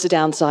then there was a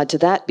downside to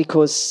that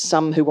because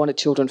some who wanted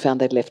children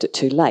found they'd left it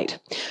too late,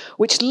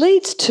 which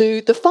leads to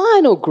the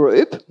final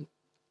group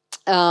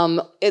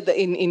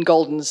in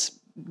Goldin's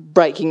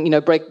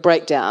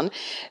breakdown.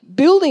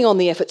 Building on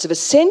the efforts of a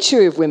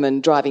century of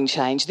women driving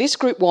change, this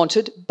group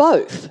wanted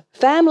both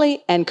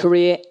family and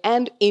career,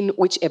 and in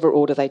whichever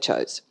order they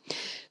chose.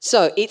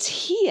 So it's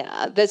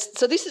here.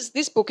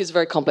 This book is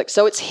very complex.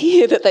 So it's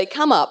here that they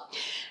come up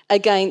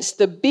against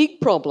the big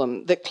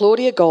problem that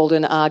Claudia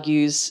Goldin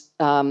argues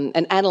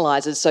and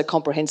analyses so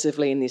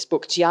comprehensively in this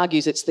book. She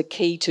argues it's the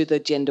key to the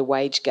gender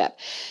wage gap.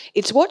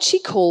 It's what she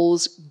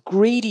calls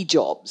greedy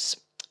jobs.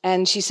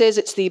 And she says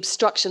it's the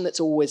obstruction that's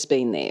always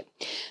been there.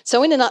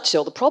 So in a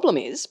nutshell, the problem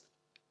is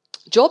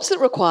jobs that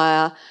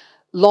require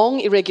long,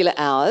 irregular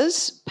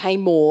hours pay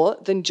more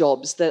than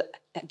jobs that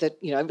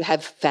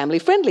have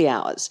family-friendly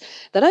hours.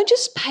 They don't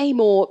just pay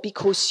more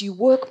because you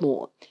work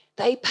more.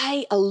 They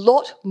pay a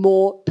lot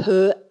more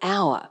per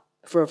hour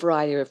for a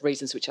variety of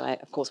reasons, which I,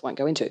 of course, won't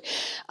go into.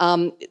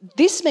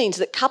 This means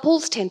that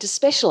couples tend to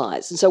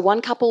specialise. And so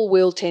one couple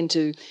will tend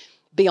to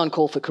be on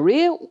call for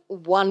career,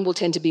 one will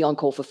tend to be on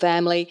call for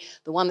family.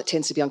 The one that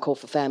tends to be on call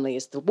for family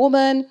is the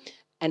woman,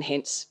 and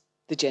hence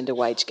the gender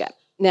wage gap.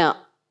 Now,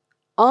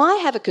 I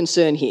have a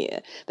concern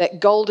here that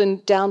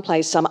Goldin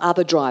downplays some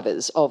other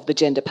drivers of the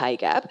gender pay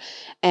gap,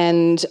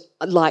 and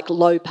like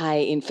low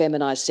pay in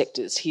feminised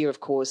sectors, here,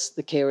 of course,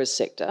 the carers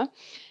sector,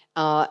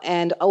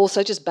 and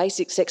also just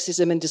basic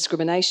sexism and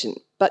discrimination.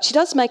 But she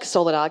does make a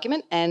solid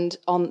argument, and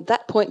on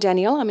that point,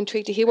 Danielle, I'm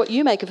intrigued to hear what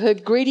you make of her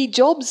greedy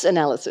jobs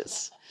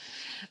analysis.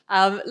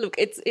 Look,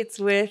 it's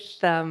worth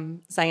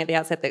saying at the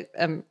outset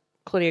that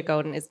Claudia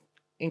Goldin is an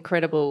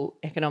incredible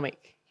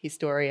economic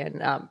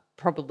historian,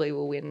 probably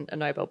will win a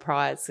Nobel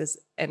Prize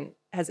and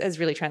has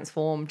really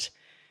transformed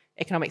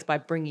economics by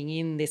bringing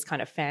in this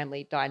kind of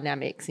family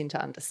dynamics into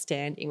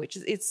understanding, which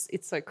is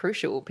it's so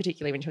crucial,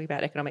 particularly when you're talking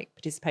about economic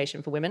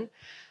participation for women.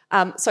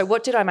 So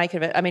what did I make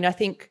of it? I mean, I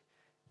think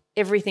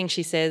everything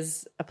she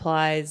says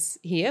applies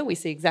here. We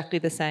see exactly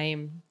the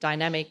same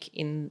dynamic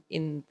in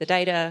the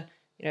data,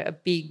 a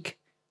big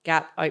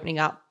gap opening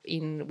up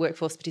in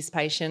workforce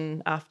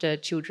participation after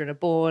children are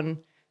born,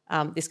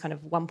 this kind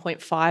of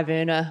 1.5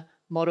 earner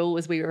model,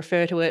 as we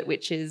refer to it,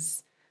 which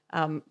is,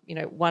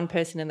 one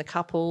person in the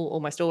couple,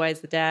 almost always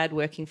the dad,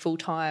 working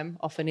full-time,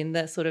 often in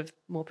the sort of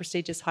more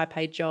prestigious,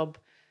 high-paid job,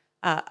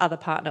 other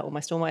partner,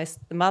 almost always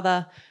the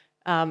mother,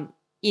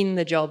 in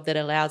the job that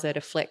allows her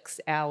to flex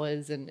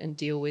hours and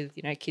deal with,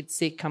 kids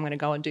sick, I'm going to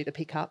go and do the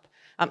pickup.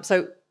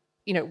 So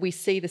we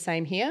see the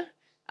same here.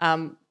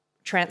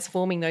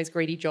 Transforming those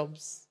greedy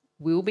jobs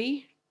will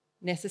be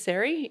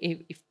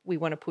necessary if we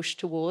want to push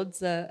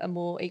towards a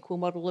more equal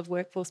model of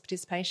workforce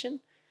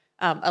participation,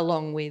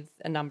 along with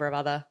a number of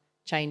other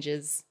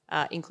changes,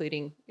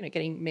 including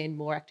getting men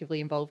more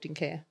actively involved in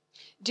care.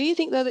 Do you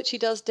think, though, that she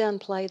does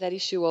downplay that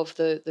issue of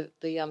the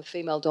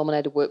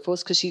female-dominated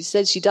workforce? Because she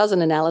says she does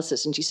an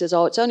analysis and she says,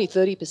 it's only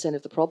 30%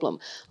 of the problem.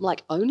 I'm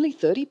like, only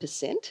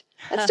 30%?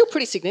 That's still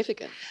pretty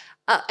significant.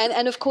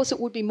 And of course, it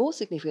would be more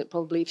significant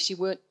probably if she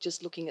weren't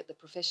just looking at the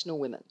professional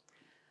women.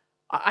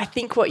 I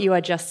think what you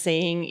are just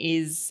seeing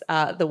is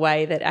the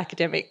way that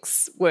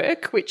academics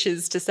work, which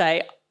is to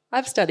say,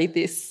 I've studied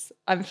this,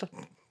 I'm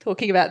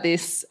talking about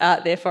this,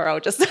 therefore I'll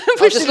just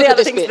push the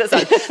other things to the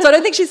side. So I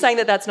don't think she's saying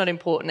that that's not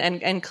important.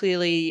 And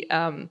clearly,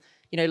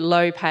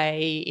 low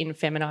pay in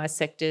feminised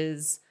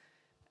sectors,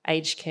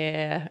 aged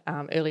care,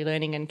 early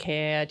learning and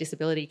care,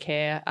 disability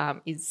care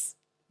is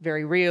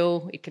very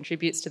real. It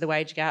contributes to the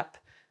wage gap.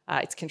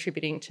 It's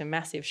contributing to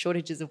massive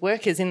shortages of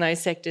workers in those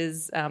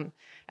sectors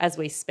as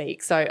we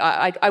speak. So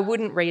I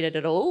wouldn't read it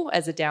at all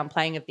as a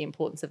downplaying of the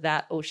importance of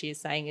that. All she is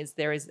saying is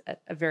there is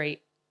a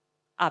very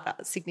other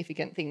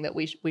significant thing that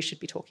we should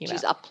be talking about.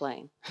 She's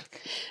upplaying.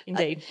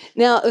 Indeed.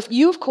 Now,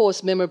 you, of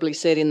course, memorably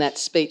said in that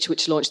speech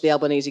which launched the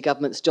Albanese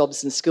government's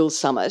Jobs and Skills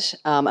Summit,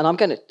 and I'm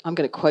going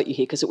to quote you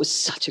here because it was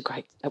such a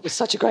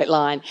great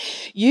line.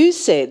 You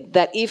said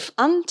that if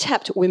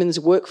untapped women's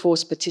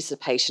workforce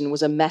participation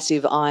was a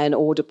massive iron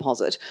ore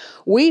deposit,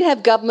 we'd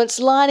have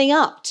governments lining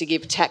up to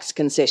give tax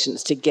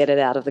concessions to get it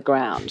out of the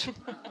ground.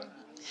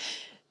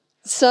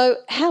 So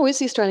how is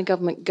the Australian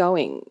government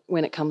going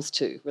when it comes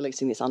to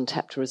releasing this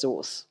untapped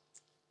resource?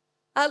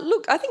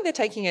 Look, I think they're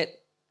taking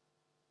it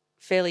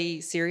fairly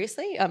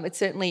seriously. It's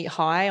certainly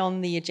high on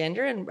the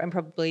agenda and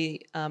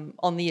probably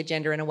on the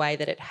agenda in a way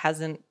that it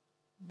hasn't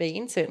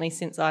been, certainly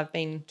since I've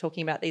been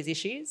talking about these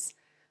issues.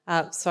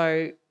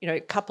 So, a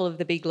couple of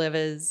the big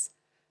levers,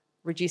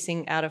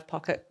 reducing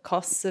out-of-pocket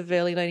costs of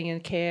early learning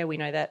and care. We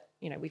know that,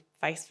 we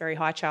face very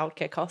high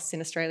childcare costs in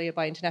Australia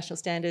by international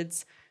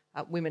standards.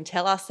 Women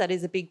tell us that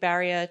is a big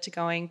barrier to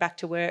going back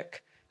to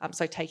work.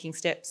 So taking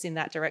steps in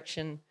that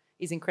direction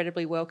is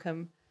incredibly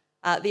welcome.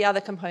 The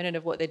other component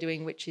of what they're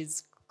doing, which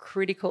is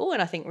critical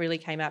and I think really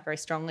came out very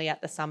strongly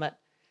at the summit,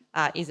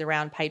 is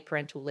around paid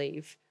parental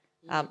leave.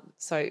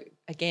 So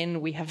again,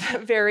 we have a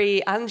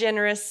very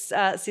ungenerous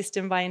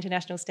system by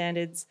international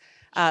standards.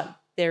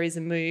 There is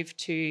a move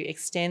to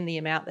extend the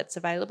amount that's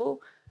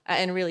available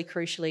and really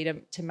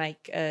crucially to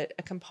make a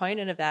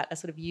component of that a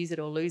sort of use it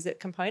or lose it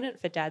component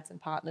for dads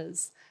and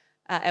partners.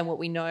 And what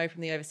we know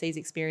from the overseas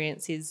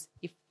experience is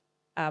if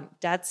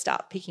dads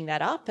start picking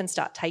that up and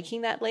start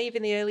taking that leave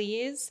in the early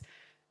years,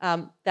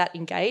 that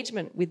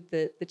engagement with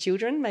the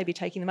children, maybe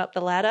taking them up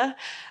the ladder,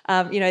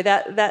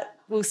 that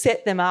will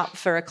set them up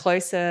for a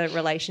closer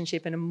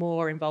relationship and a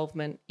more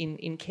involvement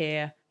in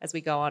care as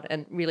we go on.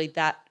 And really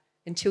that,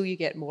 until you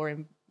get more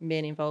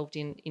men involved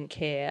in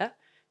care,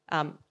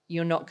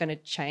 you're not going to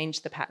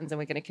change the patterns, and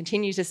we're going to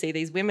continue to see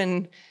these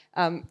women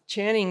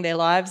churning their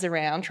lives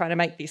around trying to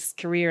make this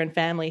career and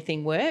family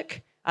thing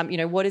work.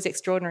 What is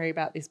extraordinary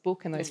about this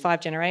book and those 5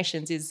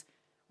 generations is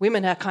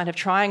women are kind of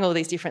trying all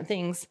these different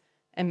things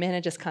and men are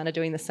just kind of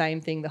doing the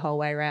same thing the whole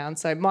way around.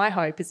 So my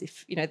hope is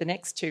if, the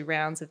next 2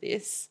 rounds of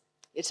this,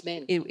 it's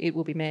men. It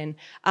will be men.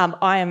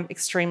 I am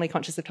extremely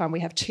conscious of time. We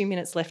have 2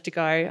 minutes left to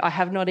go. I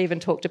have not even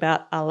talked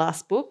about our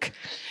last book,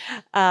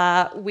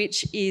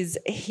 which is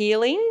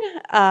Healing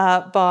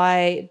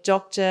by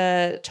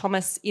Dr.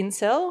 Thomas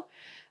Insel.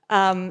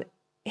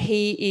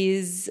 He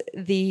is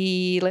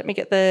let me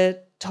get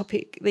the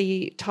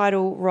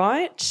title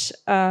right,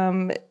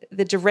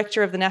 the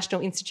director of the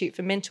National Institute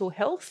for Mental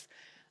Health,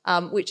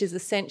 which is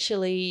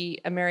essentially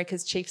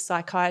America's chief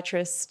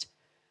psychiatrist.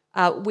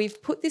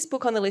 We've put this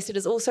book on the list. It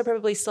is also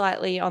probably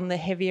slightly on the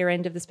heavier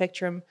end of the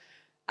spectrum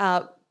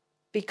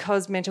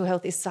because mental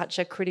health is such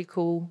a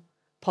critical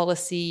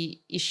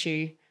policy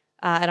issue.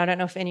 And I don't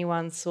know if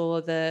anyone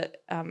saw the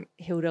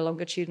Hilda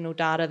longitudinal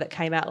data that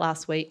came out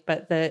last week,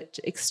 but the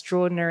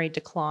extraordinary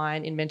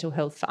decline in mental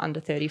health for under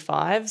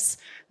 35s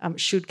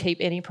should keep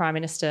any Prime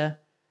Minister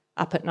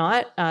up at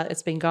night.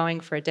 It's been going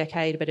for a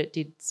decade, but it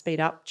did speed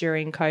up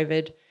during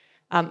COVID.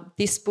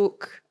 This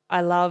book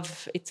I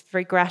love. It's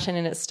very Grattan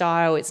in its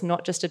style. It's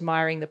not just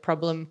admiring the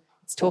problem.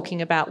 It's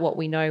talking about what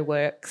we know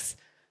works.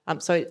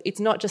 So it's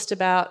not just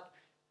about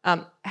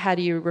how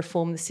do you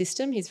reform the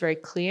system. He's very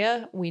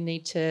clear. We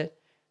need to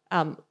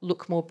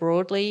look more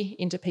broadly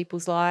into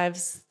people's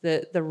lives,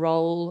 the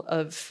role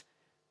of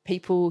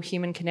people,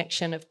 human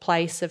connection, of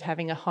place, of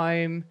having a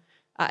home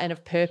and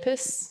of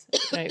purpose,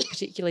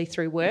 particularly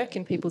through work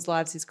in people's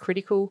lives, is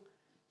critical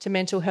to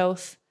mental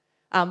health,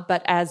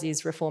 but as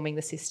is reforming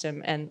the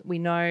system. And we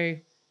know,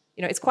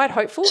 it's quite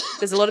hopeful.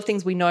 There's a lot of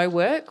things we know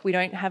work. We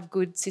don't have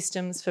good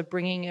systems for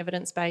bringing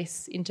evidence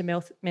base into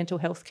mental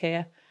health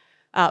care,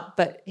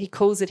 but he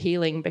calls it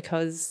healing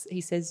because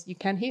he says you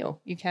can heal,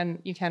 you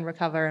can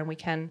recover, and we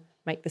can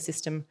make the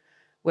system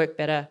work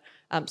better.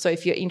 So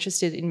if you're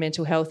interested in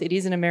mental health, it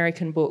is an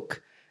American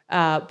book,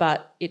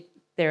 but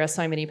there are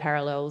so many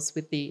parallels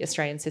with the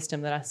Australian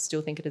system that I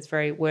still think it is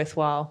very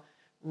worthwhile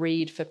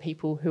read for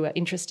people who are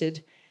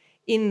interested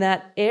in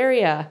that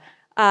area.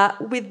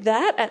 With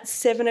that, at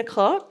 7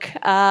 o'clock,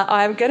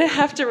 I'm going to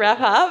have to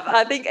wrap up.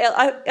 I think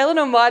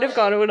Eleanor might have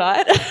gone all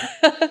night.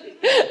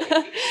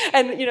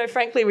 And,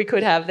 frankly, we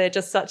could have. They're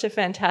just such a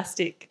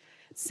fantastic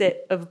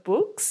set of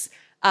books.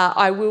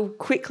 I will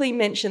quickly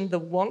mention the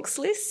Wonks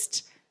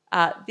list.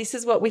 This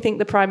is what we think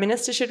the Prime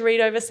Minister should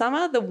read over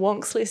summer. The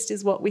Wonks list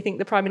is what we think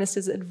the Prime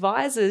Minister's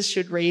advisors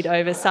should read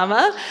over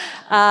summer.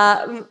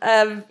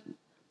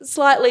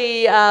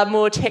 Slightly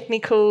more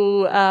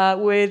technical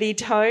worthy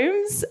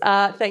tomes.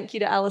 Thank you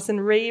to Alison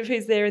Reeve,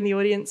 who's there in the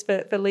audience,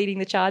 for leading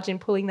the charge in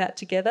pulling that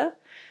together.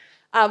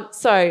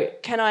 So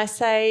can I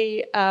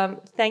say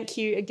thank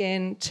you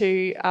again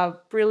to our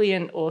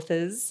brilliant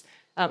authors.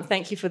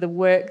 Thank you for the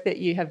work that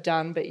you have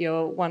done, but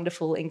your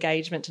wonderful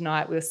engagement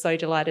tonight. We're so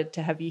delighted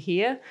to have you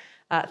here.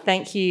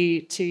 Thank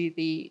you to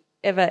the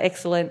ever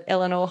excellent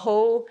Eleanor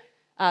Hall,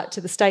 to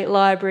the State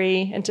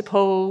Library, and to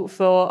Paul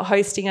for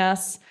hosting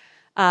us.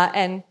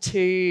 And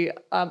to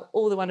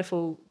all the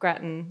wonderful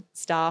Grattan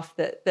staff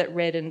that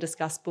read and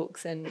discussed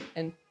books, and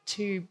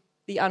to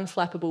the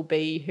unflappable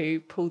bee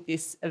who pulled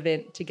this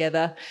event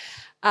together.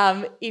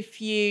 If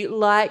you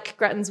like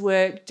Grattan's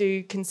work,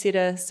 do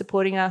consider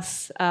supporting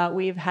us.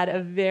 We've had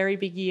a very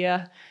big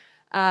year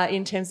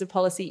in terms of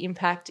policy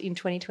impact in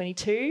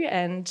 2022,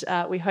 and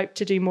we hope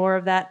to do more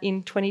of that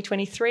in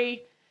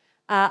 2023.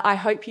 I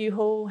hope you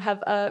all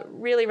have a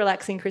really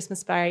relaxing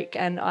Christmas break,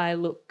 and I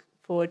look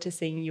forward to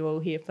seeing you all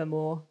here for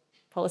more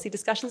policy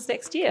discussions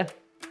next year.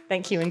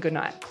 Thank you and good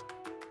night.